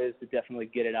goal is to definitely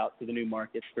get it out to the new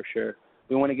markets for sure.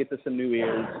 We want to get to some new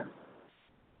ears.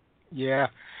 Yeah.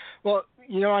 Well,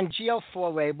 on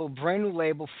GL4 label, brand new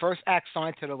label, first act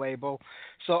signed to the label.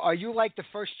 So are you like the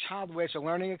first child where it's a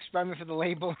learning experiment for the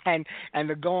label and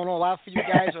they're going all out for you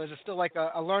guys, or is it still like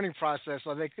a learning process?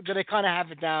 Or do they kind of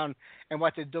have it down and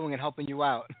what they're doing and helping you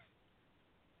out?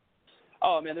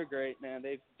 Oh, man, they're great, man.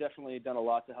 They've definitely done a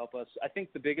lot to help us. I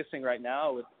think the biggest thing right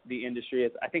now with the industry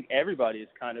is I think everybody is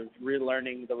kind of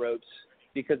relearning the ropes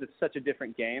because it's such a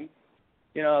different game.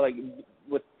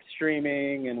 With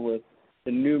streaming and with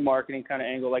the new marketing kind of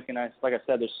angle, like I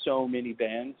said, there's so many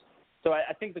bands. So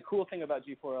I think the cool thing about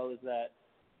G4L is that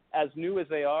as new as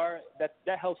they are,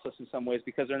 that helps us in some ways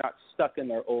because they're not stuck in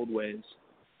their old ways.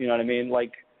 You know what I mean?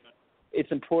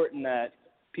 It's important that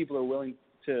people are willing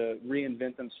to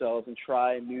reinvent themselves and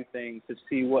try new things to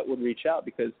see what would reach out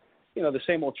because, the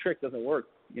same old trick doesn't work,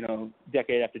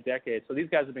 decade after decade. So these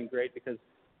guys have been great because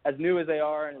as new as they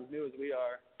are and as new as we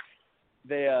are,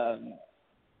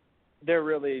 they're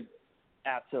really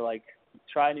apt to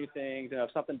try new things.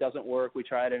 If something doesn't work, we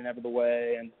try it in every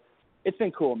way, and it's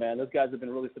been cool, man. Those guys have been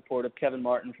really supportive. Kevin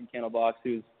Martin from Candlebox,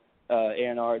 who's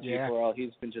A&R at G4L,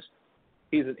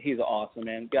 he's awesome,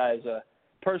 man. Guys,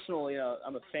 personally,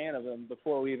 I'm a fan of him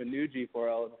before we even knew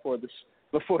G4L,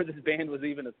 before this band was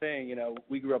even a thing.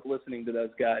 We grew up listening to those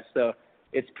guys, so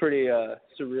it's pretty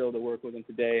surreal to work with them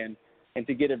today, and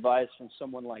to get advice from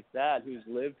someone like that who's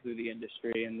lived through the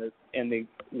industry and the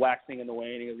waxing and the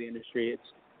waning of the industry,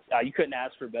 it's you couldn't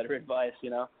ask for better advice,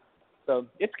 So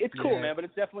it's cool, man, but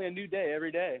it's definitely a new day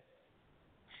every day.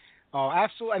 Oh,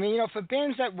 absolutely. For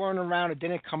bands that weren't around or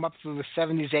didn't come up through the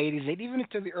 70s, 80s, even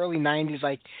into the early 90s,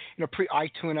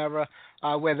 pre-iTunes era,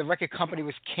 where the record company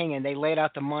was king and they laid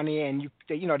out the money and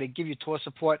they give you tour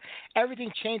support,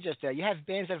 everything changes there. You have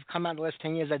bands that have come out in the last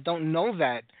 10 years that don't know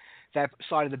that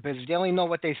side of the business. They only know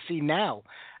what they see now.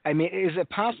 Is it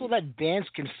possible that bands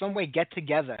can some way get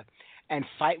together and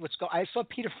fight what's going on? I saw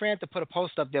Peter Franta put a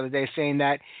post up the other day saying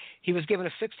that he was given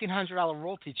a $1,600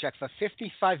 royalty check for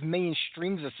 55 million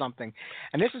streams or something.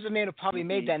 And this is a man who probably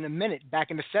made that in a minute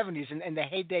back in the 70s in the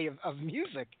heyday of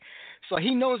music. So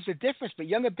he knows the difference. But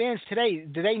younger bands today,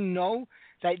 do they know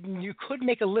that you could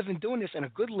make a living doing this and a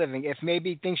good living if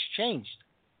maybe things changed.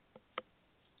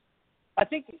 I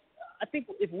think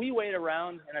if we wait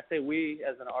around, and I say we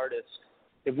as an artist,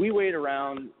 if we wait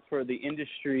around for the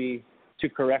industry to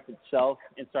correct itself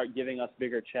and start giving us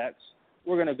bigger checks,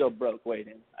 we're going to go broke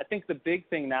waiting. I think the big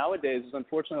thing nowadays is,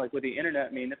 unfortunately, like with the internet,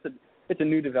 I mean, it's a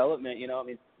new development, you know. I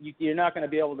mean, you're not going to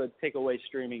be able to take away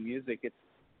streaming music. It's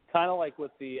kind of like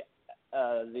with the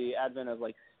advent of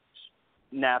like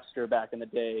Napster back in the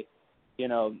day, you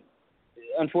know.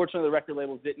 Unfortunately, the record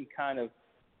labels didn't kind of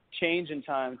change in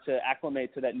time to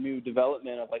acclimate to that new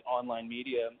development of like online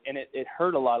media, and it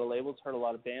hurt a lot of labels, hurt a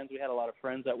lot of bands. We had a lot of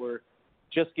friends that were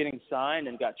just getting signed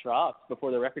and got dropped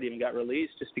before the record even got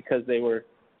released, just because the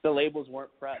labels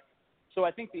weren't prepped. So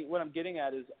I think what I'm getting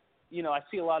at is, you know, I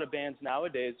see a lot of bands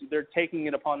nowadays, they're taking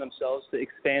it upon themselves to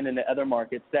expand into other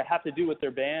markets that have to do with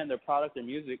their band, their product, their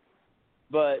music,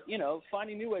 but, you know,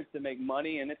 finding new ways to make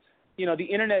money. And it's, you know, the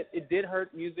internet, it did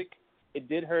hurt music. It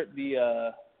did hurt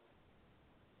the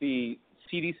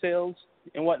CD sales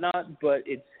and whatnot, but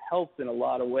it's helped in a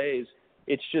lot of ways.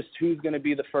 It's just who's going to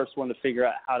be the first one to figure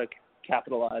out how to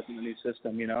capitalize in the new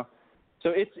system, you know.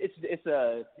 So it's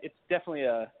definitely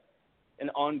an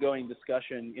ongoing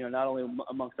discussion, you know, not only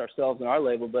amongst ourselves and our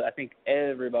label, but I think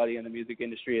everybody in the music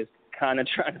industry is kind of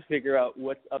trying to figure out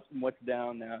what's up and what's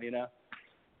down now, you know.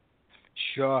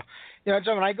 Sure. You know,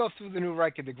 John, when I go through the new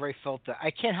record, The Great Filter,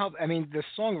 I can't help, I mean, the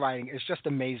songwriting is just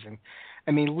amazing.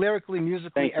 I mean, lyrically,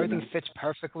 musically, everything fits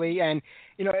perfectly. And,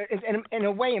 you know, in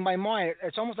a way, in my mind,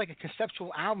 it's almost like a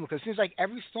conceptual album, because it seems like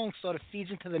every song sort of feeds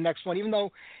into the next one, even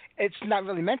though it's not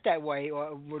really meant that way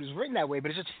or was written that way, but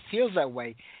it just feels that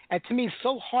way. And to me, it's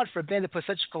so hard for a band to put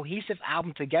such a cohesive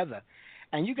album together.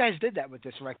 And you guys did that with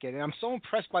this record. And I'm so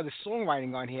impressed by the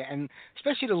songwriting on here, and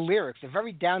especially the lyrics. They're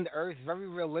very down-to-earth, very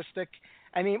realistic.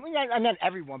 I mean, not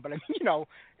everyone, but I mean, you know,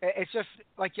 it's just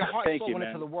like your heart and soul went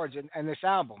into the words in this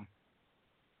album.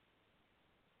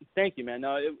 Thank you, man.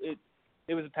 No,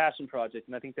 it was a passion project,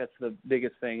 and I think that's the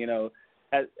biggest thing. You know,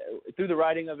 through the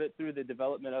writing of it, through the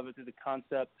development of it, through the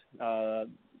concept,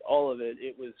 all of it,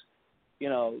 it was, you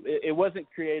know, it wasn't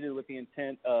created with the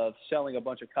intent of selling a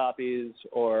bunch of copies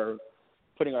or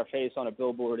putting our face on a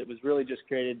billboard. It was really just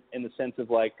created in the sense of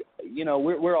like, you know,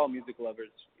 we're all music lovers,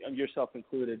 yourself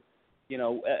included. You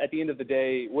know, at the end of the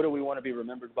day, what do we want to be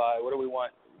remembered by? What do we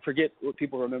want? Forget what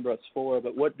people remember us for,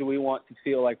 but what do we want to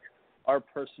feel like our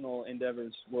personal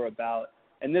endeavors were about?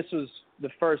 And this was the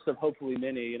first of hopefully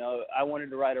many. You know, I wanted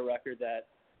to write a record that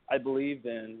I believed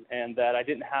in and that I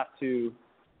didn't have to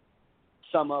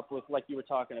sum up with, like you were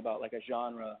talking about, like a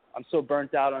genre. I'm so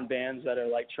burnt out on bands that are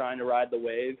like trying to ride the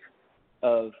wave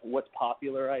of what's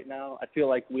popular right now. I feel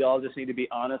like we all just need to be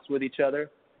honest with each other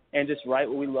and just write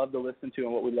what we love to listen to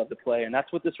and what we love to play. And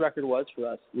that's what this record was for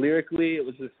us. Lyrically, it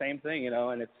was the same thing, you know,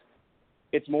 and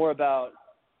it's more about,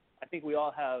 I think we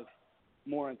all have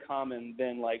more in common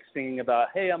than like singing about,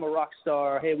 hey, I'm a rock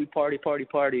star, hey, we party,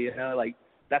 you know, like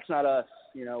that's not us,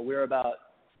 you know. We're about,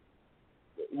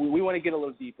 we want to get a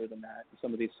little deeper than that in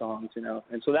some of these songs, you know.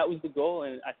 And so that was the goal,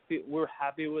 and I feel we're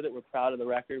happy with it. We're proud of the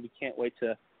record. We can't wait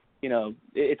to, you know,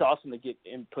 it's awesome to get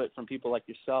input from people like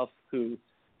yourself who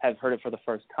have heard it for the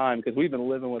first time, because we've been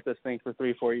living with this thing for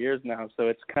 3-4 years now. So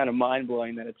it's kind of mind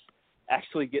blowing that it's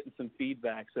actually getting some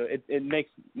feedback. So it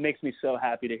makes me so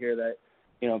happy to hear that,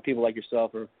 you know, people like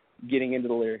yourself are getting into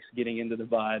the lyrics, getting into the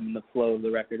vibe and the flow of the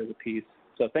record as a piece.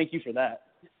 So thank you for that.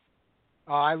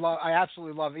 I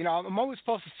absolutely love it. You know, I'm always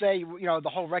supposed to say, you know, the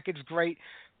whole record's great,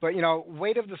 but, you know,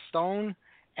 Weight of the Stone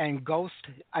and Ghost,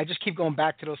 I just keep going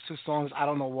back to those two songs. I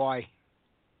don't know why.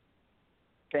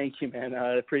 Thank you, man.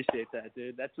 I appreciate that,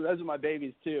 dude. Those are my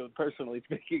babies too, personally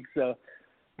speaking. So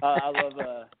I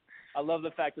love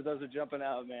the fact that those are jumping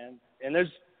out, man. And there's,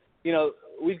 you know,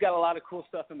 we've got a lot of cool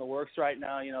stuff in the works right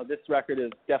now. You know, this record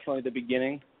is definitely the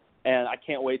beginning, and I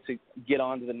can't wait to get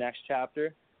on to the next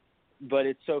chapter. But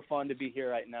it's so fun to be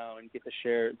here right now and get to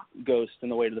share Ghost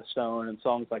and The Weight of the Stone and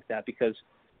songs like that, because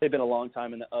they've been a long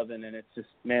time in the oven, and it's just,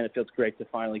 man, it feels great to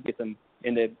finally get them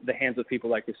into the hands of people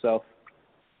like yourself.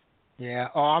 Yeah,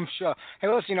 I'm sure. Hey,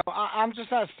 listen, you know, I'm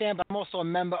just not a fan, but I'm also a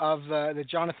member of the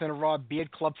Jonathan Raw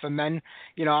Beard Club for Men.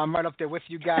 You know, I'm right up there with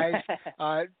you guys.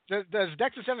 Does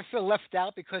Dexter ever feel left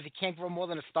out because he can't grow more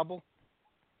than a stubble?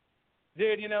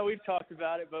 Dude, you know, we've talked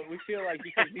about it, but we feel like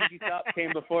because ZZ Top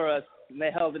came before us and they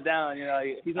held it down, you know,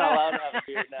 he's not allowed to have a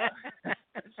beard now.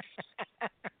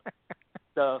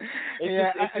 So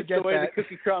it's just the way the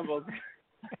cookie crumbles.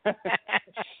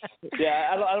 Yeah,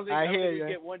 I don't think we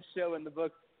get one show in the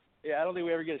books. Yeah, I don't think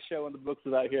we ever get a show in the books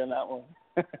without hearing that one.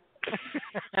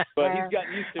 But he's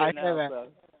gotten used to it now. So.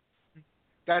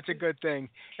 That's a good thing.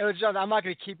 Hey, John, I'm not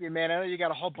going to keep you, man. I know you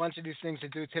got a whole bunch of these things to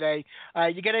do today.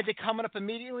 You got anything coming up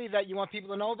immediately that you want people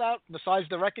to know about besides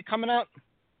the record coming out?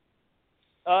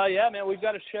 Yeah, man, we've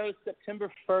got a show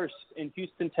September 1st in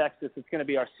Houston, Texas. It's going to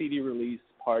be our CD release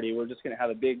party. We're just going to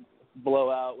have a big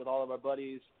blowout with all of our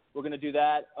buddies. We're going to do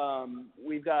that.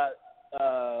 We've got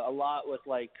a lot with,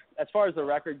 like, as far as the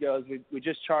record goes, we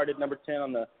just charted number 10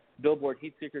 on the Billboard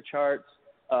Heatseeker charts,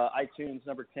 iTunes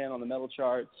number 10 on the metal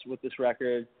charts with this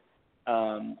record.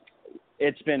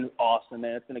 It's been awesome,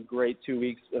 man. It's been a great 2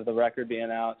 weeks of the record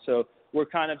being out. So we're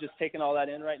kind of just taking all that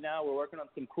in right now. We're working on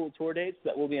some cool tour dates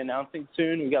that we'll be announcing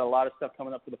soon. We've got a lot of stuff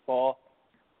coming up for the fall.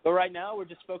 But right now we're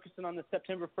just focusing on the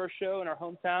September 1st show in our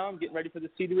hometown, getting ready for the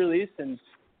CD release, and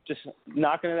just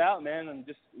knocking it out, man, and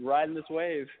just riding this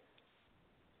wave.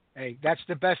 Hey, that's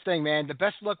the best thing, man. The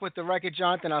best luck with the record,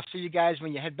 Jonathan. I'll see you guys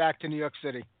when you head back to New York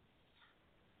City.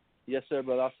 Yes, sir,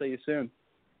 brother. I'll see you soon.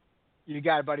 You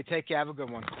got it, buddy. Take care. Have a good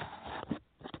one.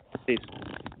 Peace.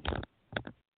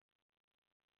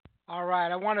 All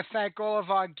right. I want to thank all of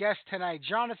our guests tonight.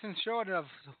 Jonathan Jourdan of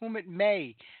Whom It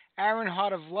May, Aaron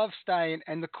Hart of Love Stallion,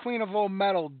 and the Queen of All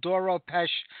Metal, Doro Pesch.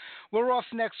 We're off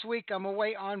next week. I'm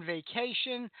away on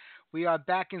vacation. We are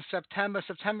back in September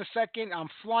 2nd. I'm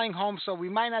flying home, so we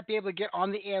might not be able to get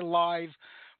on the air live,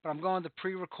 but I'm going to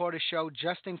pre-record a show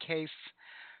just in case.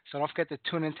 So don't forget to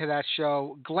tune into that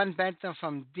show. Glenn Benton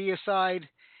from Deicide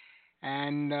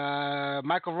and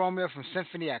Michael Romeo from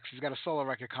Symphony X. He's got a solo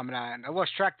record coming out. And I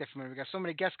lost track there from him. We got so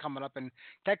many guests coming up, and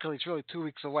technically it's really 2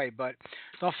 weeks away. But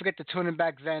don't forget to tune in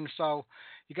back then. So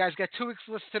you guys got 2 weeks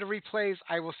to listen to the replays.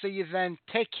 I will see you then.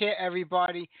 Take care,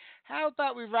 everybody. How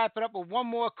about we wrap it up with one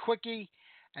more quickie,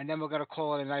 and then we're going to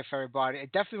call it a night for everybody.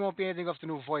 It definitely won't be anything off the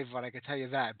new Voivod, I can tell you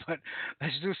that. But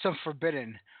let's do some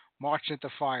Forbidden, March into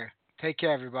Fire. Take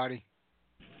care, everybody.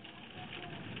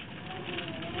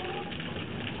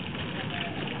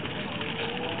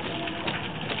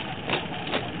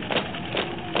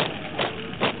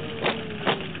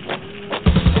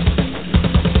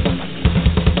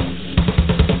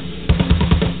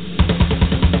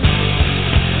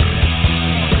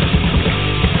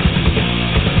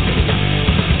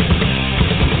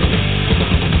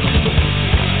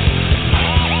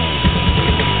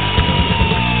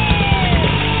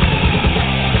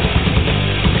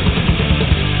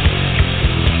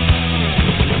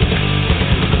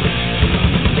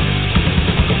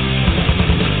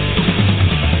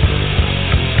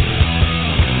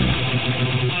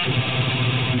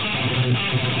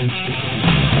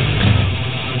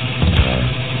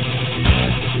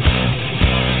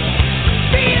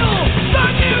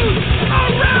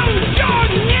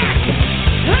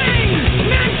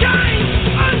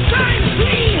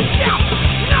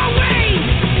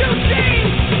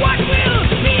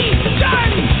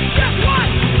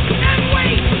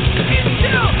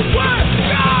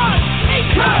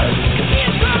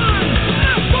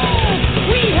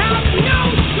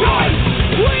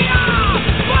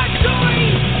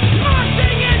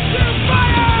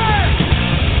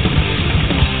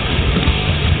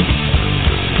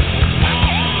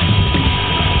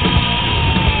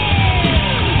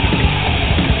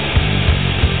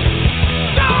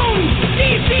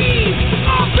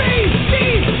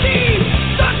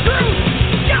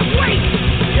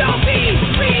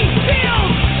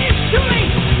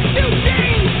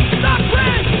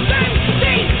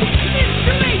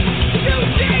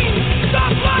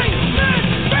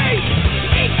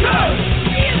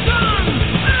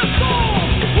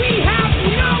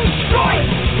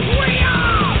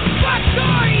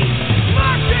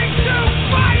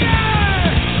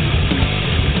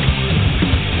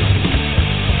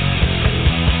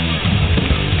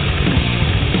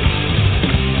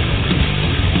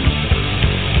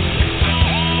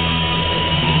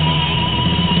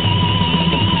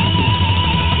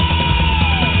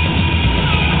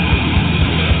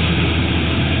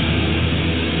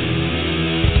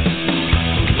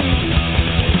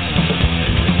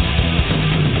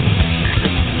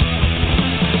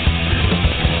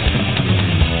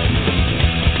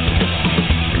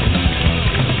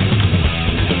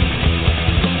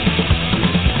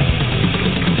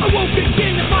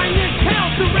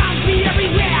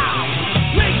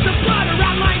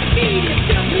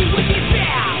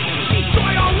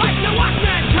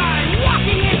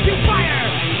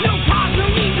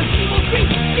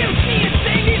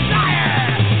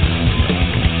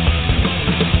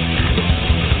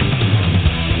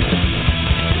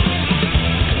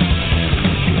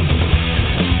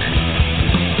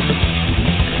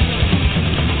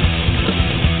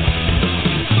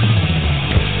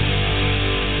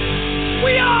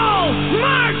 We all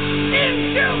march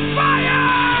into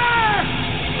fire!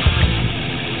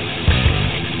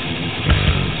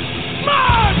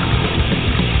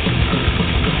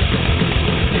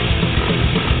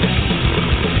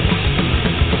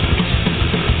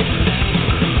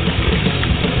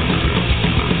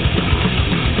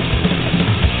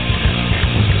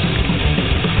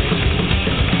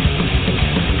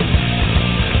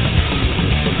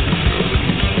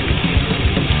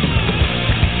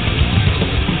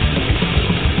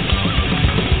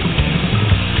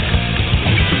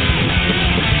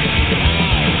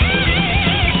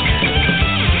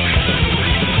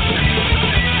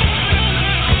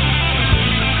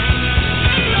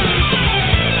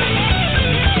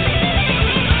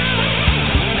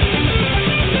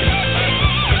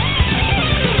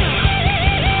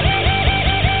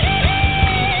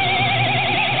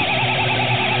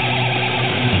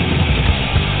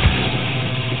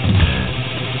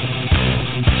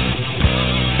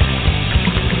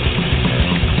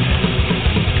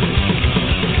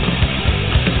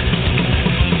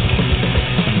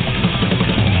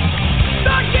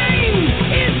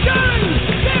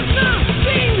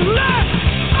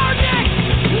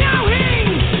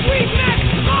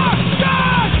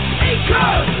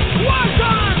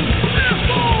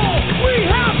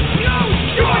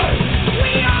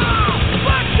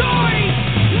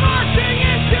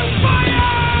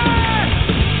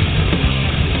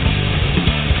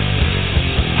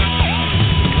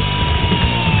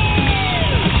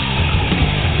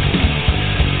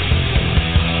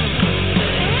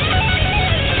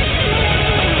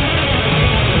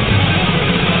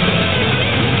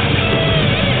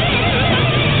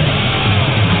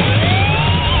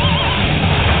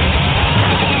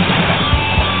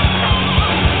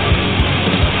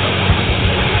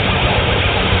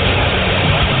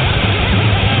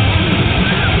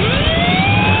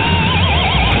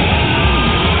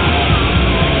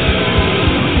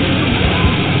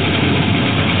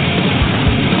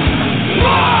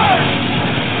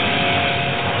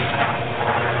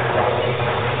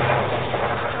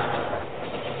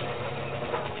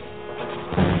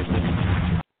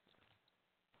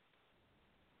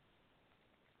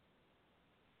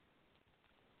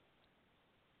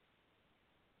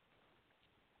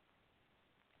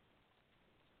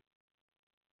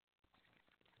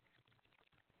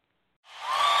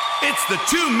 It's the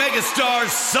two megastars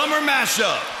summer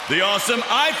mashup. The awesome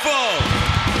iPhone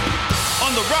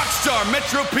on the Rockstar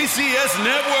Metro PCS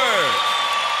network.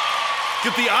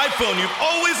 Get the iPhone you've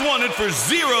always wanted for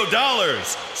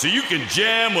 $0 so you can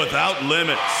jam without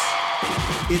limits.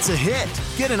 It's a hit.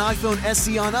 Get an iPhone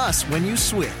SE on us when you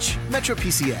switch. Metro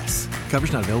PCS.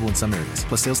 Coverage not available in some areas,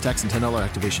 plus sales tax and $10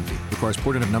 activation fee. Requires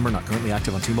port-in of number not currently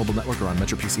active on T-Mobile network or on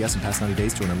Metro PCS in past 90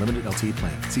 days to an unlimited LTE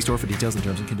plan. See store for details and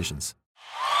terms and conditions.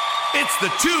 It's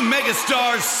the two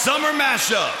megastars summer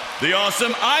mashup. The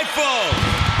awesome iPhone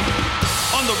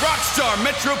on the Rockstar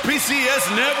Metro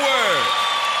PCS network.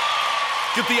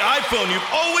 Get the iPhone you've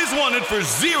always wanted for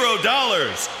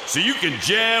 $0 so you can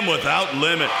jam without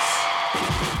limits.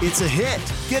 It's a hit.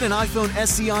 Get an iPhone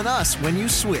SE on us when you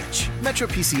switch. Metro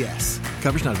PCS.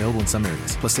 Coverage not available in some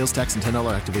areas, plus sales tax and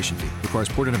 $10 activation fee. Requires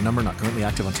port-in of number not currently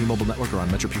active on T-Mobile network or on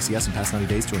Metro PCS in past 90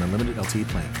 days to an unlimited LTE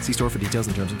plan. See store for details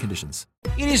and terms and conditions.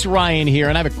 It is Ryan here,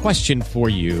 and I have a question for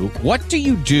you. What do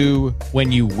you do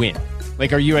when you win?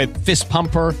 Like, are you a fist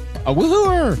pumper, a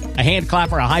woohooer, a hand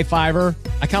clapper, a high fiver?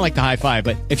 I kind of like the high five,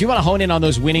 but if you want to hone in on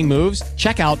those winning moves,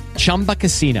 check out Chumba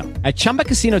Casino. At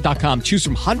ChumbaCasino.com, choose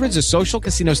from hundreds of social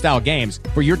casino-style games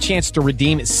for your chance to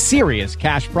redeem serious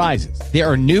cash prizes. There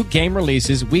are new game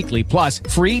releases weekly, plus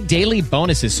free daily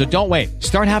bonuses. So don't wait.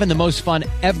 Start having the most fun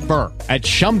ever at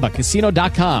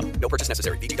ChumbaCasino.com. No purchase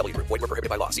necessary. VGW Group. Void where prohibited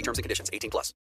by law. See terms and conditions. 18+.